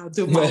so I'll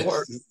do my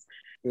work.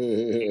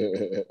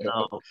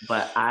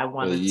 But I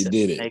wanted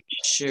to make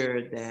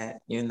sure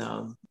that,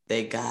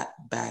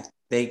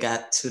 they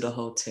got to the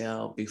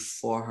hotel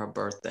before her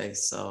birthday.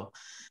 So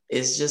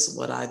it's just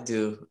what I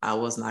do. I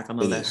was not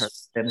going to let her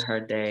spend her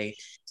day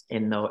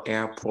in no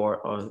airport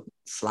or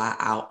fly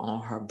out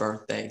on her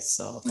birthday.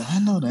 So I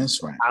know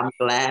that's right. I'm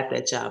glad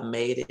that y'all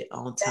made it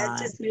on time.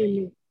 That just made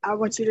me. I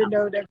want you to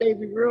know that made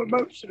me real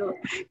emotional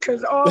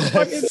because all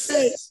fucking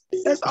day,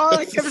 that's all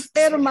I could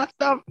stand to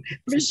myself.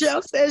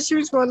 Michelle said she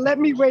was going to let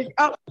me wake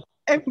up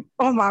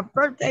on my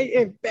birthday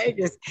in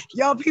Vegas.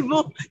 Y'all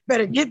people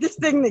better get this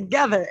thing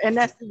together. And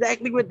that's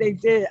exactly what they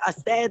did. I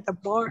sat at the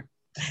bar.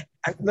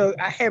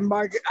 I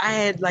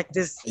had like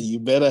this. You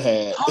better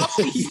have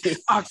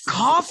a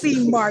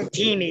coffee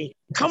martini.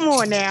 Come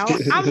on now.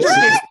 I'm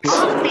drinking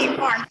coffee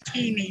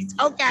martinis.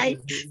 Okay.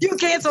 You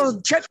cancel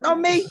trips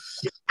on me.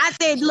 I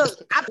said, look,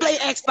 I play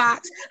Xbox.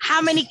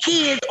 How many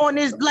kids on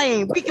this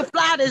plane? We can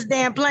fly this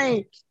damn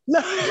plane.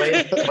 Wait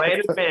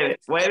a minute.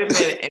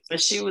 And when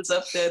she was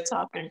up there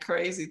talking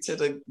crazy to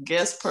the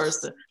guest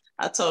person,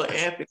 I told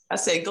Anthony, I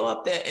said, go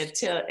up there and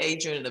tell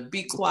Adrian to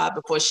be quiet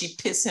before she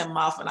piss him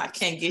off and I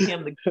can't get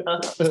him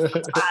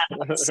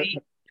to see.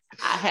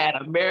 I had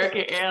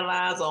American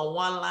Airlines on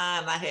one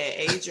line. I had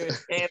Adrian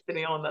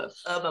Anthony on the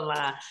other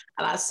line.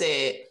 And I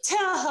said,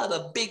 tell her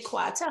to be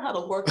quiet. Tell her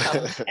to work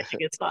her magic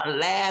and start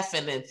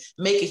laughing and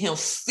making him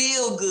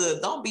feel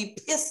good. Don't be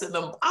pissing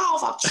them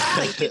off. I'm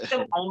trying to get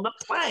them on the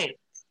plane.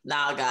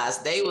 Now,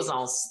 guys, they was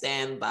on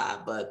standby,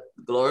 but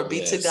glory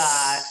be to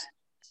God.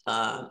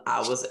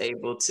 I was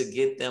able to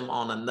get them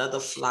on another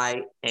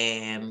flight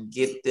and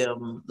get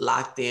them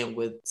locked in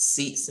with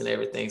seats and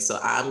everything. So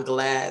I'm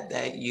glad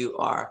that you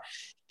are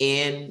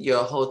in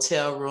your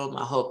hotel room.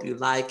 I hope you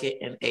like it.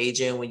 And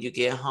Adrian, when you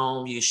get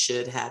home, you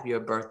should have your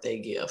birthday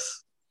gift.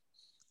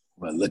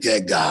 Well, look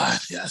at God.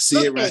 Yeah, I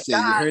see it right there.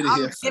 You heard it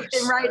here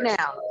first. Right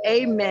now.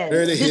 Amen.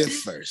 Heard it here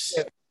first.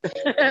 All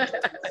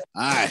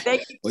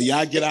right. Well,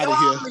 y'all get out of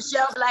here.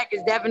 Michelle Black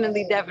is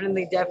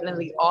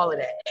definitely all of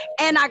that.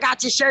 And I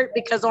got your shirt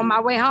because on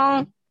my way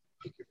home,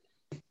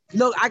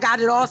 look, I got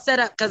it all set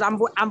up because I'm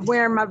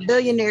wearing my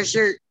billionaire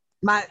shirt.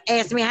 My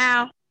Ask Me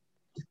How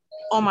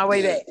on my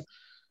way back.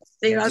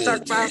 See what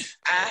I'm talking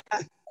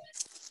about?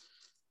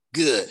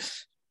 Good.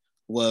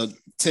 Well,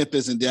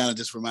 Tempest and Deanna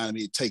just reminded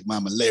me to take my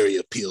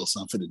malaria pill,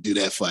 so I'm going to do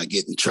that before I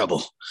get in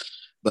trouble.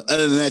 But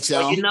other than that,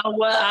 y'all. Well, you know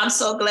what? I'm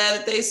so glad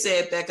that they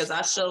said that because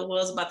I sure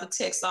was about to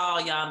text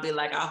all y'all and be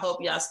like, I hope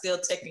y'all still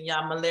taking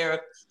y'all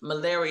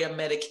malaria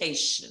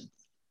medication.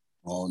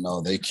 Oh,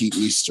 no, they keep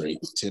me straight.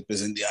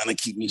 Tempest and Deanna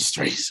keep me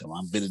straight, so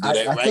I'm going to do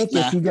that right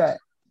now.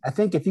 I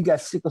think if you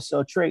got sickle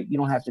cell trait, you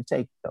don't have to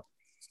take it, though.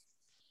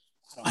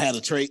 I don't have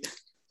a trait.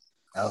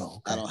 Oh,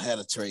 okay. I don't have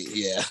a trait,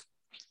 yeah.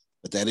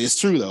 But that is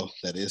true, though.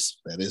 That is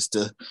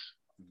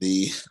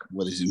the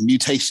what is it,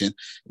 mutation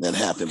that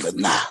happened. But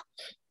nah,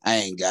 I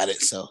ain't got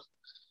it. So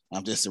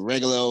I'm just a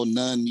regular old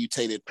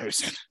non-mutated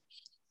person.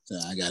 So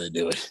I got to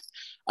do it.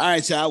 All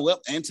right, y'all. Well,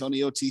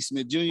 Antonio T.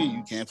 Smith Jr.,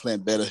 you can't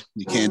plan better.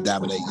 You can't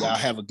dominate. Y'all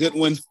have a good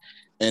one.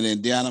 And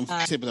then, Deanna,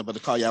 I'm tipping up to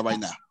call y'all right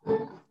now.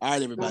 All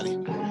right, everybody.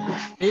 Love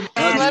you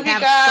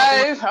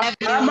guys.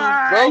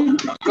 Bye-bye.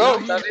 Go.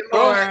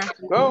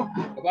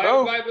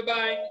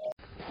 Bye-bye.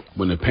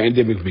 When the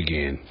pandemic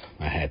began,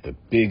 I had the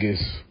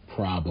biggest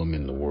problem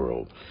in the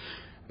world.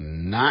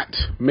 Not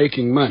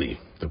making money.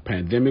 The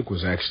pandemic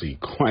was actually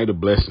quite a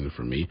blessing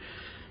for me,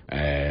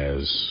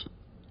 as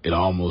it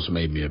almost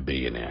made me a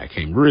billionaire. I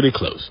came really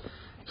close.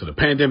 So the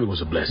pandemic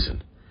was a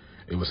blessing.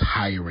 It was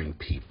hiring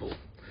people.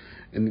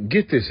 And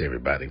get this,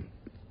 everybody.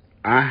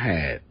 I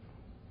had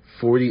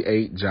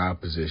 48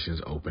 job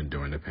positions open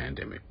during the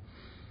pandemic.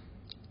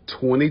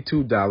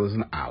 $22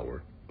 an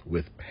hour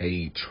with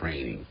paid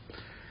training.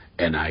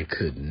 And I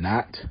could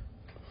not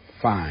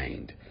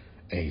find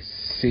a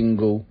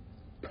single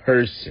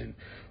person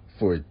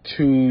for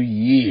 2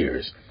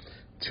 years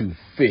to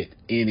fit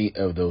any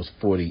of those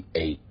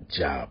 48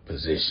 job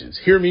positions.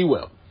 Hear me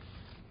well.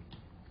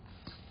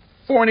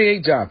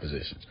 48 job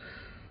positions.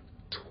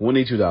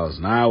 $22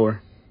 an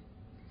hour.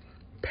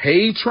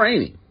 Paid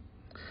training.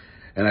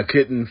 And I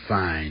couldn't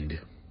find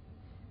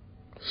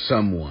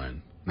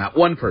someone, not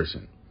one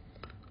person,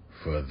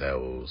 for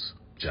those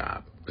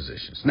job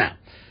positions. Now,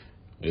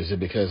 is it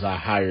because I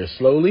hire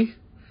slowly?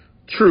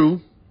 True.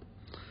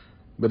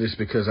 But it's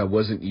because I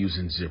wasn't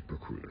using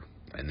ZipRecruiter.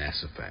 And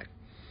that's a fact.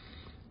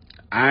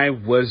 I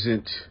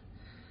wasn't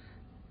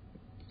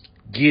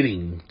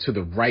getting to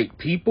the right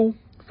people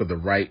for the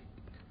right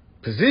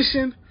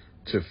position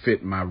to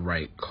fit my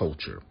right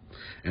culture.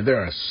 And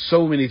there are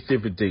so many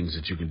different things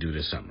that you can do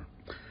this summer.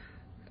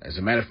 As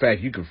a matter of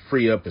fact, you can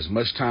free up as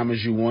much time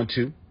as you want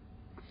to.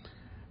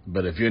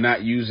 But if you're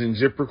not using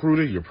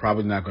ZipRecruiter, you're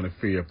probably not going to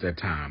free up that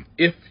time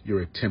if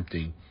you're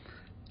attempting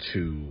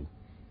to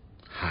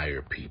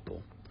hire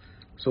people.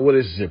 So what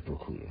is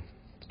ZipRecruiter?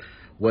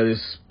 What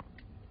is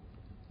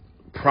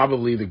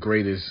probably the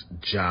greatest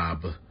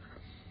job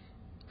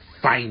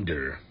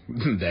finder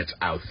that's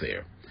out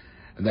there.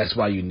 And that's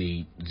why you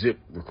need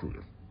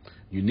ZipRecruiter.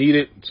 You need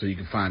it so you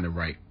can find the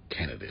right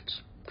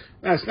candidates.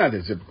 Now, it's not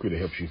that ZipRecruiter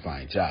helps you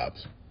find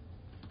jobs.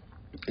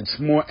 It's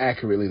more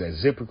accurately that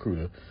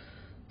ZipRecruiter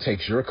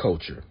takes your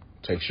culture,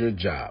 takes your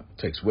job,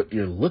 takes what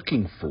you're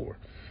looking for,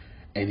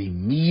 and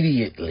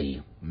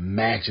immediately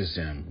matches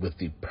them with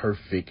the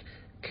perfect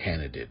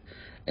candidate.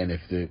 And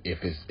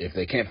if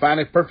they can't find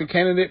a perfect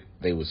candidate,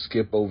 they will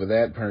skip over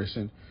that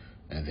person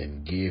and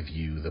then give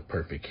you the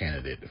perfect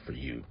candidate for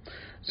you.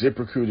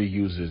 ZipRecruiter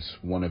uses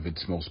one of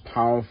its most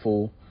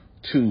powerful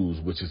tools,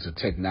 which is the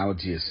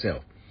technology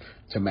itself,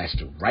 to match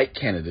the right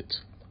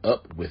candidates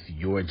up with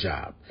your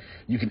job.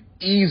 You can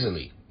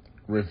easily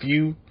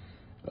review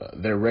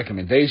their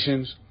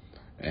recommendations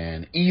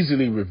and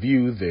easily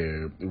review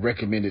their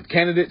recommended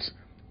candidates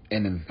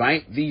and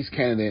invite these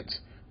candidates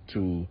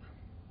to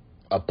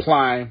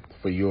apply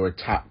for your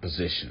top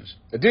positions.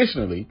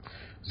 Additionally,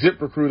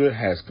 ZipRecruiter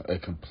has a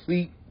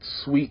complete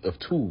suite of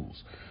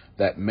tools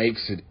that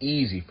makes it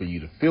easy for you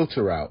to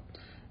filter out,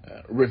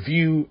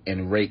 review,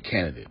 and rate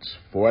candidates.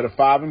 4 out of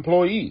 5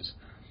 employees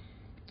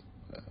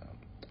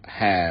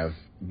have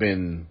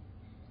been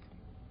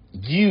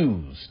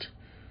used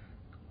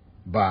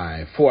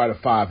by 4 out of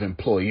 5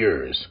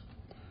 employers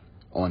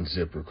on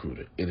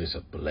ZipRecruiter. It is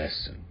a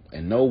blessing.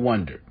 And no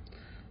wonder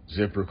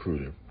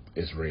ZipRecruiter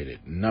is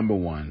rated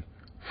 #1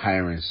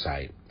 hiring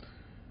site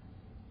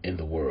in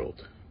the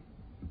world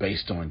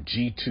based on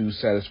G2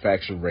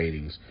 satisfaction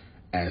ratings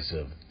as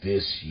of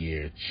this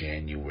year,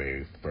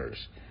 January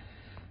 1st.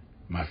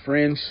 My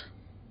friends,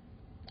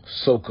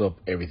 soak up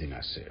everything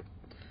I said.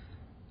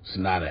 It's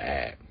not an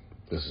ad.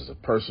 This is a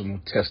personal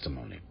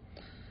testimony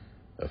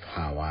of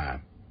how I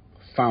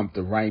found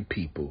the right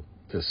people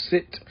to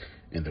sit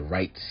in the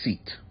right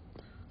seat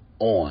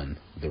on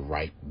the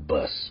right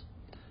bus.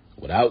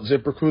 Without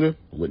ZipRecruiter, it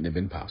wouldn't have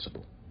been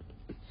possible.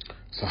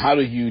 So how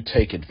do you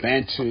take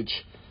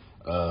advantage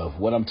of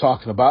what I'm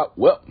talking about?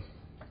 Well,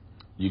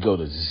 you go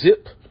to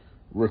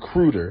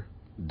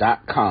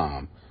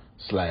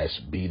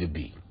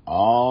ZipRecruiter.com/B2B.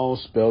 All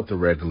spelled the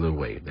regular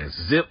way. That's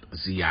Zip,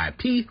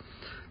 Z-I-P,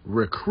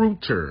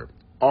 Recruiter,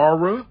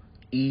 Aura,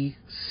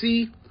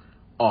 E-C,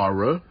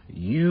 Aura,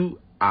 U-I-T-E-R,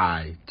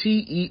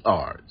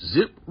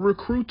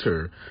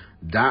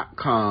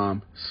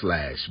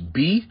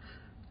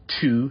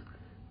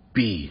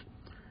 ZipRecruiter.com/B2B.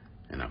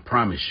 And I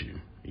promise you,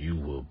 you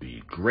will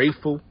be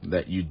grateful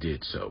that you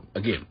did so.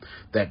 Again,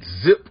 that's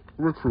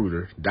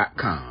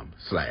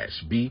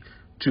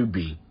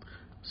ZipRecruiter.com/B2B.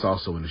 It's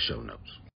also in the show notes.